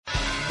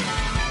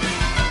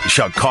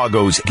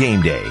Chicago's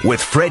Game Day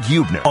with Fred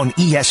Huebner on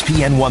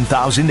ESPN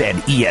 1000 and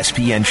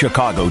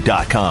ESPNChicago.com.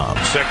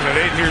 2nd and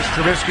 8. Here's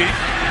Trubisky.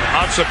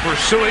 Hansa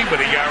pursuing,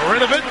 but he got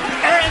rid of it.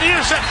 And the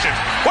interception.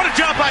 What a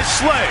job by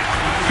Slay.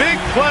 Big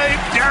play,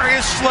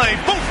 Darius Slay.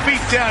 Both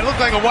feet down.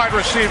 Looked like a wide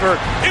receiver.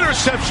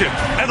 Interception.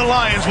 And the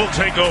Lions will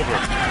take over.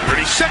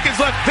 30 seconds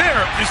left.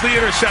 There is the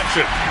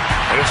interception.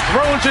 And it's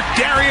thrown to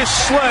Darius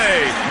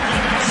Slay.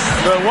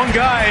 The one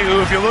guy who,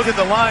 if you look at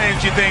the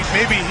Lions, you think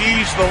maybe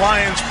he's the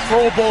Lions'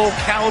 Pro Bowl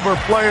caliber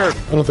player.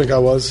 I don't think I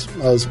was.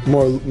 I was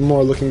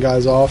more looking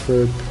guys off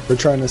or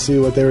trying to see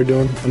what they were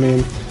doing. I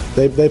mean,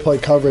 they play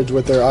coverage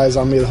with their eyes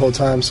on me the whole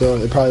time, so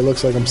it probably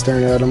looks like I'm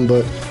staring at them,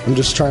 but I'm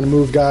just trying to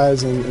move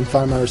guys and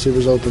find my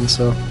receivers open.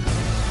 So.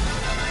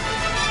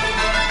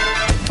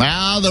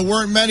 Well, there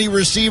weren't many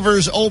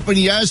receivers open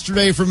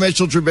yesterday for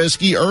Mitchell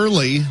Trubisky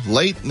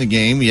late in the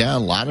game. Yeah, a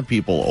lot of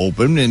people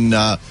open, and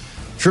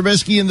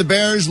Trubisky and the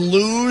Bears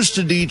lose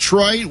to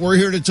Detroit. We're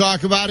here to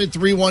talk about it.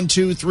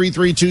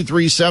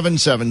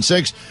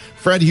 312-332-3776.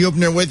 Fred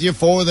Huebner with you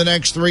for the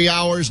next 3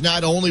 hours.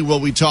 Not only will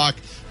we talk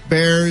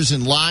Bears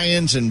and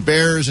Lions and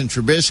Bears and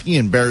Trubisky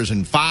and Bears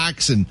and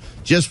Fox and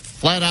just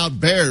flat out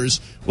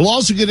Bears, we'll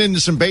also get into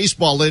some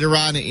baseball later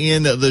on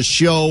in the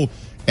show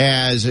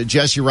as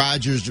Jesse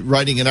Rogers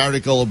writing an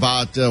article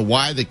about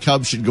why the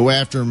Cubs should go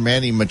after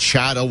Manny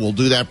Machado. We'll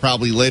do that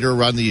probably later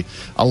around the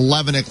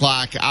 11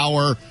 o'clock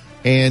hour.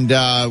 And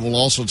we'll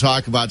also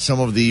talk about some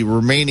of the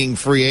remaining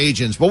free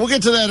agents. But we'll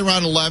get to that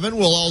around 11.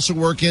 We'll also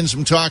work in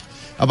some talk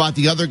about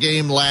the other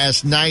game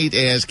last night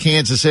as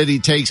Kansas City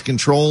takes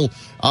control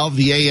of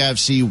the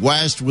AFC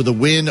West with a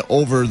win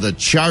over the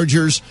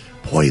Chargers.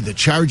 Boy, the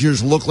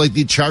Chargers look like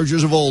the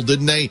Chargers of old,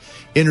 didn't they?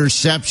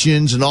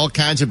 Interceptions and all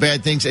kinds of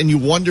bad things. And you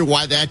wonder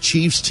why that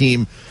Chiefs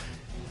team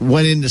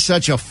went into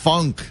such a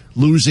funk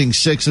losing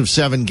 6 of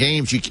 7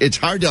 games. It's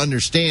hard to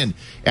understand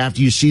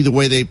after you see the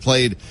way they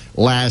played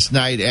last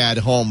night at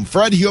home.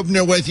 Fred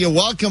Huebner with you.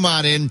 Welcome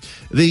on in.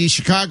 The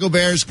Chicago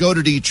Bears go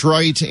to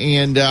Detroit,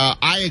 and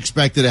I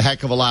expected a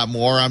heck of a lot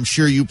more. I'm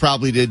sure you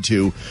probably did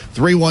too.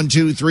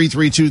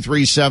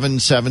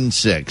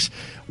 312-332-3776.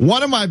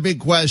 One of my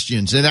big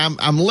questions, and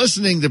I'm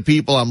listening to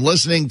people. I'm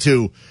listening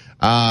to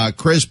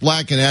Chris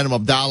Black and Adam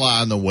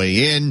Abdallah on the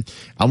way in.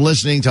 I'm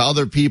listening to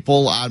other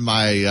people on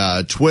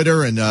my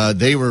Twitter, and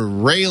they were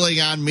railing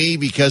on me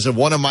because of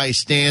one of my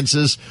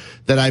stances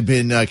that I've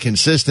been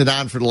consistent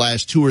on for the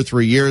last 2 or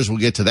 3 years. We'll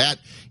get to that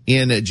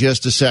in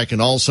just a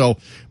second also.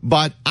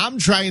 But I'm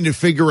trying to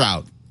figure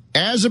out,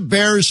 as a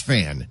Bears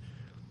fan,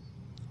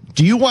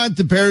 do you want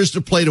the Bears to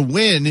play to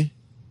win,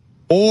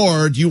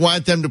 or do you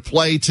want them to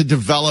play to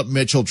develop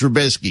Mitchell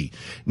Trubisky?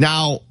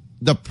 Now,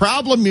 the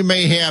problem you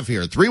may have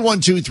here,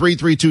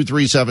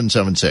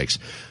 312-332-3776.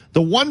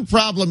 The one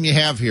problem you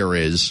have here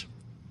is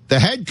the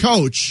head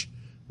coach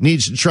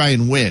needs to try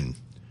and win.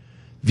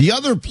 The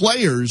other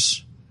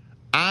players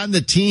on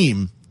the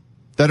team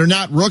that are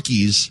not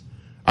rookies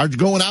are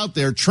going out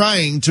there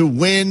trying to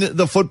win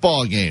the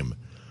football game.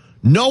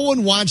 No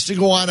one wants to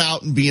go on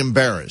out and be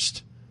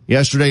embarrassed.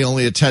 Yesterday,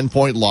 only a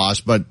 10-point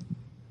loss, but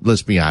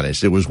let's be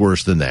honest, it was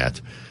worse than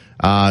that.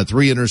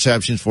 3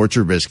 interceptions for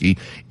Trubisky.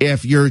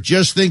 If you're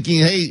just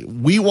thinking, hey,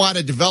 we want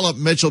to develop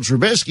Mitchell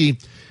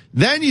Trubisky,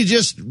 then you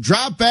just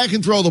drop back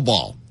and throw the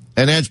ball.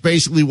 And that's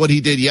basically what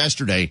he did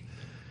yesterday.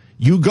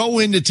 You go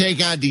in to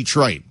take on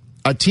Detroit,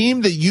 a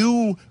team that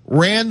you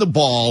ran the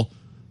ball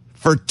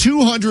for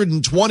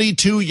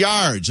 222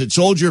 yards at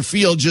Soldier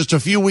Field just a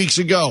few weeks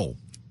ago.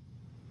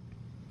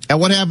 And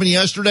what happened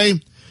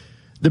yesterday?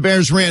 The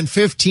Bears ran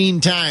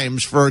 15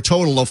 times for a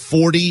total of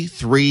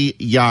 43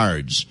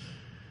 yards.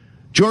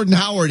 Jordan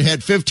Howard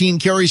had 15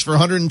 carries for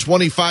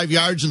 125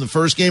 yards in the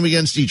first game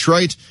against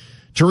Detroit.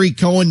 Tariq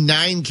Cohen,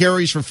 9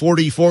 carries for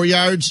 44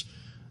 yards.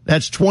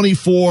 That's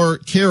 24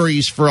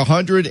 carries for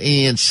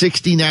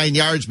 169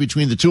 yards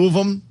between the two of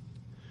them.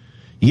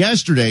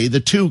 Yesterday, the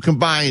two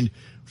combined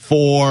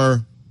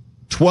for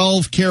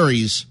 12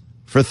 carries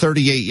for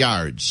 38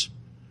 yards.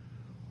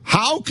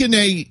 How can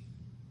a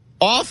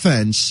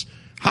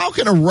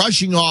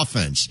rushing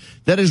offense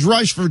that has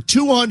rushed for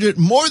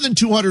more than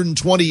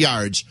 220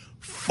 yards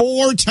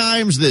 4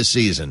 times this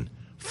season?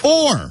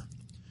 4.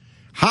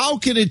 How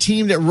can a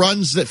team that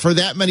runs that for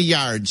that many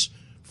yards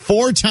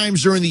 4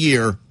 times during the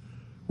year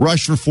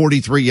rush for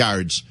 43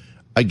 yards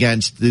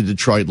against the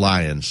Detroit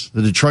Lions?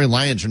 The Detroit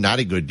Lions are not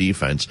a good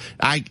defense.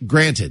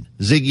 Granted,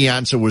 Ziggy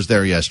Ansah was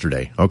there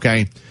yesterday,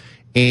 okay?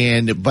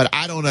 But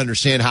I don't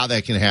understand how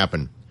that can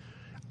happen.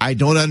 I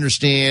don't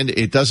understand.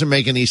 It doesn't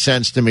make any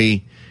sense to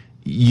me.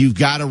 You've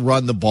got to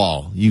run the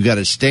ball. You got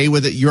to stay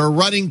with it. You're a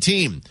running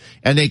team,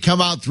 and they come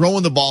out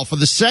throwing the ball for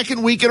the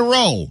second week in a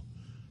row.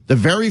 The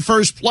very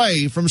first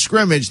play from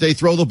scrimmage, they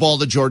throw the ball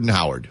to Jordan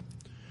Howard.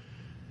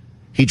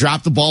 He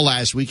dropped the ball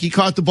last week. He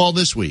caught the ball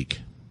this week.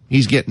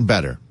 He's getting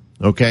better,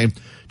 okay?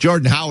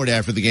 Jordan Howard,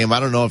 after the game, I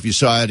don't know if you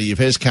saw any of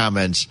his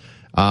comments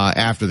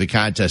after the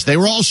contest. They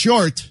were all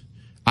short.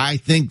 I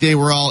think they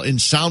were all, in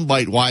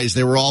soundbite-wise,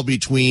 they were all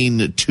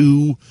between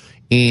 2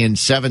 and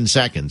 7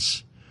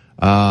 seconds.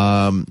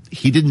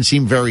 He didn't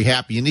seem very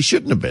happy, and he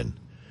shouldn't have been.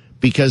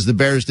 because the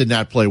Bears did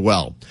not play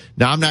well.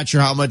 Now, I'm not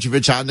sure how much of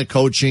it's on the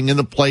coaching and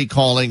the play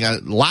calling. A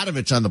lot of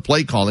it's on the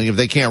play calling. If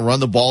they can't run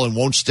the ball and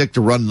won't stick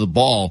to running the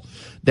ball,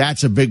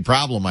 that's a big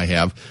problem I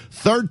have.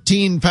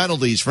 13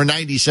 penalties for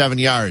 97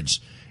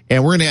 yards.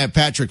 And we're going to have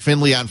Patrick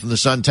Finley on from the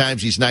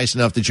Sun-Times. He's nice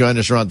enough to join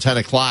us around 10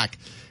 o'clock.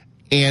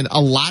 And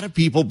a lot of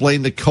people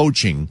blame the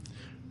coaching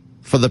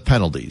for the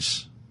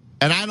penalties.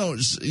 And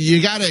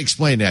you got to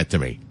explain that to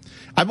me.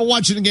 I've been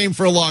watching the game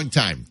for a long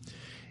time.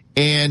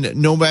 And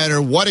no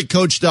matter what a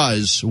coach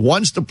does,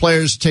 once the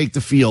players take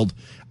the field,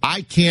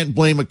 I can't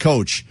blame a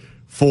coach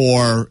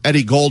for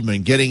Eddie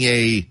Goldman getting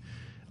a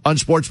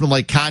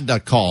unsportsmanlike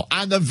conduct call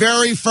on the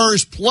very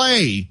first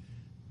play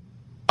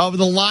of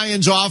the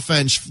Lions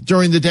offense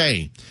during the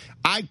day.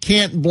 I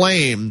can't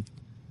blame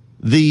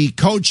the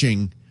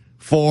coaching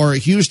for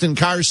Houston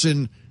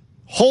Carson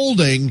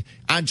holding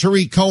on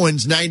Tariq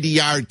Cohen's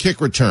 90-yard kick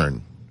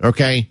return,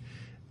 okay?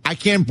 I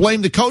can't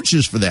blame the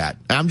coaches for that.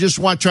 I'm just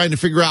trying to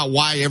figure out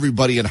why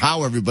everybody and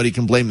how everybody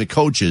can blame the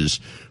coaches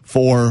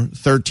for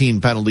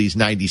 13 penalties,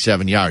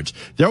 97 yards.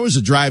 There was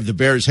a drive the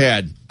Bears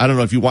had. I don't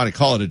know if you want to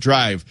call it a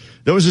drive.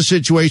 There was a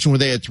situation where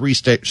they had 3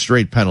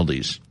 straight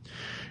penalties.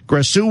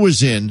 Grasu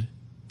was in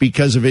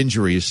because of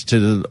injuries to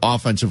the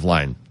offensive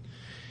line,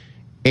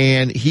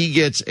 and he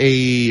gets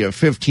a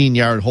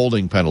 15-yard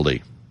holding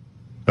penalty,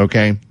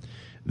 okay?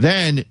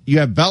 Then you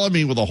have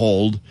Bellamy with a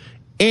hold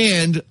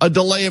and a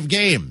delay of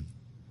game.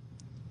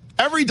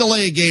 Every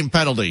delay of game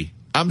penalty,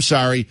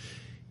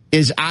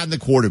 is on the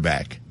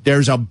quarterback.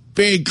 There's a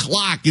big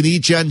clock in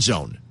each end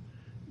zone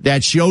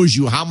that shows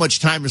you how much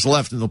time is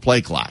left in the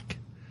play clock.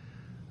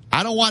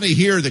 I don't want to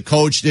hear the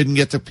coach didn't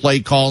get the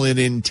play call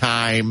in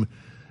time.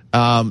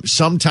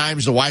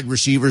 Sometimes the wide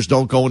receivers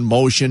don't go in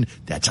motion.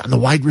 That's on the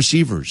wide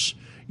receivers.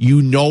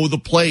 You know the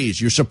plays.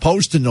 You're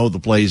supposed to know the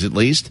plays at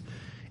least.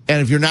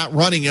 And if you're not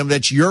running them,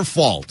 that's your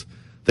fault.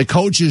 The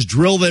coaches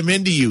drill them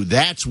into you.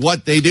 That's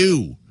what they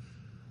do.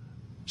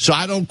 So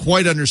I don't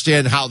quite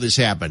understand how this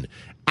happened.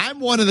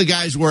 I'm one of the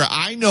guys where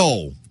I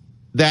know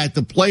that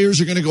the players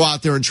are going to go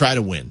out there and try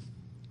to win.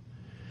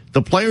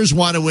 The players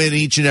want to win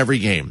each and every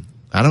game.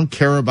 I don't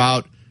care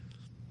about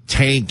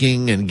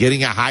tanking and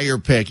getting a higher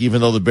pick,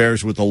 even though the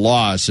Bears with the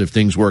loss, if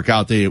things work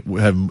out, they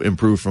have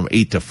improved from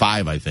 8 to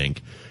 5, I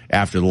think,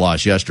 after the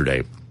loss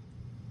yesterday.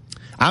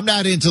 I'm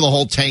not into the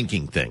whole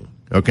tanking thing,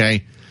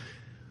 okay?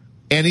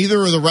 And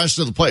either of the rest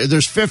of the players,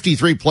 there's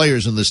 53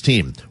 players in this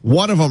team.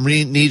 One of them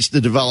needs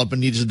to develop and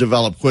needs to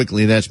develop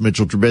quickly, and that's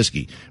Mitchell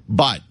Trubisky.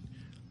 But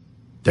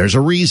there's a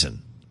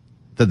reason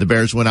that the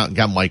Bears went out and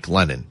got Mike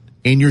Glennon.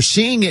 And you're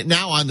seeing it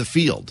now on the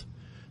field.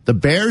 The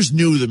Bears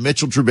knew that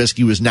Mitchell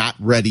Trubisky was not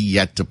ready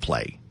yet to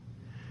play.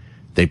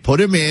 They put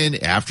him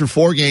in after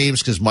 4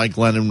 games because Mike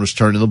Glennon was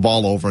turning the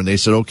ball over, and they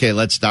said, okay,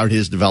 let's start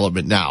his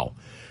development now.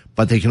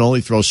 But they can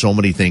only throw so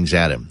many things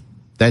at him.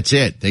 That's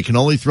it. They can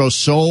only throw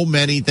so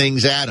many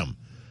things at him.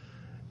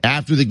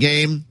 After the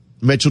game,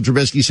 Mitchell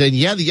Trubisky said,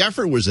 yeah, the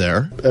effort was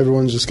there.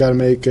 Everyone's just got to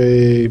make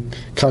a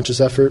conscious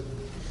effort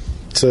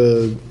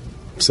to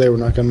say we're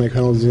not going to make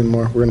penalties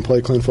anymore. We're going to play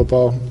clean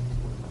football.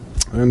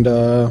 And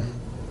I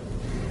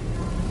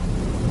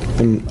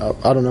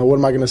don't know, what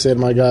am I going to say to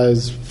my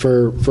guys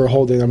for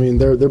holding? I mean,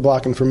 they're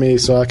blocking for me,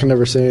 so I can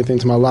never say anything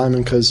to my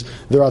linemen because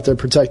they're out there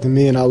protecting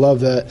me, and I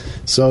love that.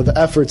 So the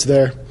effort's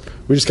there.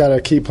 We just got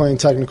to keep playing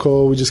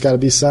technical. We just got to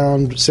be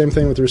sound. Same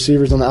thing with the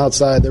receivers on the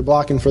outside. They're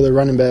blocking for their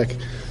running back.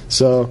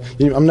 So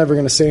I'm never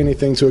going to say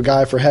anything to a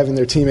guy for having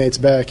their teammates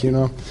back, you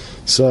know.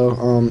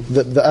 So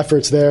the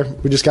effort's there.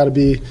 We just got to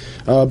be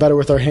better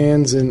with our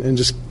hands and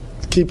just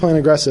keep playing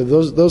aggressive.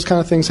 Those kind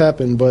of things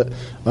happen, but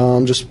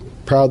I'm just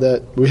proud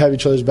that we have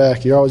each other's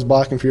back. You're always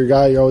blocking for your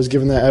guy. You're always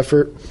giving that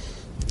effort.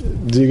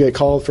 Do you get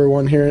called for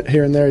one here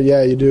and there?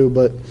 Yeah, you do,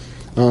 but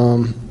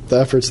the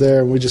effort's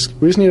there, and we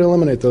just need to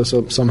eliminate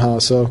those somehow.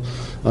 So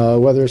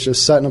whether it's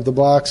just setting up the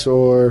blocks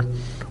or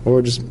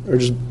just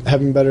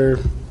having better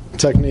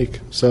technique.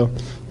 So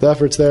the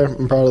effort's there.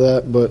 I'm proud of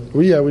that, but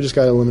we just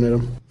got to eliminate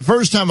them.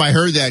 First time I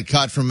heard that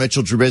cut from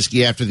Mitchell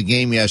Trubisky after the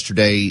game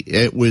yesterday,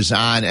 it was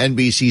on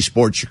NBC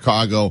Sports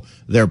Chicago,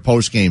 their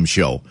postgame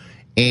show.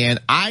 And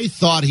I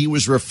thought he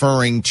was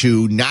referring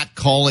to not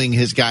calling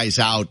his guys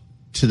out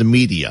to the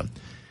media.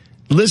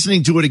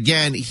 Listening to it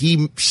again,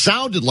 he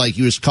sounded like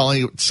he was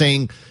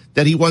saying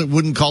that he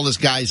wouldn't call his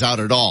guys out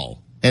at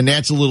all. And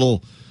that's a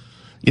little,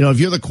 if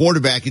you're the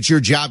quarterback, it's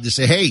your job to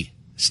say, hey,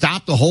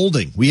 stop the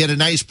holding. We had a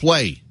nice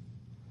play.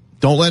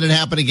 Don't let it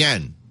happen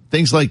again.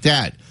 Things like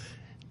that.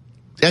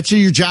 That's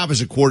your job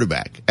as a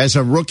quarterback. As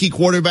a rookie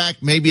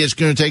quarterback, maybe it's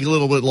going to take a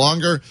little bit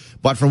longer.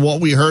 But from what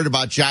we heard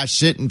about Josh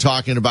Sitton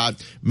talking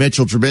about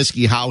Mitchell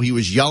Trubisky, how he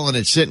was yelling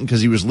at Sitton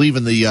because he was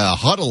leaving the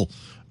huddle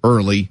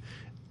early,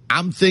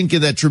 I'm thinking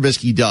that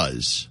Trubisky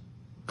does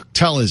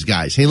tell his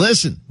guys, hey,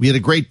 listen, we had a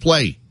great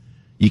play.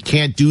 You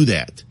can't do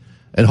that.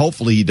 And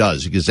hopefully he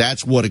does, because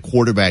that's what a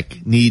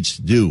quarterback needs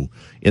to do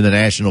in the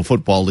National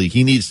Football League.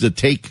 He needs to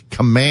take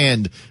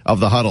command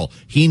of the huddle.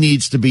 He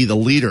needs to be the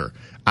leader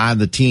on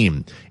the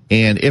team.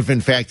 And if, in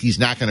fact, he's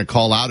not going to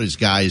call out his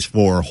guys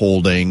for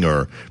holding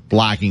or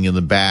blocking in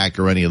the back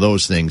or any of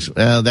those things,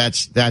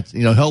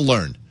 he'll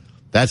learn.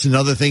 That's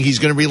another thing he's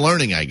going to be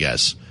learning, I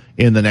guess,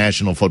 in the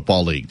National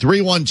Football League.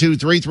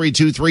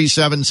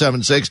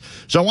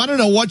 312-332-3776. So I want to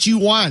know what you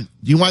want.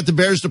 Do you want the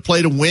Bears to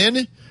play to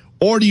win,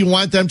 or do you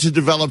want them to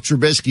develop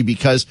Trubisky?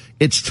 Because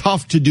it's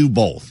tough to do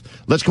both.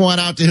 Let's go on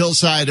out to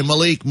Hillside and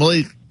Malik.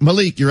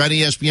 Malik, you're on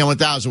ESPN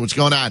 1000. What's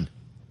going on?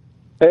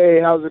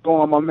 Hey, how's it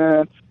going, my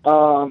man?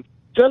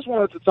 Just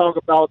wanted to talk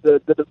about the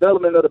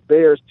development of the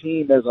Bears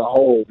team as a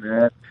whole,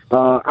 man.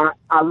 I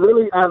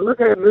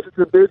look at Mr.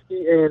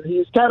 Trubisky, and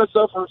he's kind of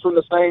suffering from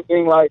the same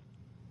thing like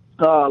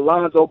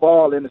Lonzo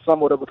Ball in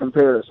somewhat of a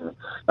comparison.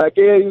 Like,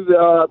 yeah,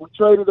 we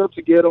traded up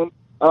to get him,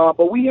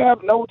 but we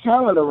have no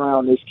talent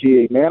around this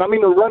kid, man. I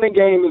mean, the running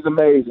game is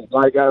amazing.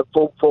 Like,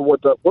 for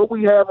what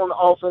we have on the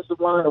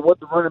offensive line and what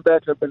the running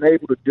backs have been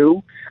able to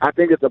do, I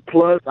think it's a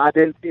plus. I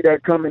didn't see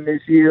that coming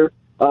this year.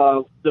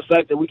 The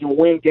fact that we can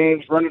win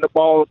games running the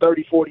ball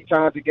 30, 40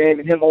 times a game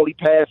and him only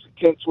passing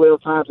 10,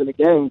 12 times in a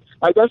game,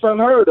 like, that's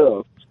unheard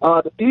of.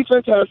 The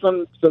defense has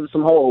some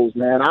holes,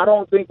 man. I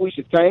don't think we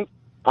should tank.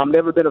 I've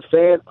never been a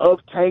fan of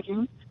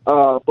tanking,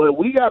 but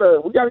we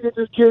gotta get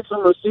this kid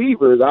some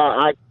receivers.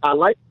 I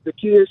like the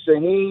kid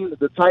Shaheen,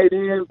 the tight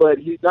end, but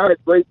he's not a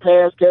great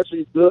pass catcher.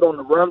 He's good on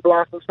the run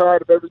blocking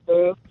side of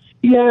everything.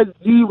 He has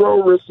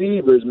 0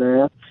 receivers,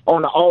 man,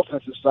 on the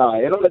offensive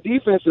side. And on the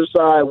defensive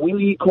side, we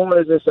need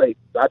corners and safeties.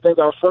 I think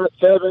our front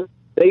seven,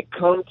 they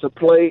come to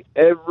play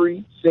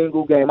every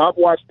single game. I've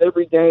watched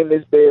every game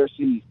this Bears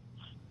season.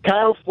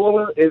 Kyle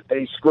Fuller is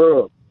a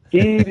scrub.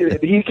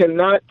 He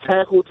cannot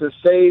tackle to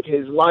save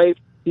his life.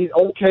 He's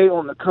okay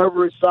on the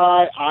coverage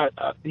side.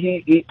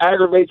 He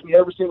aggravates me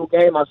every single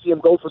game. I see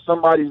him go for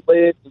somebody's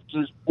leg,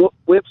 just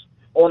whips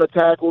on a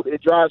tackle.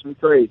 It drives me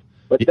crazy.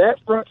 But that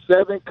front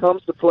seven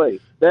comes to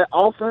play. That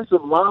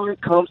offensive line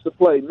comes to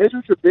play.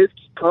 Mr.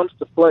 Trubisky comes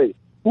to play.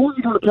 Who's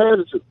he going to pass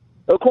it to?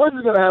 Of course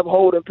he's going to have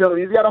holding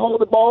penalties. He's got to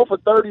hold the ball for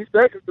 30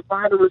 seconds to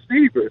find a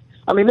receiver.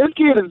 I mean, this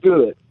kid is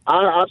good.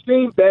 I've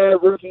seen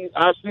bad rookies.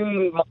 I've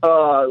seen,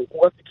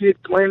 what's the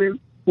kid, Clinton,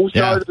 who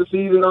started the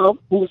season off,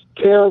 who's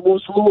terrible,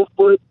 slow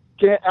foot,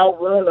 can't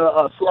outrun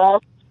a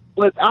sloth.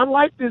 But I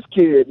like this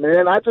kid,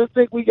 man. I just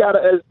think we got to,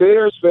 as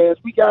Bears fans,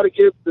 we got to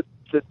give the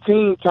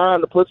team time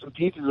to put some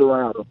pieces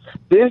around them.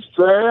 This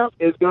draft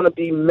is going to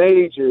be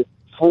major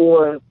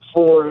for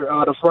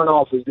the front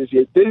office this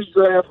year. This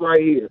draft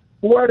right here.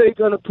 Who are they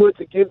going to put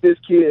to give this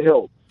kid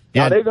help?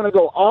 Yeah. Are they going to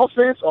go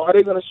offense, or are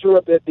they going to shore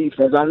up that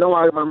defense? I know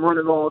I'm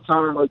running all the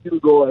time, but you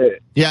go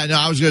ahead. Yeah, no,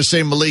 I was going to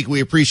say, Malik, we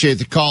appreciate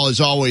the call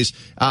as always.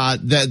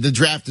 The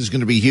draft is going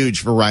to be huge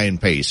for Ryan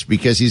Pace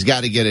because he's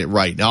got to get it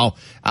right. Now,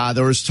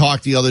 there was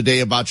talk the other day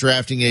about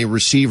drafting a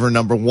receiver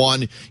number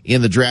 1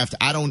 in the draft.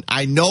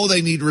 I know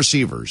they need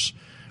receivers,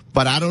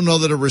 but I don't know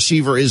that a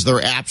receiver is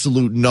their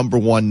absolute number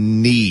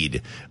 1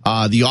 need.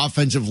 The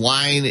offensive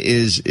line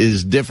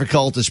is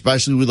difficult,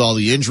 especially with all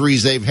the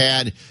injuries they've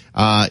had.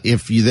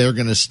 If they're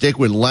going to stick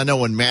with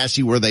Leno and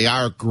Massey where they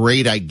are,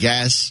 great, I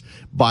guess.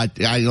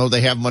 But I know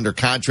they have them under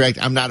contract.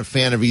 I'm not a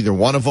fan of either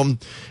one of them.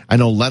 I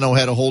know Leno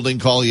had a holding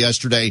call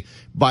yesterday,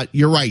 but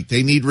you're right.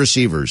 They need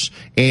receivers.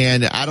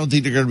 And I don't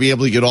think they're going to be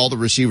able to get all the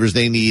receivers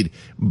they need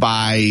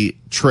by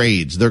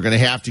trades. They're going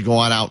to have to go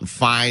on out and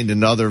find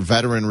another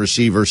veteran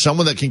receiver,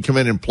 someone that can come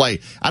in and play.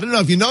 I don't know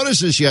if you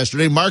noticed this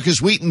yesterday.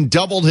 Marcus Wheaton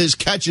doubled his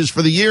catches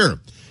for the year.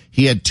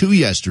 He had 2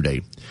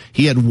 yesterday.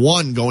 He had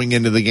 1 going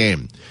into the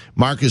game.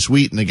 Marcus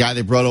Wheaton, the guy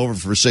they brought over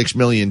for $6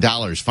 million,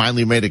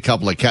 finally made a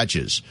couple of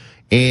catches.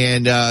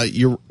 And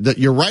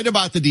you're right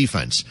about the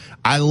defense.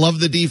 I love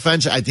the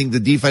defense. I think the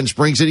defense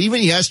brings it.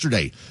 Even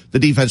yesterday, the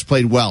defense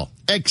played well.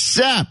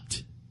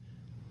 Except,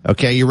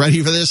 okay, you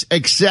ready for this?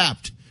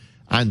 Except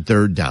on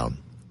 3rd down.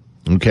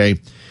 Okay?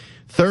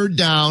 3rd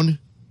down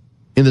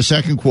in the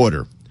second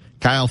quarter.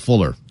 Kyle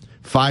Fuller,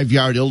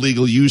 5-yard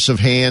illegal use of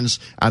hands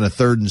on a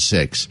 3rd and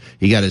 6.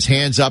 He got his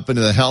hands up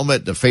into the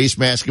helmet, the face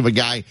mask of a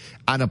guy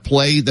on a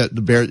play that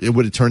the Bears, it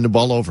would have turned the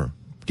ball over.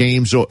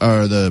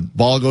 The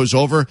ball goes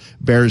over,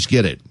 Bears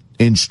get it.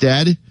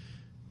 Instead,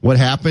 what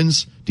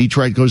happens?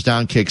 Detroit goes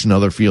down, kicks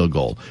another field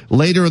goal.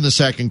 Later in the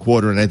second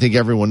quarter, and I think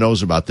everyone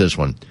knows about this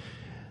one,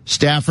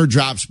 Stafford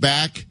drops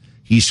back,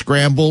 he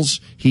scrambles,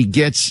 he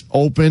gets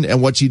open,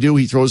 and what's he do?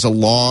 He throws a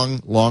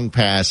long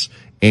pass,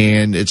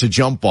 and it's a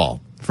jump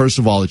ball. First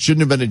of all, it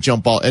shouldn't have been a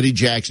jump ball. Eddie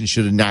Jackson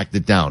should have knocked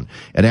it down.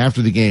 And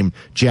after the game,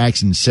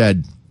 Jackson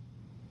said,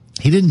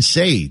 he didn't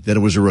say that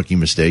it was a rookie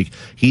mistake.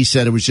 He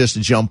said it was just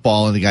a jump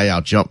ball and the guy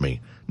out-jumped me.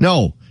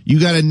 No, you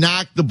got to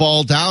knock the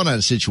ball down on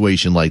a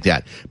situation like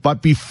that.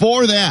 But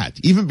before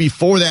that, even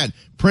before that,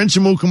 Prince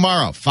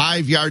Amukamara,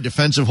 5-yard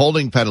defensive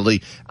holding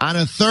penalty on a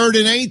 3rd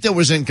and 8 that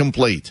was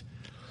incomplete.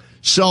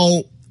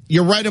 So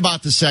you're right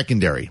about the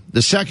secondary.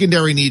 The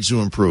secondary needs to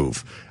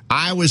improve.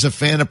 I was a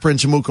fan of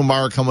Prince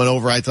Amukamara coming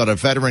over. I thought a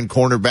veteran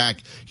cornerback.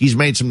 He's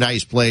made some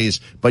nice plays,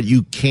 but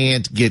you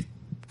can't get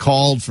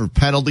called for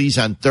penalties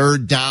on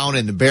 3rd down,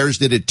 and the Bears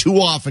did it too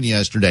often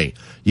yesterday.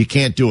 You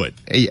can't do it.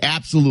 You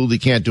absolutely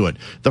can't do it.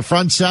 The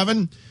front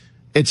seven,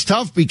 It's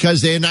tough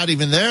because they're not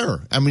even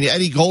there. I mean,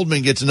 Eddie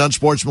Goldman gets an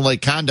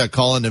unsportsmanlike conduct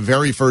call in the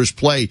very first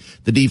play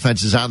the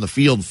defense is on the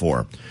field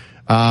for.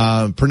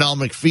 Pernell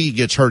McPhee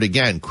gets hurt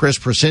again. Chris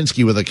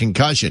Prasinski with a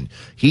concussion.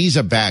 He's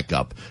a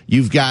backup.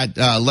 You've got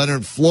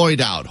Leonard Floyd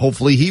out.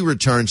 Hopefully he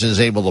returns and is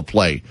able to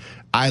play.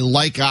 I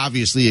like,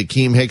 obviously,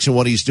 Akeem Hicks and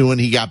what he's doing.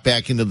 He got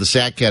back into the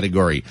sack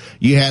category.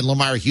 You had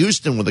Lamar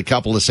Houston with a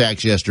couple of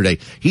sacks yesterday.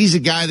 He's a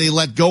guy they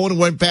let go and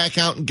went back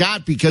out and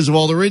got because of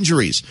all their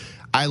injuries.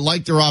 I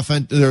like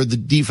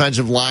the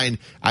defensive line.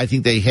 I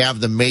think they have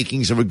the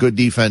makings of a good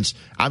defense.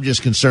 I'm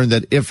just concerned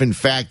that if, in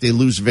fact, they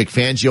lose Vic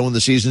Fangio and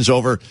the season's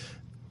over,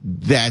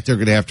 that they're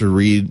going to have to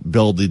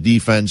rebuild the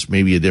defense,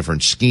 maybe a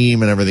different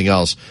scheme and everything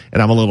else.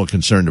 And I'm a little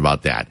concerned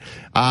about that.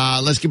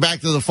 Let's get back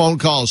to the phone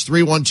calls.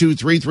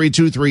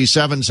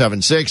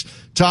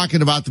 312-332-3776.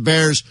 Talking about the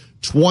Bears.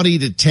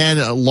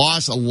 20-10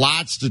 loss.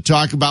 Lots to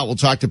talk about. We'll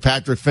talk to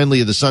Patrick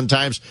Finley of the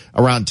Sun-Times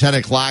around 10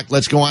 o'clock.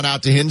 Let's go on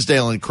out to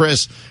Hinsdale and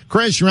Chris.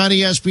 Chris, you're on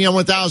ESPN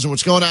 1000.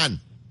 What's going on?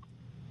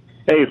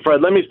 Hey,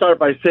 Fred, let me start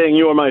by saying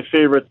you are my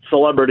favorite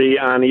celebrity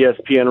on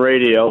ESPN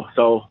radio.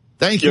 So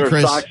thank you, you're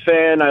Chris. You're a Sox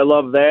fan. I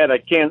love that.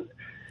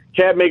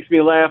 Cat makes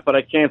me laugh, but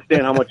I can't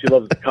stand how much he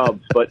loves the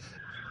Cubs. But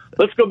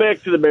let's go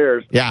back to the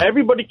Bears. Yeah.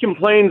 Everybody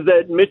complains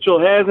that Mitchell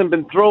hasn't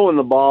been throwing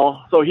the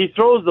ball, so he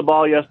throws the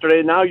ball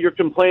yesterday. Now you're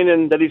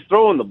complaining that he's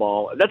throwing the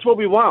ball. That's what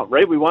we want,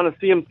 right? We want to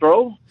see him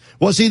throw.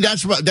 Well, see,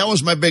 that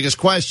was my biggest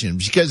question,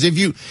 because if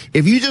you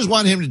just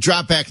want him to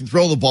drop back and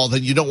throw the ball,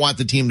 then you don't want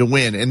the team to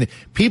win. And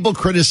people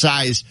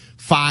criticize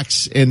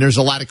Fox, and there's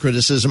a lot of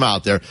criticism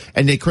out there,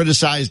 and they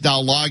criticize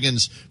Dow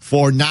Loggins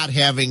for not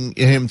having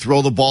him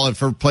throw the ball and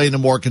for playing a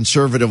more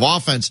conservative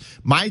offense.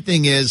 My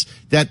thing is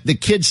that the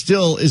kid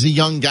still is a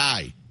young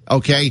guy.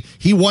 Okay,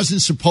 he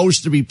wasn't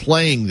supposed to be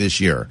playing this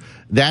year.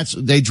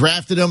 They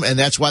drafted him, and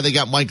that's why they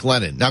got Mike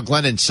Glennon. Now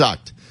Glennon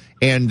sucked,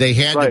 and they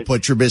had to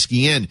put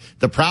Trubisky in.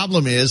 The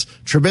problem is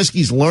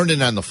Trubisky's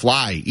learning on the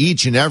fly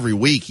each and every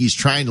week. He's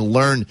trying to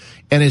learn,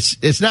 and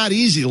it's not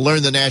easy to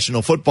learn the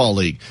National Football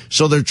League.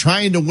 So they're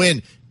trying to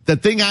win. The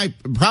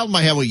problem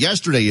I had with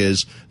yesterday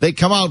is they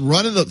come out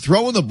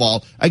throwing the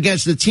ball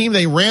against the team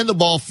they ran the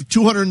ball for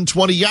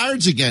 220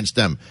 yards against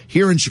them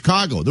here in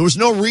Chicago. There was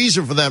no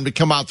reason for them to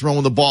come out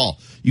throwing the ball.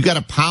 You got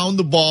to pound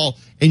the ball,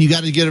 and you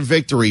got to get a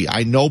victory.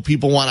 I know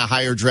people want a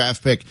higher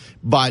draft pick,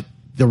 but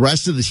the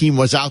rest of the team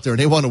was out there, and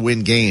they want to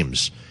win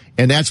games.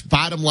 And that's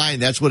bottom line.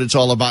 That's what it's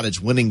all about.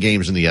 It's winning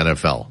games in the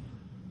NFL.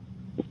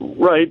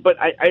 Right, but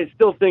I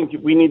still think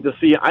we need to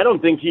see. I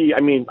think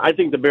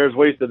the Bears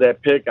wasted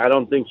that pick. I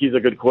don't think he's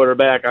a good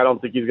quarterback. I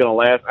don't think he's going to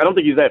last. I don't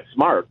think he's that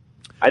smart.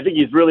 I think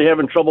he's really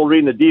having trouble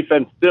reading the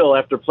defense still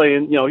after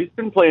playing. He's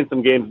been playing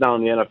some games now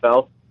in the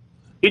NFL.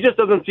 He just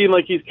doesn't seem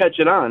like he's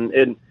catching on.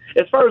 And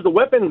as far as the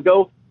weapons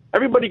go,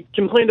 everybody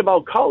complained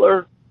about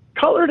Cutler.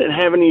 Cutler didn't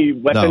have any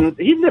weapons.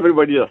 No. He didn't have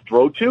anybody to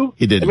throw to.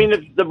 He didn't. I mean,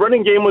 if the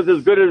running game was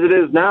as good as it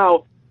is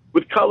now,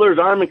 with Cutler's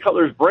arm and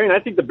Cutler's brain, I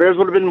think the Bears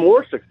would have been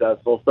more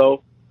successful.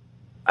 So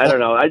I don't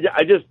know. I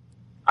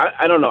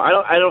don't know.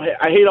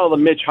 I hate all the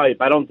Mitch hype.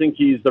 I don't think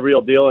he's the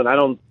real deal, and I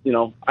don't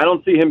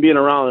see him being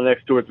around the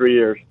next 2 or 3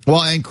 years.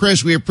 Well, and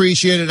Chris, we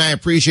appreciate it, and I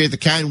appreciate the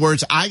kind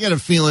words. I got a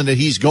feeling that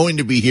he's going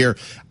to be here.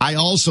 I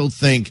also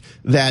think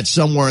that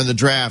somewhere in the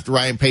draft,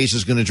 Ryan Pace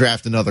is going to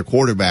draft another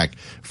quarterback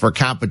for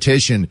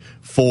competition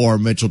for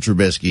Mitchell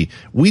Trubisky.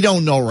 We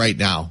don't know right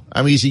now.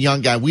 I mean, he's a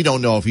young guy. We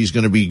don't know if he's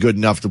going to be good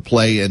enough to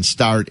play and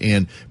start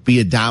and be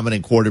a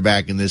dominant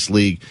quarterback in this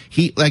league.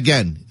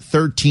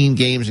 13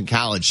 games in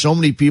college. So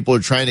many people are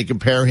trying to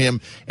compare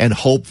him and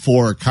hope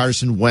for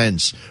Carson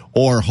Wentz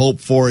or hope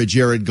for a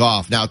Jared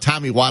Goff. Now,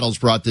 Tommy Waddle's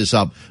brought this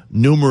up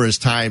numerous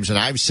times, and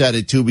I've said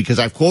it too because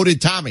I've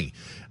quoted Tommy.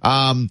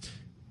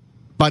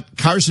 But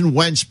Carson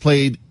Wentz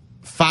played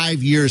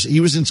 5 years.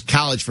 He was in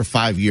college for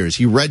 5 years.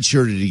 He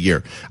redshirted a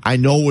year. I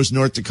know it was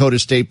North Dakota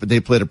State, but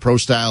they played a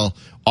pro-style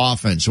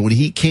offense. So when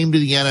he came to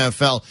the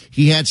NFL,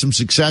 he had some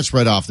success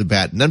right off the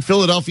bat. And then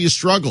Philadelphia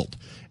struggled.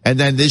 And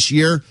then this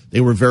year,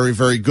 they were very,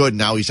 very good.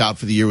 Now he's out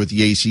for the year with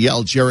the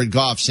ACL. Jared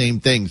Goff,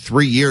 same thing.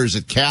 3 years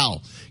at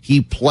Cal.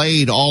 He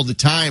played all the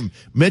time.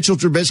 Mitchell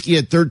Trubisky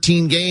had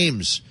 13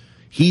 games.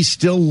 He's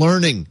still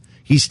learning.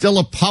 He's still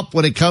a pup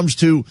when it comes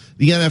to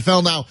the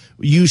NFL. Now,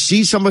 you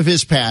see some of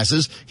his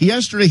passes.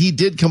 Yesterday, he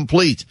did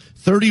complete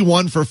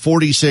 31 for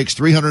 46,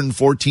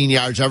 314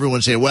 yards.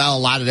 Everyone say, well, a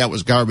lot of that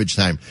was garbage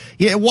time.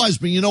 Yeah, it was.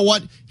 But you know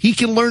what? He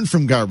can learn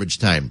from garbage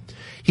time.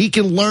 He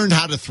can learn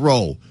how to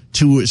throw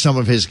to some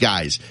of his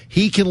guys.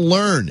 He can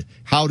learn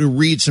how to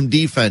read some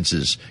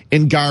defenses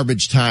in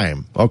garbage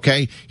time.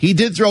 Okay, he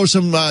did throw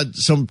some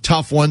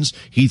tough ones.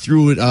 He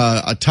threw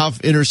a tough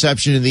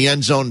interception in the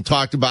end zone and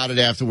talked about it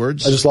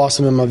afterwards. I just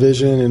lost him in my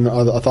vision, and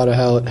I thought I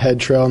had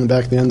head trail in the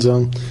back of the end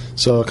zone,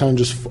 so I kind of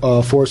just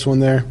forced one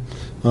there.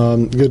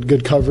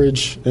 Good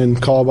coverage and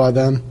call by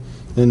them,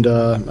 and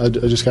I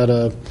just got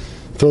to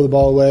throw the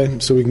ball away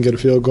so we can get a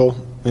field goal.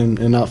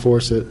 and not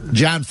force it.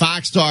 John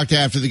Fox talked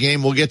after the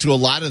game. We'll get to a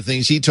lot of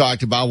things he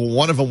talked about. Well,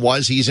 one of them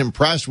was he's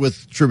impressed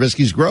with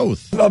Trubisky's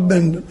growth. I've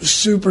been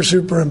super,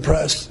 super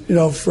impressed,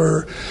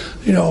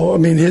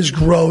 his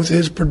growth,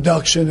 his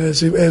production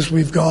as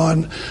we've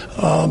gone.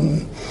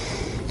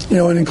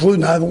 And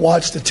including, I haven't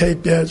watched the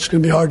tape yet. It's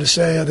going to be hard to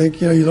say. I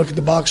think, you look at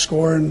the box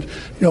score and,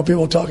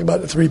 people talk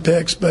about the 3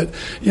 picks, but,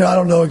 I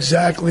don't know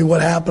exactly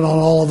what happened on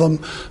all of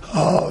them.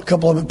 A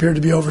couple of them appeared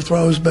to be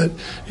overthrows, but,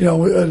 we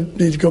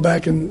need to go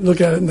back and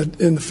look at it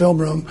in the film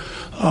room.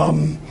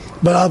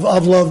 But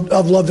I've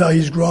loved how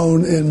he's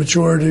grown and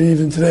matured, and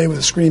even today with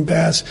a screen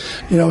pass,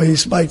 he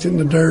spiked it in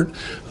the dirt.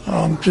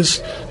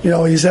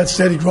 He's had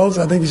steady growth.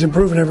 I think he's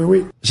improving every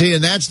week. See,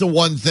 and that's the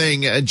one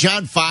thing.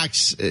 John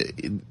Fox,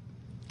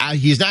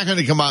 he's not going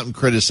to come out and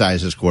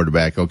criticize his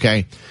quarterback,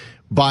 okay?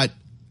 But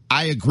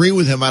I agree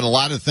with him on a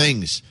lot of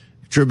things.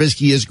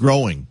 Trubisky is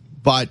growing,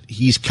 but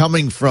he's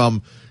coming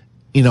from,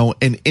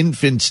 an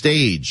infant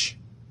stage.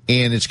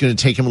 And it's going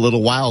to take him a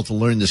little while to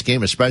learn this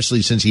game,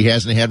 especially since he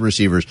hasn't had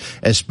receivers,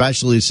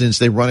 especially since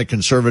they run a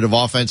conservative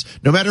offense.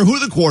 No matter who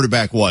the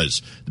quarterback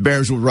was, the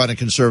Bears would run a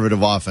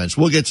conservative offense.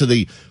 We'll get to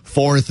the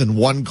 4th and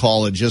 1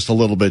 call in just a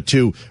little bit,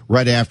 too,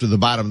 right after the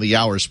bottom of the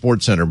hour,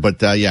 Sports Center. But,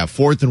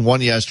 4th and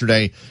 1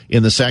 yesterday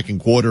in the second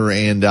quarter,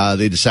 and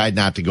they decide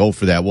not to go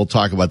for that. We'll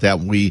talk about that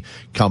when we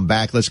come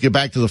back. Let's get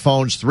back to the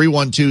phones,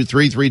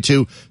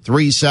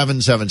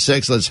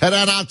 312-332-3776. Let's head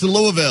on out to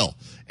Louisville.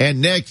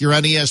 And Nick, you're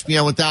on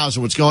ESPN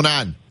 1000. What's going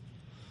on?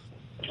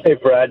 Hey,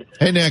 Fred.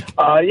 Hey, Nick.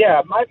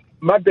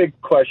 My big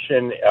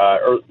question,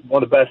 or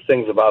one of the best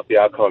things about the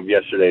outcome of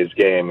yesterday's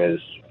game is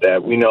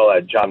that we know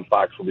that John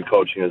Fox will be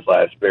coaching his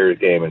last Bears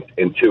game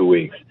in 2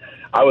 weeks.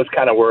 I was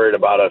kind of worried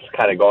about us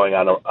kind of going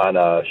on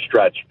a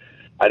stretch.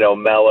 I know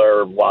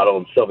Meller, Waddle,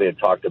 and Sylvia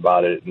talked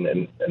about it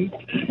and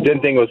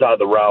didn't think it was out of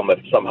the realm if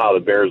somehow the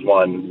Bears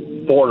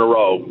won 4 in a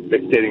row,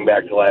 dating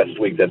back to last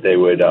week, that they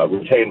would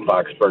retain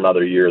Fox for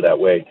another year. That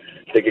way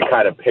they could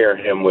kind of pair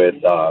him with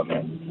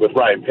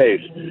Ryan Pace.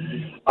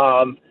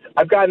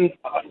 I've gotten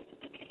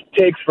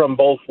takes from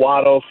both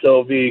Waddle,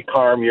 Sylvie,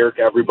 Carm, Yerk,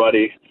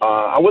 everybody.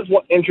 I was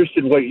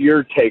interested what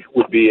your take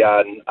would be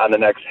on the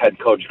next head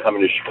coach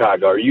coming to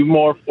Chicago. Are you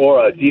more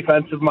for a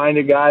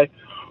defensive-minded guy,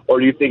 or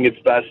do you think it's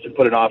best to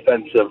put an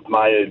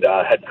offensive-minded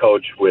head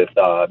coach with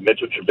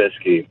Mitchell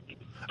Trubisky?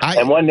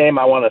 And one name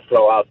I want to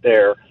throw out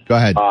there, go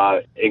ahead,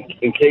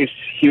 in case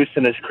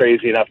Houston is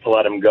crazy enough to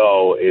let him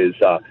go, is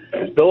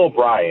Bill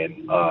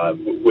O'Brien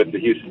with the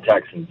Houston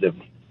Texans.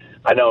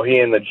 I know he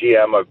and the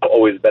GM have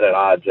always been at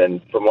odds, and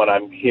from what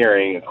I'm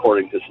hearing,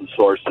 according to some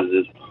sources,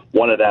 is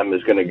one of them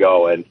is going to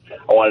go. And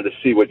I wanted to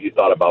see what you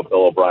thought about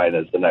Bill O'Brien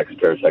as the next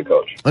Bears head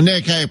coach.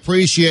 Nick, I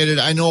appreciate it.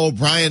 I know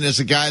O'Brien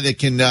is a guy that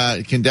can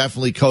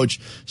definitely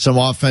coach some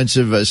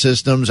offensive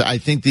systems. I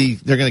think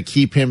they're going to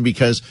keep him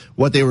because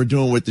what they were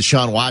doing with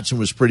Deshaun Watson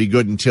was pretty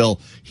good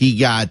until he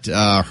got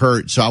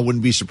hurt. So I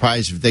wouldn't be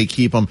surprised if they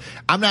keep him.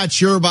 I'm not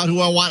sure about who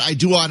I want. I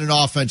do want an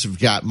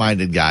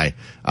offensive-minded guy.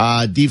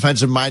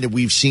 Defensive-minded,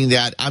 we've seen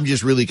that. I'm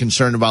just really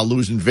concerned about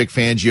losing Vic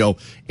Fangio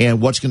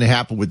and what's going to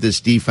happen with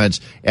this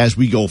defense as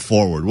we go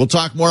forward. We'll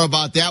talk more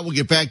about that. We'll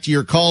get back to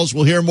your calls.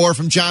 We'll hear more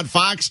from John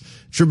Fox,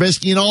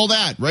 Trubisky, and all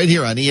that right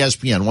here on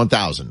ESPN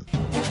 1000.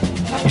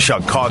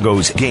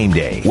 Chicago's Game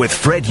Day with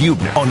Fred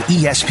Huebner on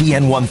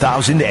ESPN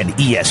 1000 and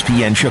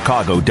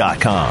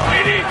ESPNChicago.com.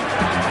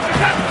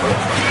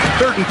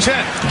 3rd and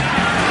 10.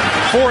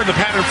 4 in the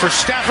pattern for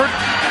Stafford.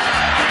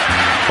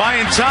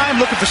 Buying time,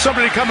 looking for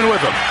somebody coming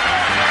with him.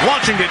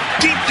 Launching it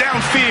deep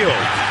downfield.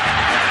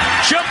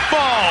 Jump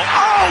ball.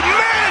 Oh,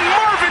 man,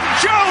 Marvin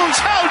Jones,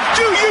 how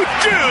do you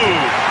do?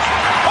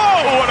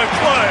 Oh, what a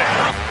play.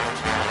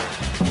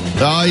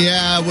 Oh,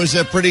 yeah, it was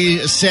a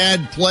pretty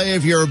sad play.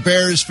 If you're a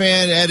Bears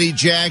fan, Eddie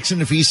Jackson,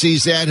 if he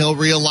sees that, he'll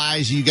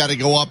realize you got to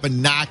go up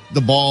and knock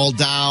the ball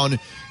down.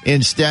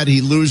 Instead,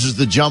 he loses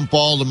the jump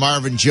ball to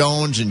Marvin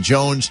Jones, and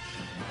Jones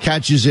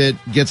catches it,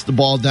 gets the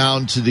ball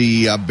down to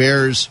the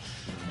Bears.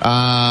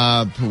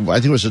 I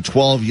think it was a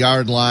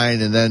 12-yard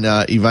line, and then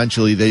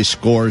eventually they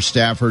score.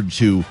 Stafford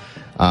to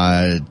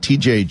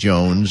T.J.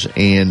 Jones,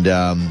 and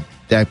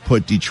that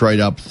put Detroit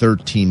up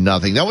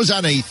 13-0. That was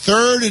on a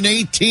 3rd and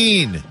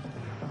 18.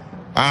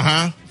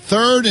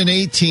 3rd and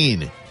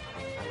 18.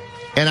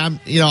 And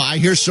I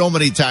hear so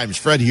many times,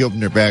 Fred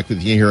Huebner back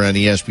with you here on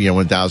ESPN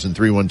 1000,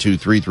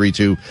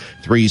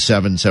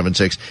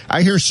 312-332-3776.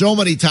 I hear so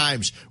many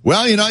times,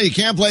 well, you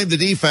can't blame the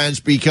defense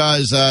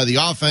because the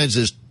offense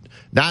is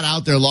not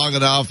out there long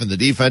enough and the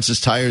defense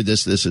is tired.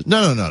 This is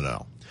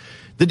no.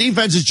 The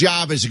defense's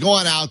job is to go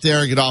on out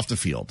there and get off the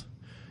field.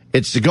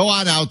 It's to go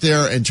on out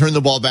there and turn the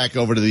ball back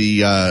over to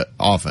the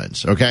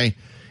offense, okay?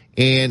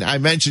 And I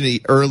mentioned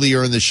it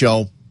earlier in the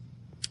show,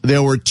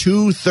 there were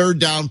 2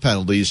 third-down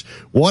penalties,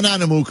 one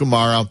on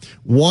Amukamara,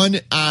 one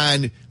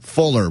on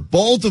Fuller.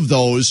 Both of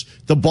those,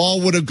 the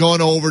ball would have gone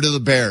over to the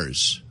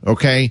Bears,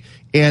 okay?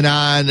 And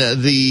on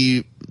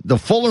the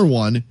Fuller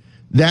one,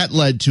 that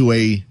led to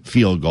a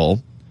field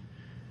goal.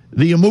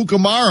 The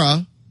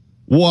Amukamara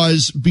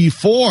was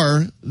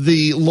before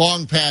the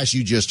long pass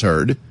you just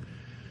heard.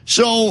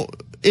 So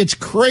it's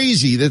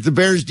crazy that the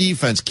Bears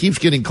defense keeps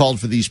getting called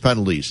for these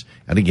penalties.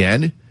 And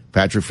again,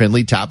 Patrick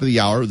Finley, top of the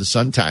hour of the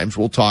Sun-Times,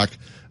 will talk.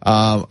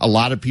 A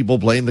lot of people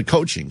blame the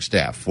coaching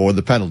staff for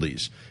the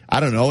penalties. I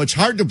don't know. It's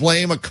hard to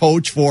blame a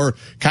coach for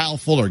Kyle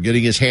Fuller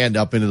getting his hand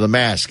up into the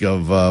mask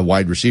of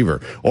wide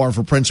receiver or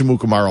for Prince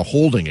Amukamara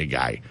holding a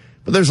guy.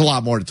 But there's a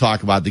lot more to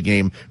talk about the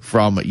game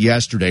from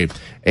yesterday.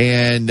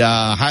 And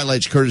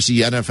highlights courtesy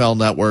NFL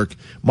Network.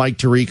 Mike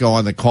Tirico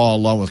on the call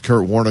along with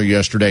Kurt Warner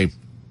yesterday.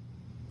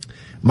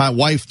 My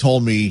wife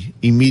told me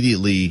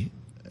immediately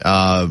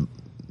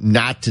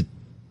not to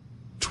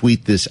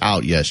tweet this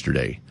out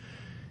yesterday.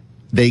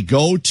 They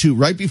go to,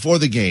 right before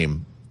the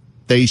game,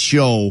 they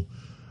show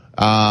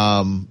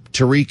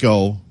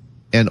Tirico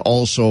and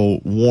also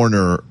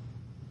Warner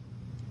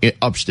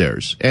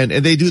upstairs. And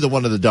they do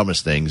one of the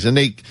dumbest things. And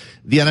the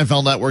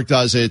NFL Network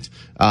does it.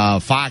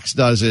 Fox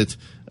does it.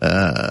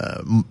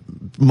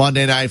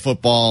 Monday Night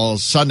Football,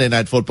 Sunday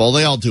Night Football,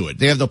 they all do it.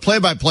 They have the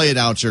play-by-play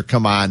announcer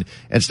come on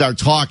and start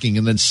talking,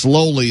 and then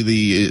slowly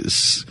the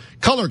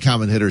color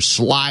commentator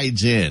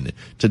slides in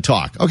to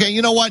talk. Okay,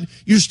 you know what?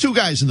 Use two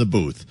guys in the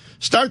booth.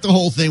 Start the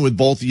whole thing with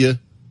both of you.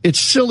 It's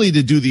silly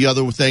to do the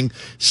other thing.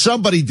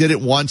 Somebody did it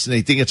once and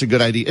they think it's a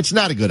good idea. It's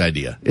not a good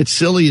idea. It's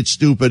silly. It's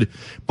stupid.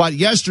 But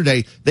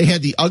yesterday, they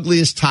had the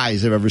ugliest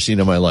ties I've ever seen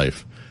in my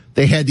life.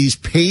 They had these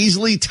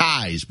paisley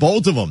ties,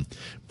 both of them.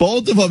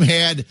 Both of them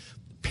had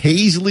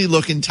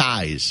paisley-looking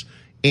ties.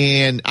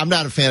 And I'm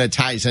not a fan of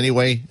ties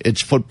anyway.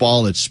 It's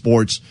football. It's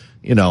sports.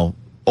 You know,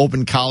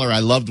 open collar. I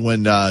loved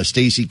when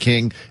Stacey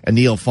King and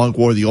Neil Funk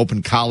wore the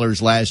open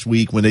collars last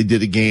week when they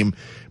did a game.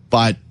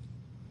 But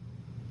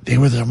they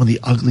were some of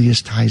the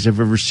ugliest ties I've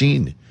ever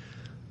seen.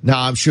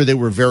 Now, I'm sure they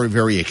were very,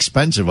 very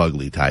expensive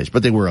ugly ties,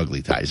 but they were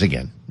ugly ties.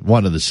 Again,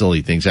 one of the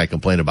silly things I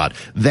complain about.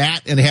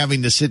 That and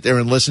having to sit there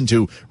and listen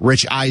to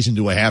Rich Eisen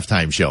do a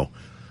halftime show.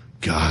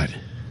 God.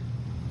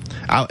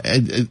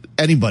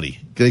 Anybody.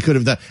 They could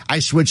have done. I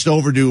switched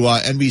over to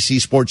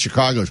NBC Sports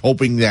Chicago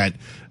hoping that,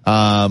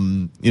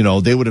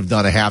 they would have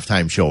done a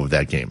halftime show of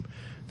that game.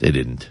 They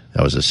didn't.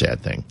 That was a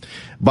sad thing.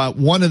 But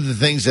one of the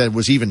things that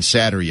was even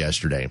sadder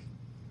yesterday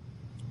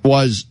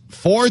was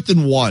 4th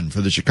and 1 for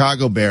the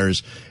Chicago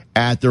Bears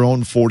at their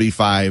own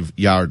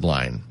 45-yard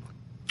line.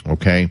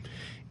 Okay?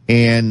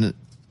 And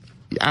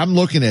I'm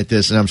looking at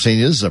this and I'm saying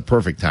this is a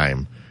perfect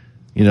time.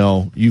 You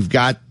know, you've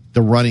got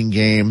the running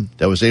game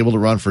that was able to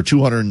run for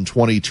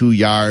 222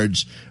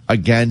 yards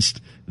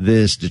against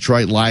this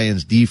Detroit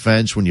Lions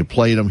defense when you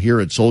played them here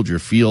at Soldier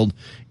Field.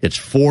 It's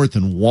 4th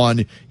and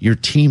 1. Your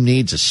team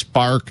needs a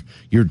spark.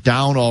 You're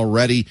down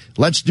already.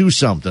 Let's do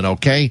something,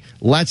 okay?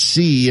 Let's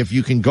see if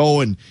you can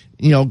go and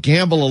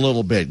gamble a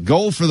little bit.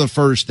 Go for the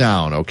first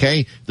down,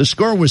 okay? The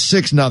score was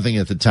 6-0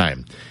 at the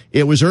time.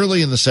 It was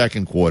early in the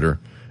second quarter,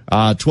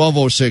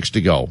 12:06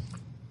 to go.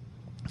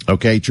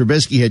 Okay,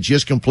 Trubisky had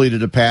just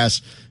completed a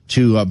pass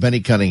to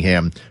Benny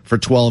Cunningham for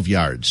 12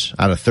 yards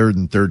out of 3rd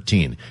and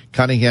 13.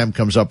 Cunningham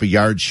comes up a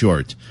yard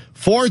short.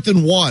 4th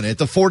and 1 at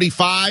the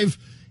 45,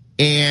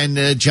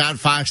 and John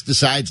Fox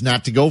decides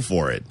not to go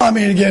for it. I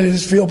mean, again,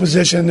 his field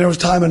position, there was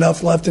time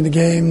enough left in the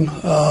game.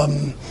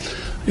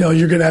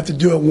 You're going to have to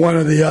do it one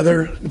or the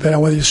other, depending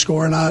on whether you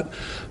score or not.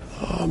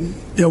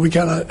 We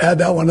kind of had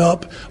that one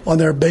up on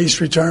their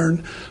base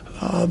return.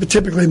 But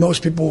typically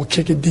most people will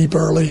kick it deep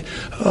early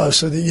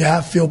so that you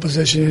have field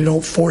position. You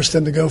don't force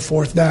them to go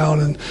 4th down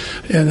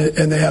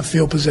and they have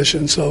field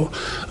position. So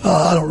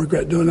I don't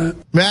regret doing that.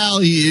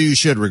 Well, you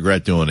should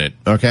regret doing it,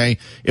 okay?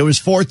 It was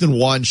 4th and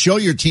 1. Show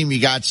your team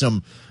you got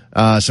some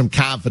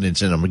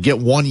confidence in them. Get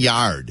 1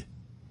 yard.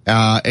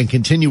 And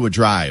continue a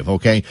drive,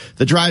 okay?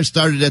 The drive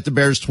started at the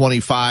Bears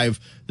 25.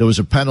 There was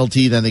a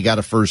penalty, then they got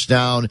a first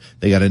down.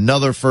 They got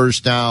another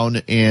first down,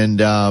 and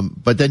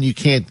but then you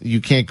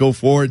can't go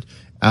forward.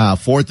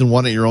 4th and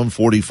 1 at your own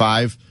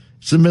 45.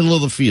 It's the middle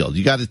of the field.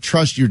 You got to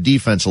trust your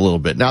defense a little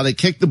bit. Now they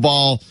kicked the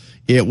ball.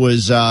 It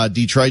was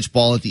Detroit's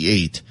ball at the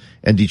 8.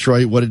 And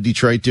Detroit, what did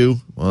Detroit do?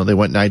 Well, they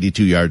went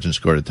 92 yards and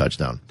scored a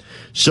touchdown.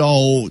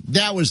 So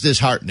that was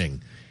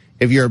disheartening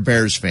if you're a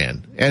Bears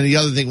fan. And the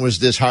other thing was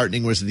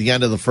disheartening was at the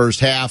end of the first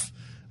half,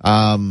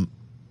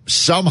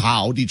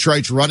 somehow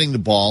Detroit's running the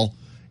ball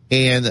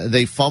and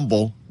they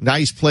fumble.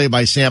 Nice play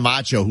by Sam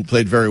Acho, who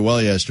played very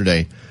well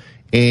yesterday.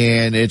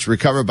 And it's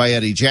recovered by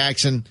Eddie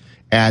Jackson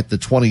at the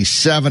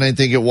 27, I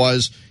think it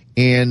was.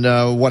 And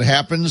what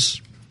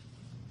happens?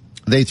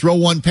 They throw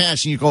one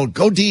pass and you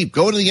go deep,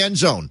 go to the end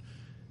zone.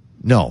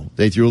 No,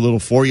 they threw a little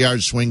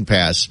 4-yard swing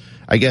pass.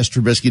 I guess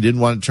Trubisky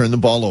didn't want to turn the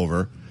ball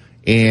over.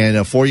 And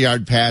a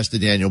 4-yard pass to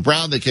Daniel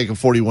Brown. They kick a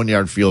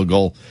 41-yard field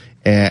goal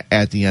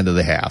at the end of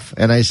the half.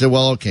 And I said,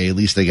 well, okay, at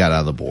least they got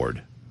on the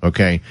board.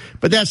 Okay?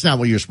 But that's not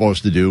what you're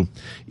supposed to do.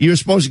 You're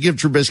supposed to give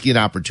Trubisky an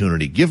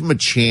opportunity. Give him a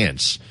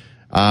chance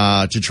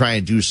to try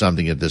and do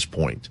something at this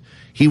point.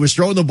 He was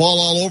throwing the ball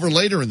all over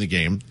later in the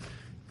game.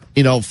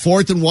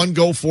 4th and 1,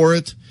 go for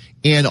it.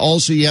 And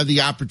also you have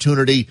the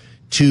opportunity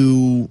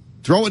to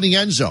throw in the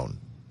end zone.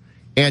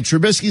 And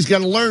Trubisky's got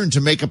to learn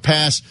to make a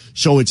pass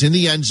so it's in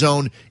the end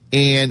zone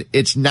and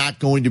it's not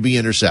going to be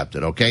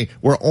intercepted, okay?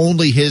 Where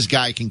only his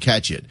guy can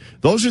catch it.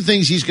 Those are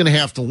things he's going to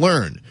have to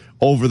learn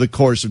over the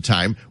course of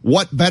time.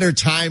 What better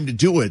time to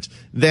do it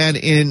than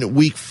in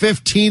week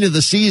 15 of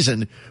the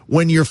season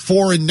when you're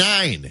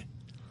 4-9?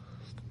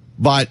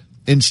 But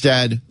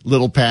instead,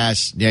 little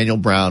pass, Daniel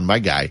Brown, my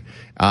guy,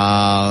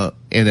 and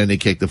then they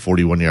kick the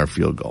 41-yard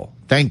field goal.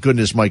 Thank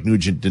goodness Mike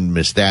Nugent didn't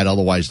miss that.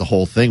 Otherwise, the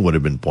whole thing would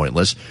have been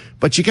pointless.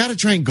 But you got to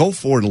try and go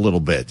for it a little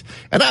bit.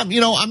 And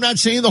I'm not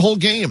saying the whole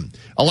game.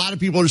 A lot of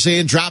people are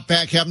saying drop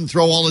back, have them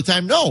throw all the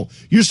time. No,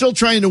 you're still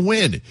trying to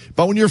win.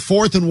 But when you're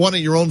 4th and 1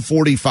 at your own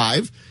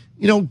 45,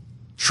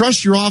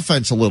 trust your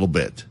offense a little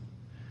bit.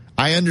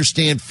 I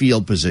understand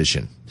field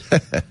position.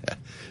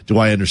 Do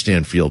I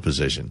understand field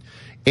position?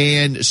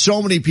 And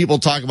so many people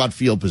talk about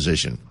field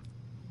position.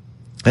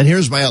 And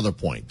here's my other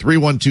point.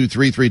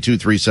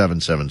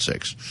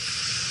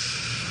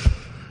 312-332-3776.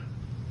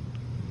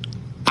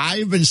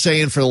 I've been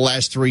saying for the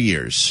last 3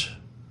 years,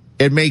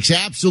 it makes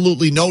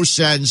absolutely no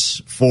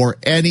sense for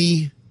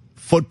any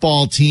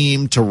football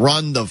team to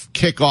run the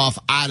kickoff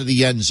out of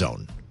the end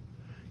zone.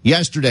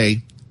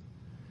 Yesterday,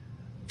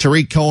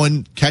 Tariq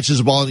Cohen catches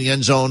the ball in the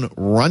end zone,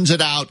 runs it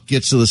out,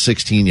 gets to the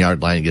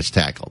 16-yard line, and gets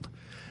tackled.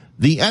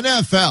 The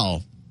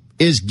NFL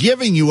is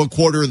giving you a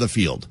quarter of the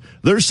field.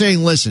 They're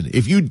saying, listen,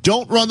 if you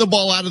don't run the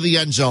ball out of the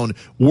end zone,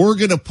 we're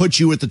going to put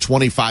you at the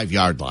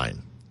 25-yard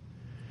line.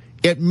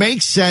 It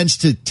makes sense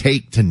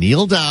to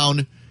kneel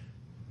down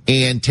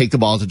and take the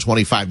ball at the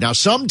 25. Now,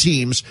 some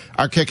teams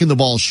are kicking the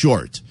ball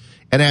short,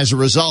 and as a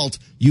result,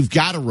 you've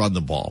got to run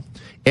the ball.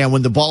 And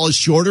when the ball is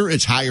shorter,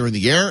 it's higher in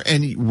the air,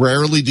 and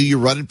rarely do you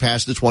run it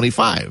past the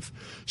 25.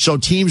 So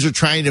teams are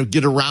trying to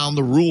get around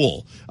the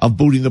rule of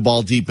booting the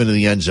ball deep into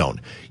the end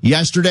zone.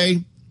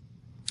 Yesterday,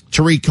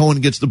 Tariq Cohen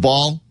gets the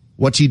ball.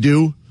 What's he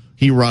do?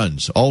 He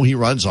runs. Oh, he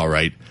runs all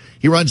right.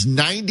 He runs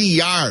 90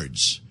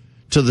 yards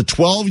to the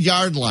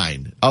 12-yard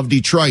line of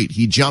Detroit.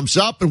 He jumps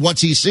up, and what's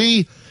he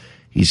see?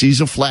 He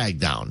sees a flag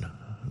down.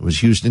 It was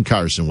Houston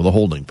Carson with a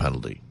holding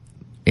penalty.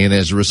 And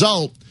as a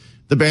result,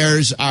 the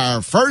Bears are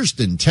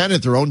 1st and 10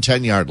 at their own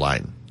 10-yard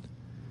line.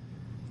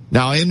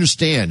 Now, I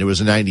understand it was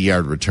a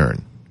 90-yard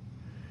return.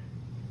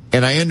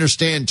 And I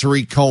understand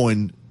Tariq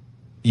Cohen,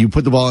 you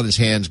put the ball in his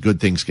hands, good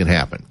things can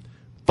happen.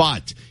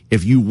 But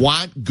if you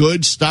want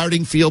good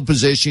starting field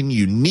position,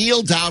 you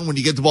kneel down when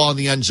you get the ball in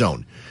the end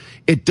zone.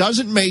 It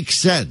doesn't make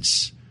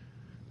sense.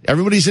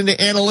 Everybody's into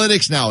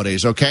analytics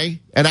nowadays,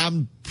 okay? And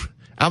I'm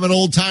an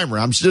old timer.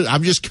 I'm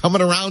just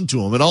coming around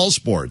to them in all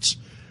sports.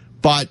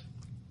 But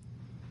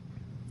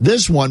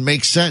this one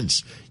makes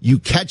sense. You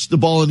catch the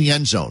ball in the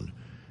end zone.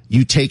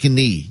 You take a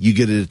knee. You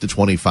get it at the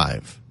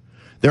 25.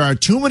 There are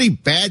too many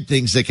bad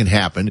things that can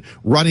happen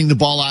running the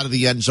ball out of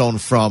the end zone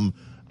on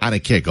a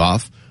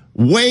kickoff.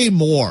 Way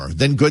more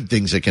than good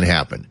things that can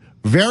happen.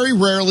 Very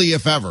rarely,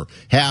 if ever,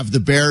 have the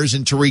Bears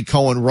and Tariq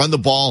Cohen run the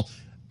ball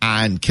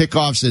on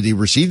kickoffs that he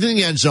received in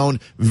the end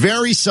zone.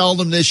 Very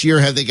seldom this year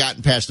have they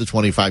gotten past the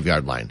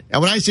 25-yard line.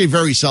 And when I say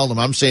very seldom,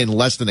 I'm saying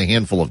less than a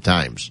handful of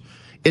times.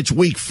 It's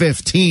week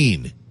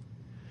 15.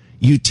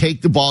 You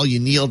take the ball, you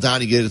kneel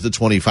down, you get it at the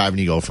 25, and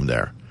you go from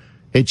there.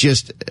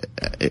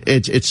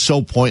 It's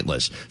so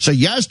pointless. So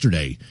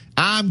yesterday,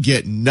 I'm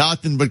getting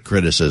nothing but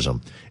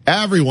criticism.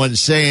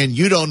 Everyone's saying,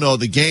 you don't know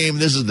the game.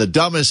 This is the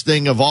dumbest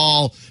thing of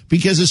all.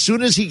 Because as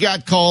soon as he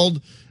got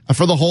called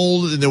for the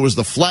hold and there was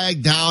the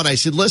flag down, I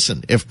said,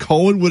 listen, if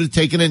Cohen would have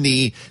taken a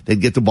knee,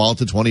 they'd get the ball at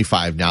the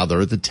 25. Now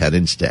they're at the 10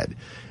 instead.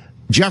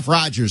 Jeff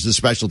Rodgers, the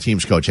special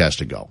teams coach, has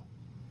to go.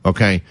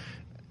 Okay?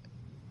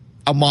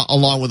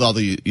 Along with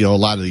a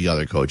lot of the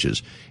other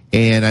coaches.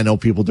 And I know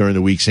people during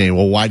the week saying,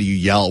 well, why do you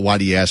yell? Why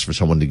do you ask for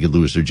someone to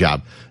lose their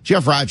job?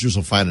 Jeff Rodgers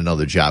will find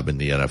another job in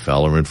the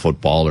NFL or in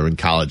football or in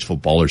college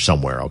football or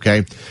somewhere,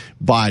 okay?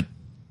 But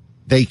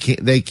they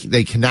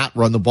cannot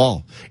run the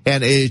ball.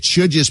 And it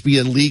should just be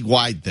a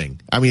league-wide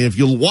thing. I mean, if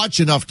you watch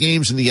enough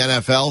games in the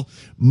NFL,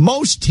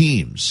 most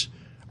teams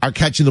are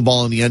catching the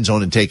ball in the end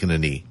zone and taking a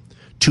knee.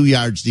 2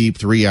 yards deep,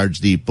 3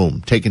 yards deep,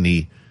 boom, take a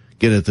knee,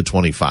 get it at the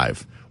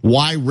 25.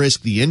 Why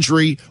risk the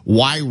injury?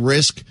 Why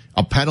risk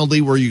a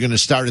penalty where you're going to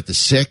start at the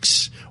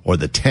 6 or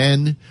the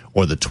 10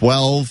 or the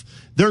 12?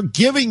 They're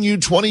giving you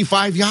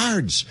 25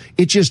 yards.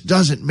 It just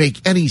doesn't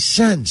make any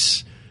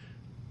sense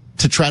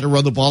to try to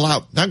run the ball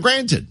out. Now,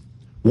 granted,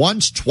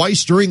 once,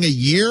 twice during a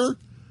year,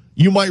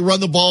 you might run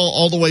the ball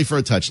all the way for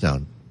a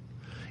touchdown.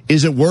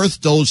 Is it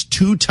worth those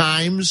 2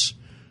 times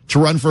to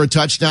run for a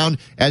touchdown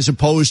as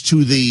opposed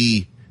to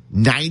the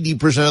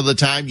 90% of the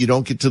time you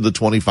don't get to the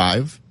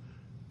 25?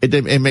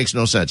 It makes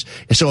no sense.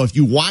 So if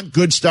you want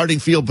good starting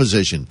field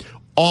position,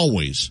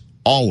 always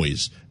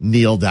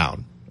kneel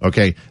down.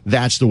 Okay?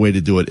 That's the way to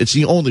do it. It's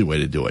the only way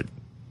to do it,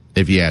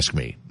 if you ask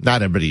me.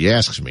 Not everybody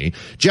asks me.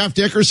 Jeff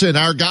Dickerson,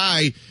 our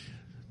guy,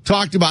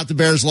 talked about the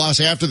Bears' loss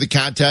after the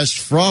contest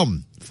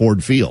from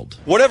Ford Field.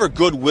 Whatever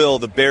goodwill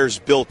the Bears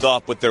built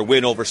up with their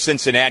win over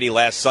Cincinnati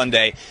last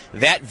Sunday,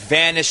 that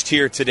vanished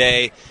here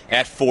today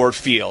at Ford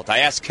Field. I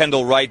asked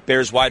Kendall Wright,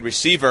 Bears wide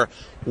receiver,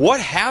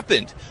 what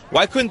happened?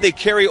 Why couldn't they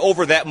carry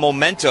over that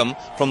momentum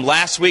from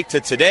last week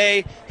to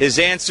today? His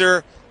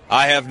answer,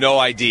 I have no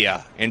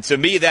idea. And to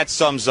me, that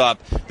sums up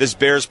this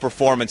Bears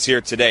performance here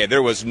today.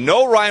 There was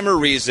no rhyme or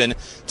reason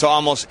to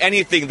almost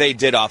anything they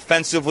did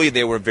offensively.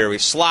 They were very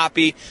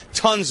sloppy,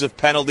 tons of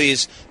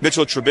penalties.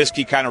 Mitchell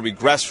Trubisky kind of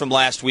regressed from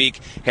last week,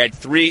 had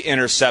 3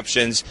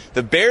 interceptions.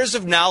 The Bears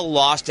have now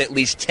lost at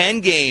least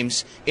 10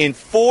 games in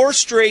 4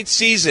 straight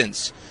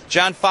seasons.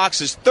 John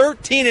Fox is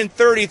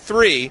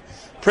 13-33.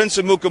 Prince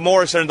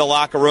Amukamara said in the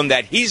locker room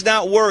that he's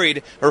not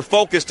worried or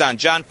focused on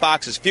John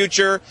Fox's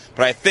future,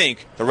 but I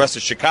think the rest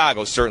of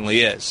Chicago certainly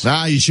is.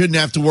 Nah, you shouldn't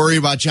have to worry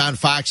about John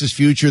Fox's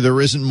future.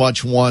 There isn't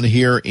much one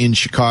here in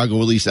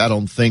Chicago, at least I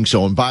don't think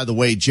so. And by the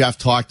way, Jeff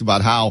talked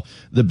about how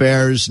the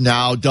Bears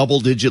now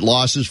double-digit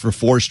losses for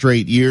 4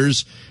 straight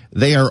years.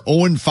 They are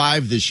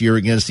 0-5 this year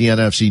against the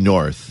NFC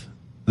North.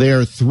 They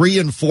are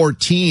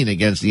 3-14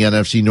 against the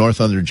NFC North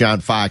under John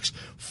Fox,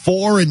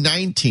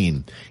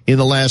 4-19 in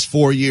the last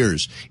 4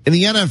 years. In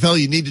the NFL,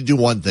 you need to do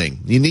one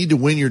thing. You need to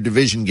win your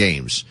division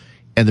games,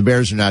 and the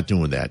Bears are not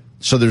doing that.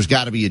 So there's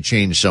got to be a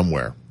change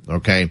somewhere,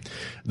 okay?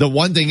 The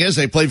one thing is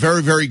they play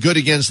very, very good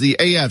against the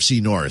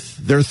AFC North.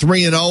 They're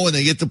 3-0, and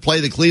they get to play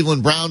the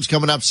Cleveland Browns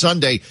coming up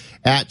Sunday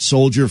at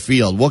Soldier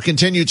Field. We'll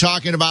continue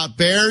talking about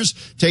Bears.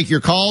 Take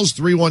your calls,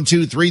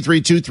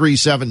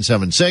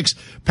 312-332-3776.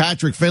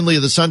 Patrick Finley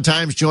of the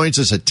Sun-Times joins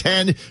us at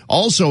 10.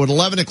 Also at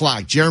 11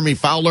 o'clock, Jeremy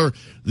Fowler,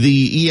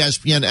 the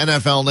ESPN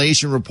NFL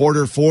Nation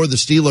reporter for the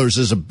Steelers.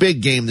 Is a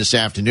big game this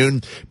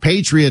afternoon.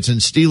 Patriots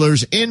and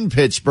Steelers in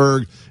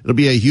Pittsburgh. It'll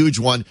be a huge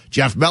one.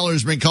 Jeff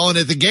Meller's been calling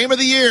it the game of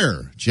the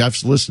year.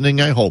 Jeff's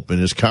listening, I hope, in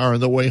his car on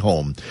the way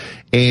home.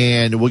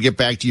 And we'll get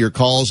back to your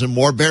calls and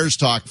more Bears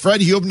talk. Fred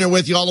Huebner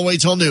with you all the way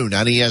till noon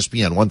on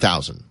ESPN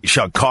 1000.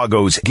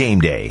 Chicago's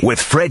Game Day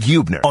with Fred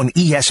Huebner on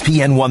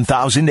ESPN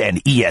 1000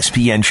 and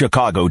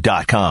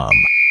ESPNChicago.com.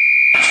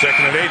 2nd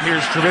and 8.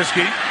 Here's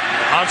Trubisky.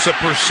 Ansa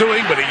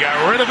pursuing, but he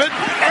got rid of it.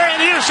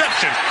 And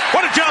interception.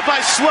 What a job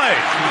by Slay.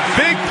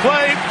 Big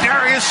play,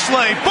 Darius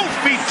Slay. Both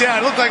feet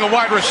down. Looked like a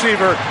wide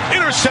receiver.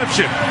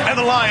 Interception. And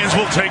the Lions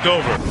will take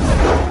over.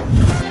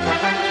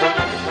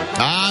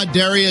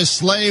 Darius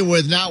Slay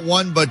with not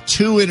one but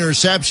 2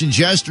 interceptions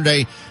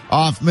yesterday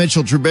off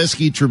Mitchell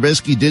Trubisky.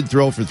 Trubisky did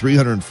throw for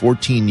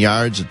 314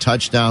 yards, a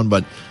touchdown,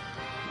 but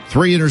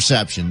 3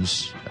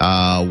 interceptions.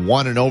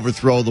 One an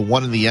overthrow, the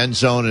one in the end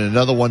zone, and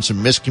another one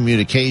some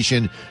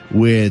miscommunication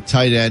with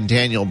tight end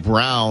Daniel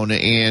Brown.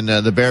 And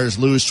the Bears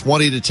lose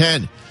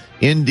 20-10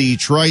 in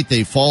Detroit.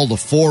 They fall to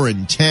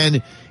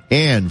 4-10.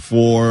 And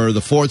for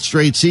the 4th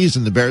straight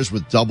season, the Bears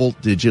with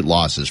double-digit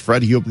losses.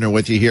 Fred Huebner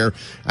with you here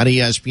on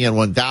ESPN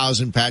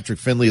 1000. Patrick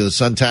Finley of the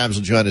Sun-Times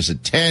will join us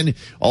at 10.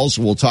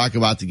 Also, we'll talk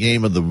about the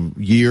game of the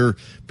year,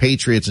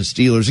 Patriots and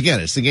Steelers.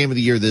 Again, it's the game of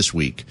the year this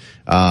week.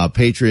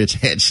 Patriots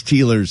and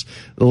Steelers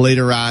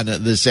later on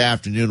this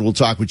afternoon. We'll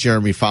talk with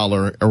Jeremy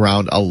Fowler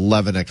around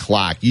 11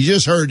 o'clock. You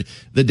just heard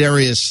the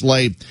Darius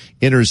Slay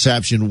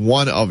interception,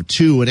 1 of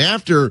 2. And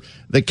after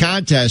the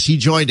contest, he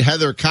joined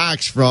Heather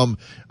Cox from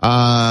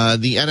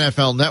the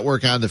NFL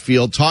Network on the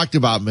field, talked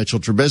about Mitchell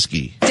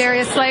Trubisky.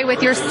 Darius Slay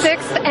with your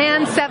 6th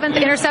and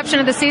 7th interception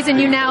of the season.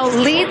 You now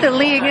lead the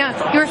league.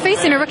 You were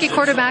facing a rookie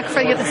quarterback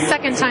for the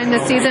 2nd time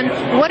this season.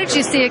 What did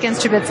you see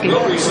against Trubisky?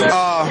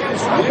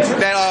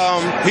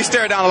 He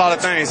stared down a lot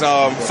of things.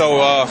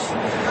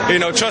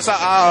 Trust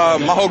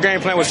my whole game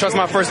plan was trust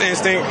my first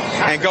instinct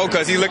and go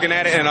because he's looking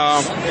at it, and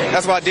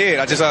that's what I did.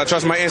 I just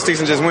trust my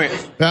instincts and just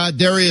went.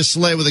 Darius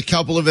Slay with a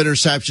couple of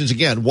interceptions.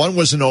 Again, one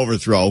was an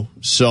overthrow,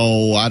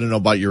 so I don't know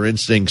about your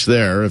instincts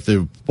there. If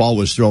the ball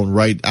was thrown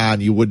right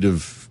on, you wouldn't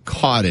have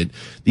caught it.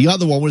 The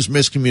other one was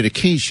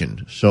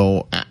miscommunication,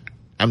 so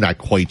I'm not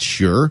quite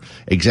sure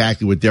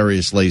exactly what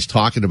Darius Slay's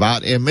talking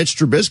about. And Mitch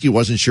Trubisky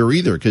wasn't sure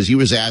either because he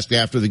was asked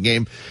after the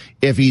game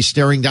if he's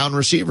staring down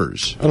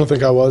receivers. I don't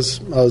think I was.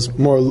 I was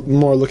more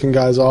looking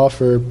guys off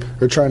or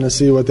trying to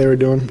see what they were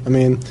doing. I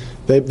mean,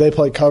 they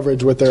play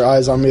coverage with their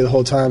eyes on me the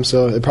whole time,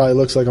 so it probably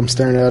looks like I'm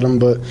staring at them,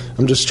 but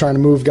I'm just trying to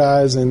move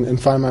guys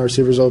and find my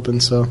receivers open.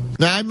 So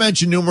now, I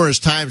mentioned numerous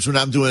times when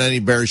I'm doing any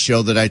Bears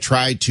show that I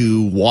try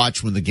to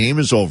watch when the game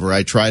is over.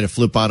 I try to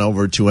flip on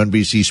over to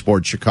NBC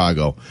Sports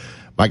Chicago.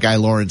 My guy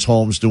Lawrence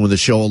Holmes doing the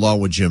show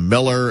along with Jim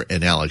Miller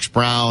and Alex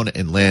Brown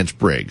and Lance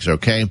Briggs,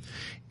 okay?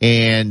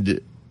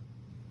 And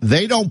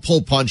they don't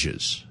pull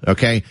punches,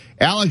 okay?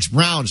 Alex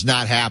Brown's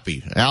not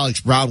happy. Alex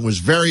Brown was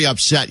very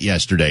upset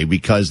yesterday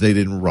because they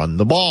didn't run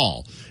the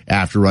ball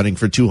after running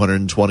for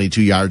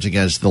 222 yards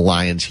against the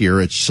Lions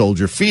here at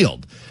Soldier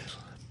Field.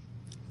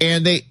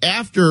 And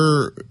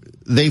after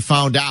they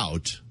found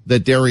out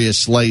that Darius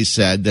Slay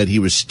said that he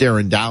was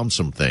staring down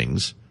some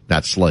things,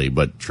 not Slay,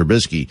 but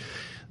Trubisky,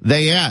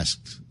 they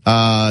asked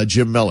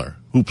Jim Miller,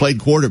 who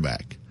played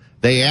quarterback,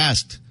 they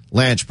asked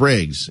Lance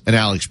Briggs and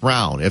Alex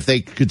Brown if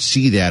they could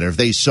see that or if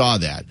they saw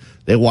that.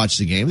 They watched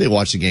the game. They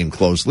watched the game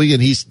closely,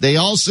 and they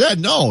all said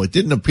no. It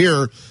didn't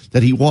appear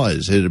that he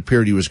was. It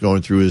appeared he was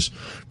going through his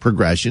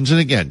progressions. And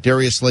again,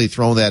 Darius Slay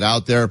throwing that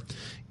out there,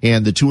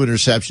 and the 2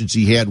 interceptions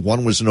he had,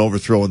 one was an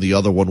overthrow and the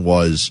other one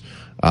was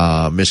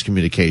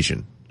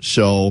miscommunication.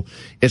 So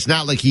it's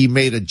not like he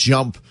made a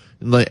jump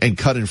and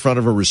cut in front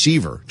of a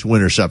receiver to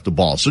intercept the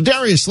ball. So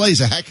Darius Slay's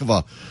a heck of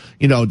a,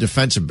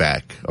 defensive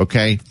back.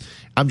 Okay.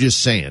 I'm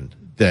just saying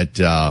that,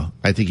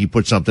 I think he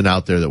put something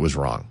out there that was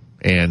wrong,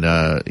 and,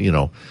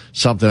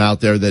 something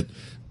out there that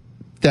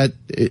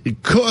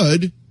it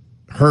could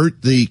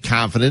hurt the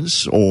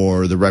confidence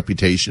or the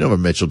reputation of a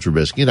Mitchell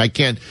Trubisky. And I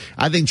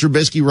think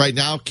Trubisky right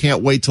now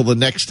can't wait till the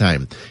next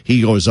time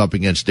he goes up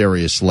against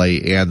Darius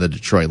Slay and the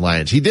Detroit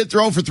Lions. He did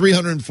throw for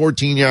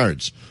 314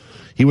 yards.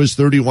 He was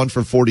 31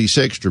 for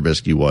 46,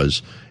 Trubisky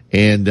was.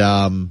 And,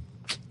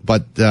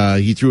 but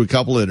he threw a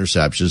couple of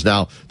interceptions.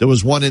 Now, there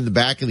was one in the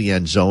back of the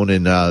end zone,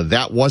 and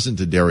that wasn't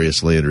a Darius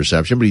Slay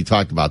interception, but he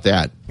talked about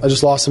that. I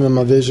just lost him in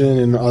my vision,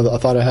 and I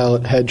thought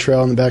I had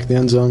trail in the back of the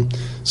end zone,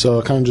 so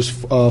I kind of just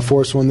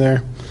forced one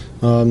there.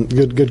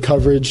 Good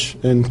coverage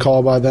and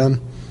call by them,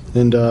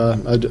 and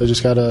I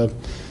just got to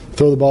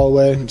throw the ball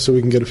away so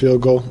we can get a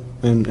field goal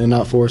and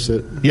not force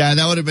it. Yeah,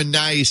 that would have been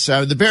nice.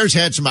 The Bears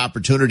had some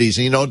opportunities,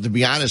 and, to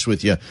be honest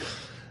with you,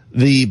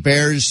 the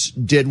Bears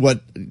did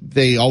what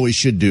they always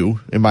should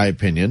do, in my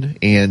opinion.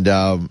 And,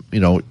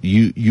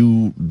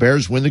 you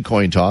Bears win the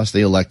coin toss.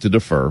 They elect to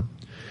defer.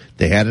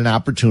 They had an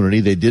opportunity.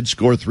 They did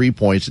score 3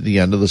 points at the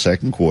end of the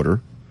second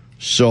quarter.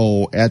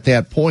 So at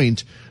that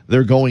point,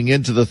 they're going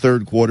into the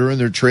third quarter and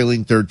they're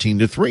trailing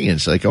 13-3. And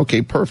it's like,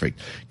 okay, perfect.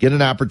 Get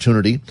an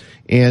opportunity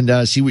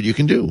and see what you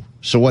can do.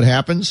 So what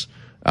happens?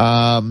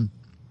 You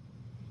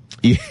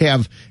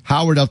have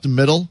Howard up the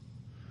middle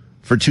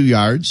for 2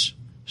 yards.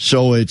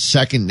 So it's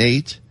 2nd and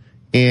 8,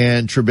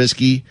 and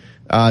Trubisky,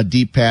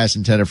 deep pass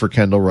intended for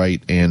Kendall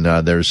Wright, and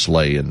there's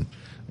Slay, and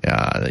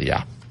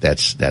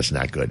that's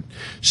not good.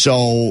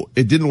 So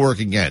it didn't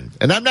work again,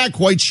 and I'm not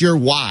quite sure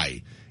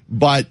why,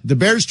 but the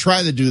Bears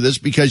try to do this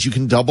because you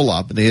can double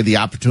up, and they had the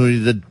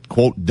opportunity to,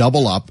 quote,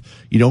 double up.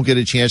 You don't get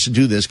a chance to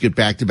do this, get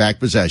back-to-back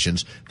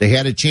possessions. They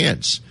had a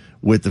chance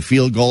with the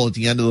field goal at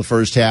the end of the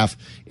first half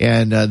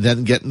and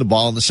then getting the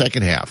ball in the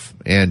second half.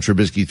 And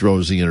Trubisky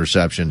throws the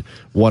interception,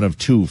 1 of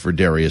 2 for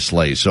Darius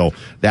Slay. So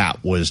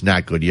that was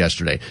not good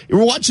yesterday. You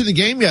were watching the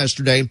game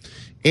yesterday,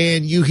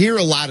 and you hear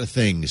a lot of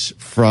things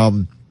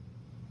from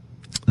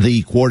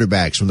the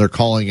quarterbacks when they're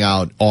calling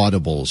out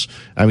audibles.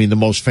 I mean, the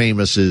most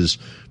famous is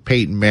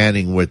Peyton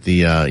Manning with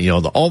the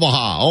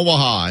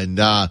Omaha.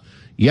 And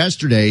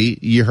yesterday,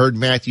 you heard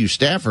Matthew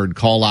Stafford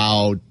call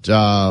out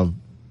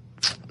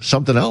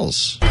something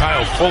else.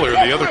 Kyle Fuller,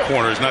 the other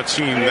corner, has not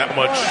seen that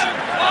much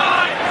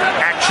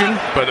action,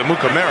 but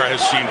Amukamara has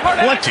seen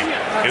plenty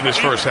in this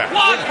first half.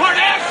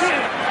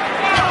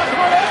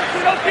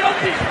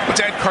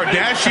 Let's add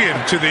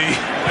Kardashian to the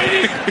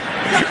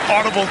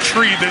audible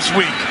tree this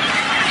week.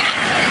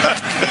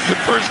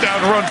 First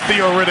down run,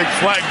 Theo Riddick,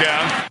 flag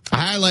down.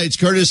 Highlights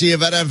courtesy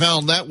of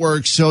NFL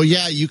Network. So,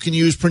 yeah, you can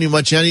use pretty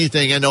much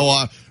anything. I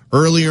know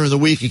earlier in the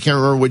week, I can't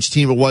remember which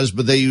team it was,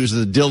 but they used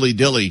the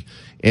dilly-dilly.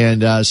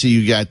 And so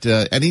you got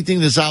anything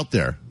that's out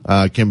there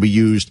can be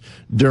used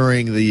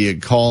during the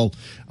call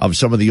of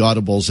some of the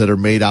audibles that are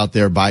made out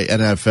there by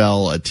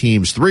NFL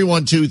teams.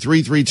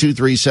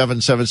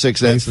 312-332-3776.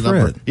 That's the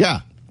number.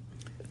 Yeah.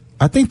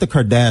 I think the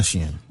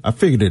Kardashian. I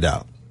figured it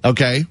out.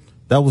 Okay.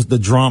 That was the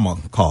drama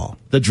call.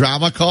 The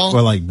drama call?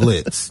 Or like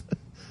blitz.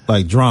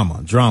 Like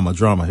drama.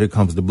 Here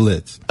comes the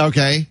blitz.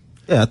 Okay.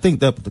 Yeah, I think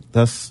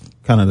that's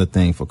kind of the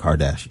thing for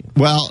Kardashian.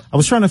 Well, I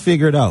was trying to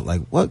figure it out.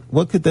 Like,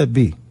 what could that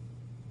be?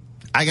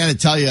 I got to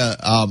tell you,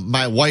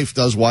 my wife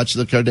does watch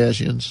the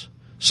Kardashians.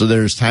 So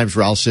there's times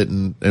where I'll sit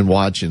and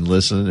watch and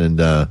listen. And,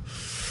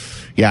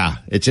 yeah,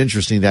 it's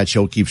interesting. That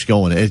show keeps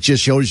going. It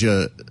just shows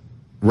you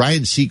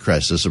Ryan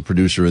Seacrest is a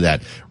producer of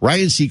that.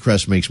 Ryan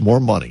Seacrest makes more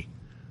money,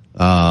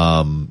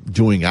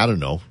 doing, I don't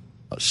know,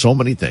 so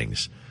many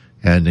things.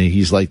 And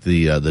he's like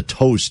the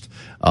toast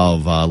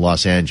of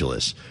Los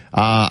Angeles.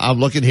 I'm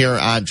looking here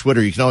on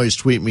Twitter. You can always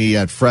tweet me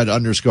at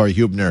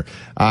Fred_Huebner.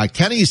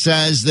 Kenny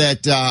says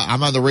that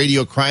I'm on the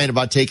radio crying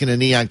about taking a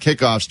knee on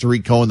kickoffs.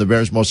 Tariq Cohen, the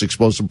Bears' most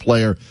explosive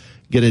player.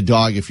 Get a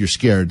dog if you're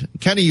scared.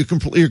 Kenny,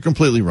 you're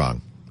completely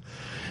wrong.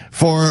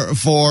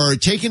 For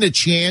taking a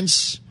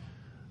chance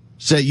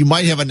that you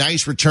might have a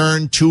nice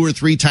return 2 or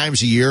 3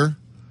 times a year,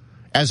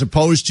 as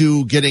opposed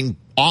to getting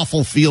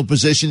awful field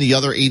position the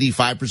other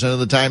 85% of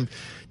the time.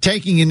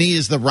 Taking a knee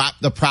is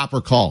the proper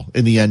call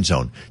in the end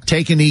zone.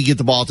 Take a knee, get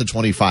the ball to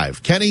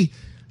 25. Kenny,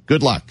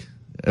 good luck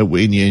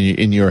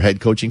in your head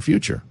coaching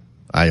future.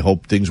 I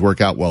hope things work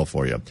out well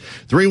for you.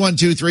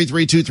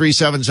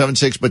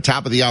 312-332-3776. But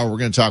top of the hour, we're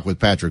going to talk with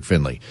Patrick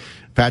Finley.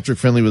 Patrick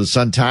Finley with the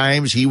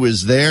Sun-Times. He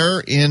was there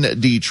in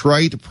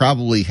Detroit,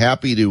 probably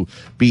happy to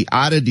be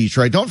out of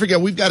Detroit. Don't forget,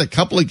 we've got a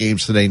couple of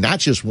games today, not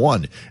just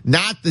one.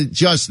 Not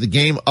just the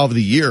game of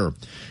the year,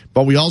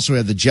 but we also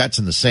have the Jets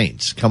and the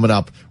Saints coming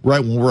up right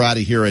when we're out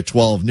of here at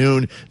 12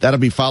 noon. That'll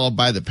be followed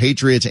by the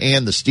Patriots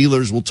and the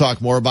Steelers. We'll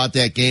talk more about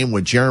that game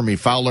with Jeremy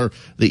Fowler,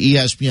 the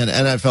ESPN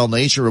NFL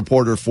Nation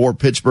reporter for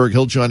Pittsburgh.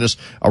 He'll join us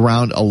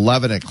around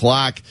 11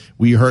 o'clock.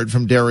 We heard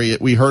from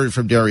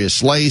Darius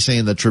Slay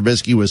saying that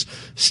Trubisky was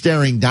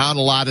staring down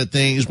a lot of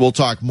things. We'll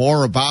talk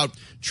more about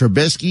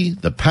Trubisky,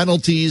 the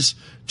penalties,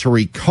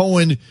 Tariq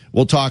Cohen.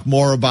 We'll talk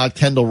more about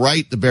Kendall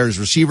Wright, the Bears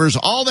receivers,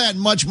 all that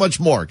and much, much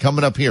more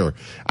coming up here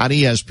on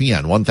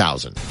ESPN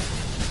 1000.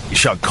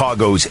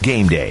 Chicago's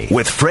Game Day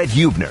with Fred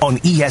Huebner on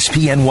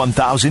ESPN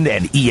 1000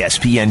 and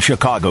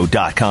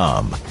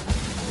ESPNChicago.com.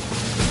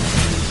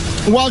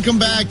 Welcome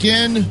back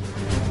in.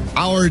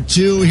 Hour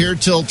 2 here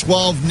till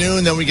 12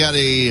 noon. Then we got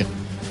a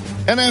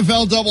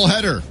NFL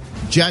doubleheader.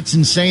 Jets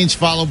and Saints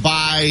followed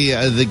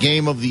by the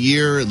game of the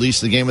year, at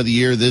least the game of the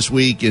year this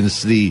week.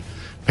 It's the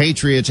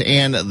Patriots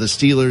and the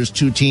Steelers,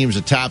 two teams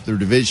atop their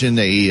division.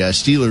 The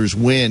Steelers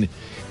win,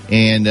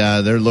 and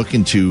they're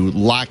looking to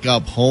lock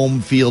up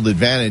home field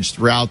advantage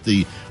throughout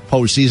the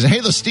postseason.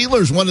 Hey, the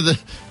Steelers,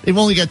 they've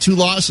only got 2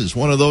 losses,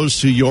 one of those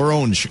to your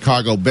own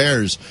Chicago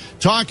Bears.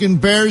 Talking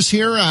Bears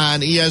here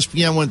on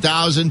ESPN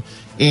 1000,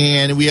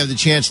 and we have the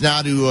chance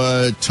now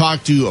to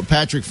talk to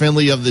Patrick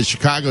Finley of the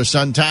Chicago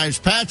Sun-Times.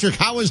 Patrick,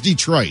 how was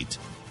Detroit?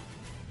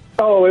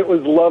 Oh, it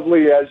was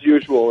lovely as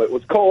usual. It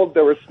was cold,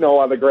 there was snow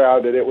on the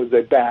ground, and it was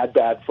a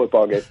bad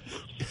football game.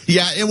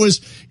 Yeah, it was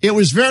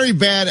very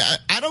bad.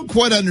 I don't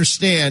quite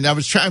understand.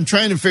 I'm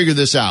trying to figure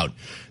this out.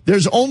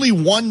 There's only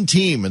one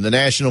team in the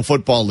National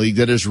Football League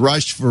that has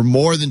rushed for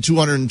more than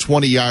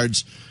 220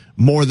 yards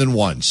more than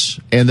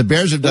once. And the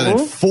Bears have done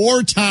it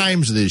 4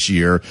 times this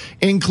year,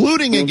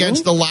 including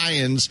against the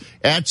Lions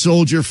at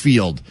Soldier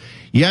Field.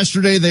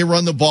 Yesterday, they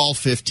run the ball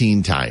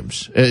 15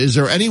 times. Is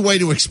there any way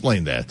to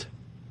explain that?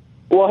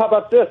 Well, how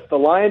about this? The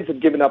Lions have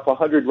given up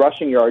 100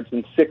 rushing yards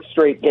in 6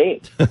 straight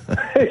games.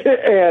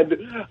 And,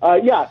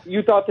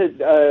 you thought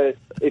that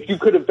if you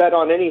could have bet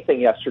on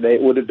anything yesterday,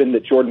 it would have been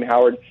that Jordan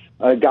Howard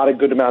got a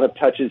good amount of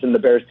touches and the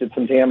Bears did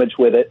some damage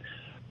with it.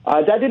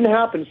 That didn't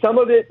happen. Some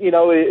of it,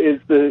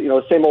 is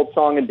the, same old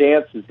song and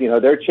dances.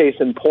 They're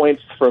chasing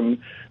points from,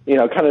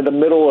 kind of the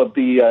middle of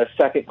the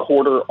second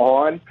quarter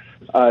on.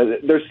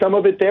 There's some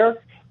of it there.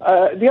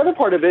 The other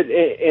part of it,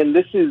 and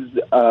this is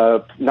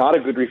not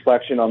a good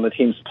reflection on the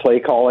team's play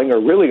calling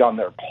or really on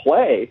their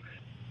play,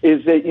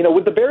 is that,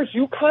 with the Bears,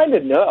 you kind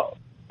of know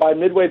by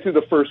midway through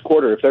the first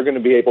quarter if they're going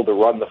to be able to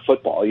run the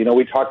football.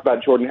 We talked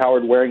about Jordan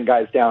Howard wearing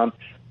guys down,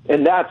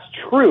 and that's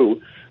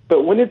true.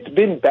 But when it's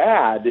been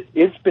bad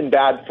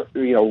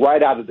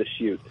right out of the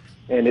chute.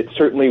 And it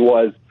certainly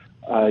was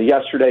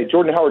yesterday.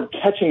 Jordan Howard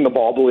catching the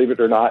ball, believe it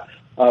or not,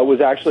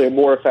 was actually a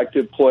more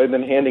effective ploy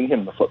than handing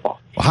him the football.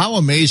 Well, how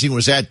amazing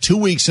was that? 2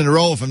 weeks in a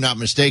row, if I'm not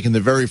mistaken, the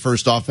very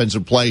first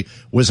offensive play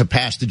was a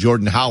pass to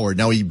Jordan Howard.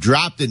 Now, he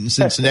dropped it in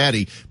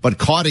Cincinnati, but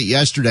caught it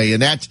yesterday,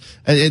 and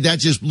that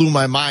just blew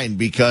my mind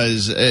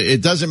because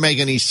it doesn't make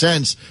any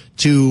sense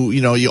to,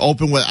 you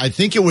open with, I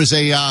think it was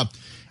an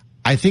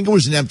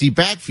empty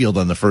backfield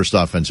on the first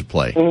offensive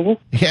play.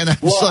 Mm-hmm. And I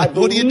was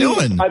what are you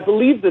doing? I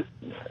believe that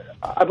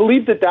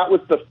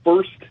was the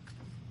first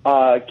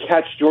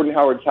catch Jordan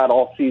Howard's had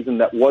all season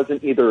that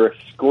wasn't either a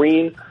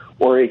screen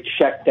or a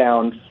check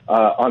down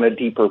on a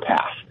deeper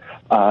pass.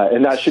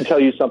 And that should tell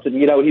you something.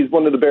 He's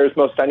one of the Bears'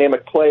 most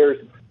dynamic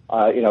players.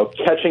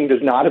 Catching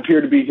does not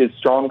appear to be his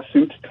strong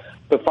suit,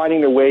 but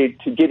finding a way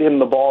to get him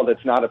the ball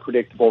that's not a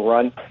predictable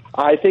run,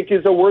 I think,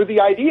 is a worthy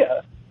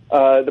idea.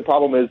 The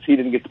problem is he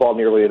didn't get the ball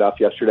nearly enough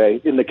yesterday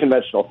in the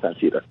conventional sense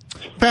either.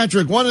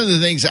 Patrick, one of the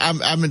things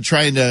I'm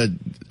trying to,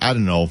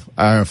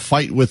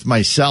 fight with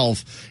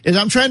myself is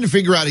I'm trying to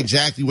figure out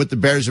exactly what the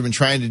Bears have been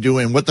trying to do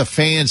and what the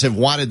fans have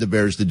wanted the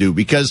Bears to do,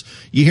 because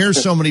you hear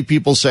so many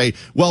people say,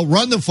 well,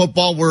 run the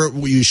football where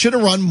you should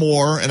have run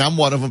more, and I'm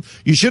one of them.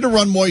 You should have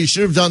run more. You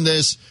should have done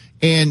this,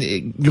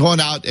 and going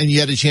out and you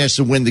had a chance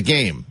to win the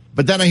game.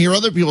 But then I hear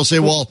other people say,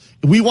 well,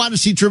 we want to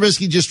see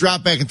Trubisky just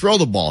drop back and throw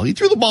the ball. He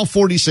threw the ball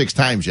 46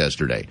 times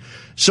yesterday.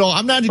 So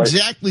I'm not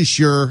exactly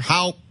sure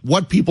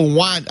what people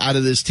want out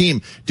of this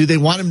team. Do they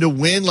want him to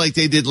win like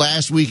they did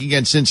last week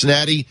against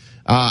Cincinnati?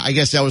 I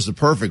guess that was the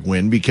perfect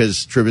win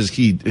because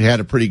Trubisky had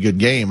a pretty good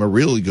game, a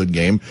really good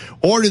game.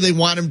 Or do they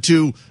want him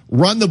to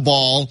run the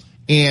ball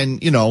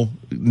and,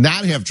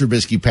 not have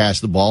Trubisky pass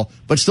the ball,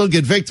 but still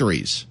get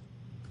victories?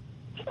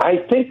 I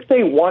think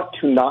they want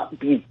to not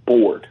be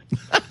bored.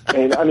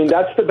 And I mean,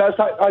 that's the best.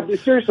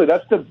 Seriously,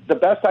 that's the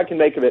best I can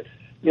make of it.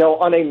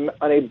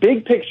 On a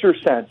big picture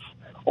sense,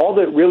 all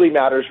that really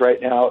matters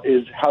right now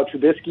is how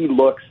Trubisky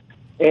looks,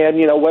 and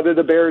whether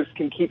the Bears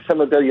can keep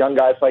some of their young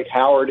guys like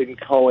Howard and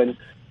Cohen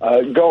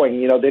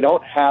going. They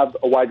don't have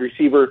a wide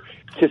receiver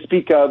to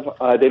speak of.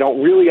 They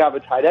don't really have a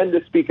tight end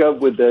to speak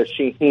of with the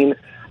Shaheen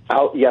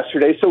out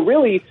yesterday. So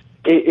really,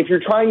 if you're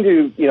trying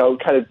to,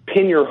 kind of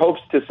pin your hopes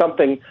to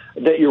something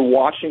that you're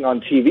watching on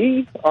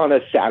TV on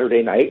a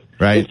Saturday night,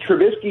 right, it's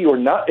Trubisky or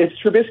not. It's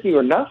Trubisky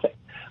or nothing.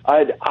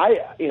 I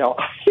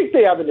think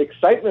they have an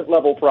excitement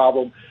level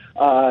problem,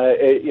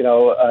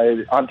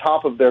 on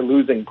top of their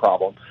losing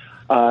problem.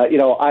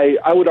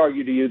 I would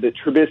argue to you that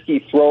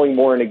Trubisky throwing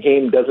more in a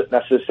game doesn't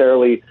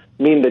necessarily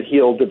mean that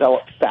he'll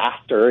develop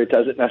faster. It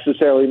doesn't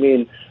necessarily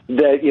mean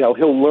that,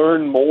 he'll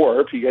learn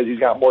more because he's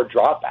got more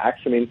dropbacks.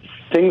 I mean,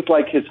 things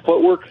like his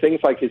footwork, things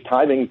like his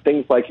timing,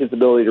 things like his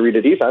ability to read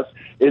a defense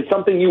is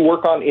something you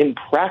work on in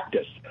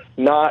practice,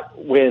 not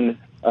when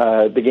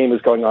the game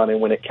is going on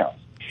and when it counts.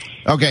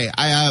 Okay,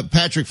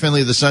 Patrick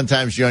Finley of the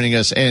Sun-Times joining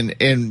us,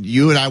 and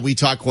you and I, we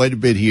talk quite a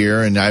bit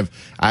here, and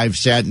I've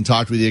sat and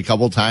talked with you a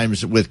couple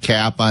times with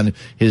Cap on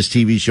his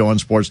TV show on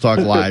Sports Talk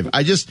Live.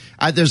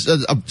 There's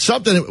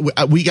something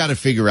we got to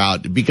figure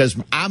out, because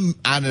I'm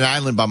on an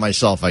island by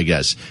myself, I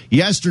guess.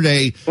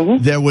 Yesterday,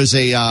 there was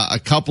a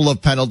couple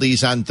of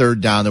penalties on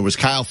third down. There was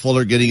Kyle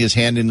Fuller getting his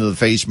hand into the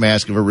face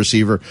mask of a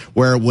receiver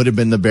where it would have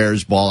been the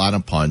Bears' ball on a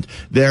punt.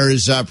 There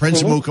is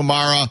Prince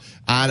Amukamara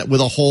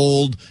with a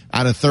hold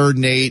on a 3rd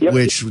and 8,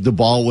 which the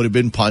ball would have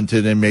been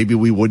punted, and maybe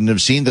we wouldn't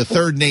have seen the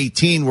 3rd and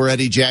 18 where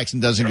Eddie Jackson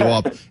doesn't go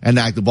up and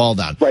knock the ball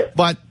down. Right.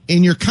 But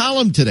in your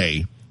column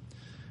today,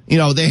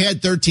 they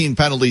had 13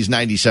 penalties,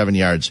 97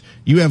 yards.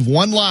 You have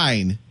one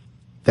line,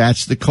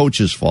 that's the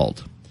coach's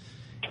fault.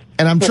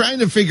 And I'm trying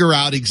to figure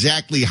out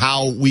exactly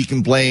how we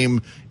can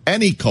blame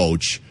any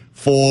coach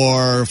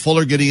for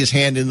Fuller getting his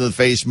hand into the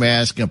face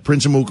mask,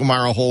 Prince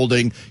Amukamara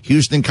holding,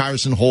 Houston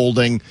Carson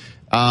holding,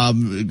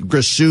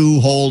 Grisou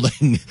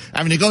holding.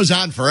 I mean, it goes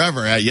on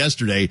forever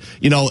yesterday,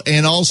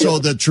 and also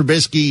the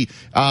Trubisky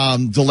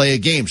delay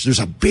of games. There's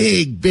a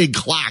big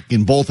clock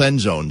in both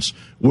end zones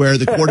where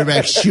the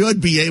quarterback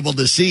should be able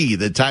to see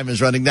that time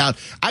is running down.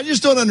 I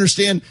just don't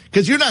understand,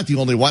 because you're not the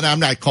only one. I'm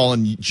not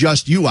calling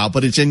just you out,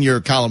 but it's in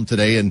your column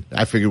today, and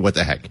I figured, what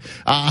the heck.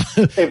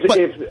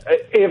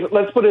 If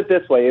let's put it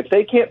this way, if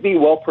they can't be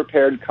well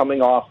prepared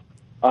coming off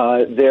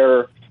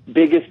their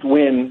biggest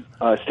win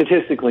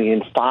statistically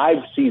in 5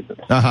 seasons.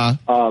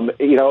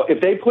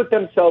 If they put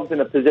themselves in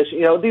a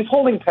position, these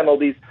holding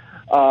penalties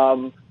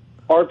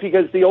are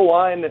because the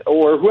O-line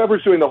or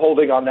whoever's doing the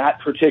holding on that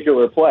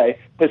particular play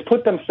has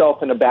put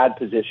themselves in a bad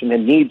position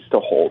and needs to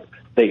hold,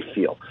 they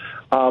feel.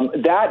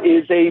 That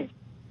is a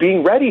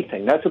being ready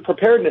thing. That's a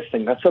preparedness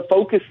thing. That's a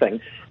focus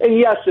thing. And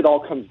yes, it all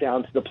comes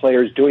down to the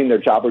players doing their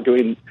job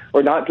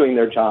or not doing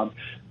their job.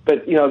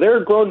 But, there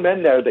are grown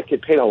men there that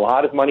get paid a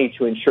lot of money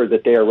to ensure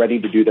that they are ready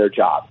to do their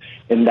job.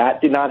 And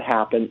that did not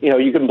happen.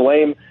 You can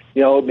blame,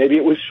 maybe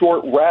it was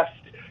short rest.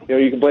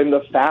 You can blame the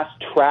fast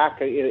track.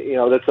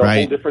 That's a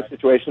whole different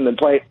situation than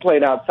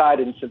playing outside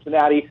in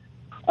Cincinnati.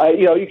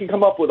 You can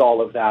come up with all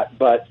of that.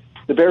 But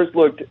the Bears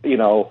looked,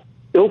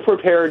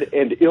 ill-prepared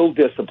and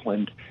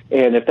ill-disciplined.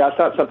 And if that's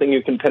not something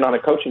you can pin on a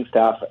coaching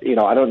staff,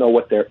 I don't know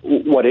what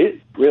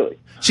is, really.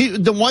 See,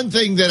 the one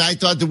thing that I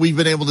thought that we've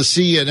been able to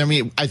see,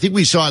 and I think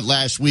we saw it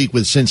last week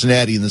with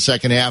Cincinnati in the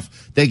second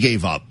half, they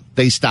gave up.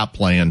 They stopped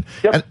playing.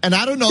 Yep. And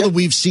I don't know that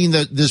we've seen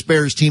this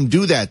Bears team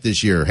do that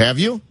this year. Have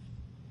you?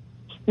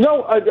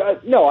 No,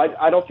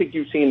 I don't think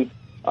you've seen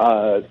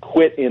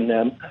quit in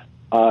them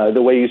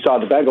the way you saw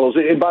the Bengals.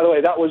 And by the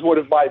way, that was one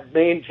of my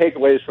main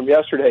takeaways from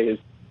yesterday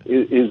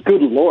is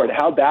good Lord,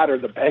 how bad are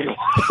the Bengals?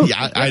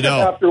 Yeah, I know.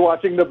 after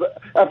watching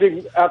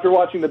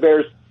the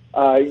Bears,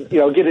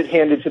 get it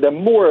handed to them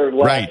more or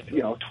less,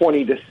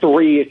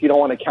 20-3 if you don't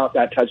want to count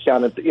that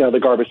touchdown at the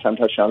garbage time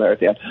touchdown there at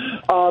the end.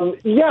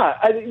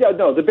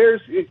 The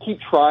Bears keep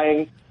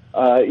trying.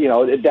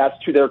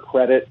 That's to their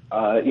credit. There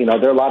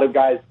are a lot of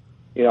guys.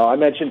 I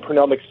mentioned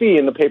Pernell McPhee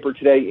in the paper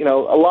today. A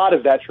lot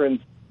of veterans.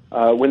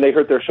 When they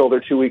hurt their shoulder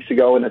 2 weeks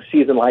ago in a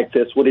season like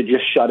this, would have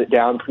just shut it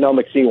down. Pernell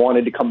McPhee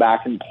wanted to come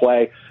back and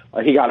play.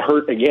 He got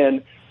hurt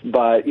again,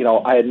 but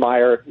I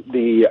admire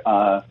the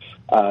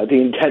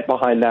intent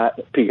behind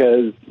that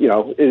because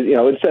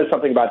it says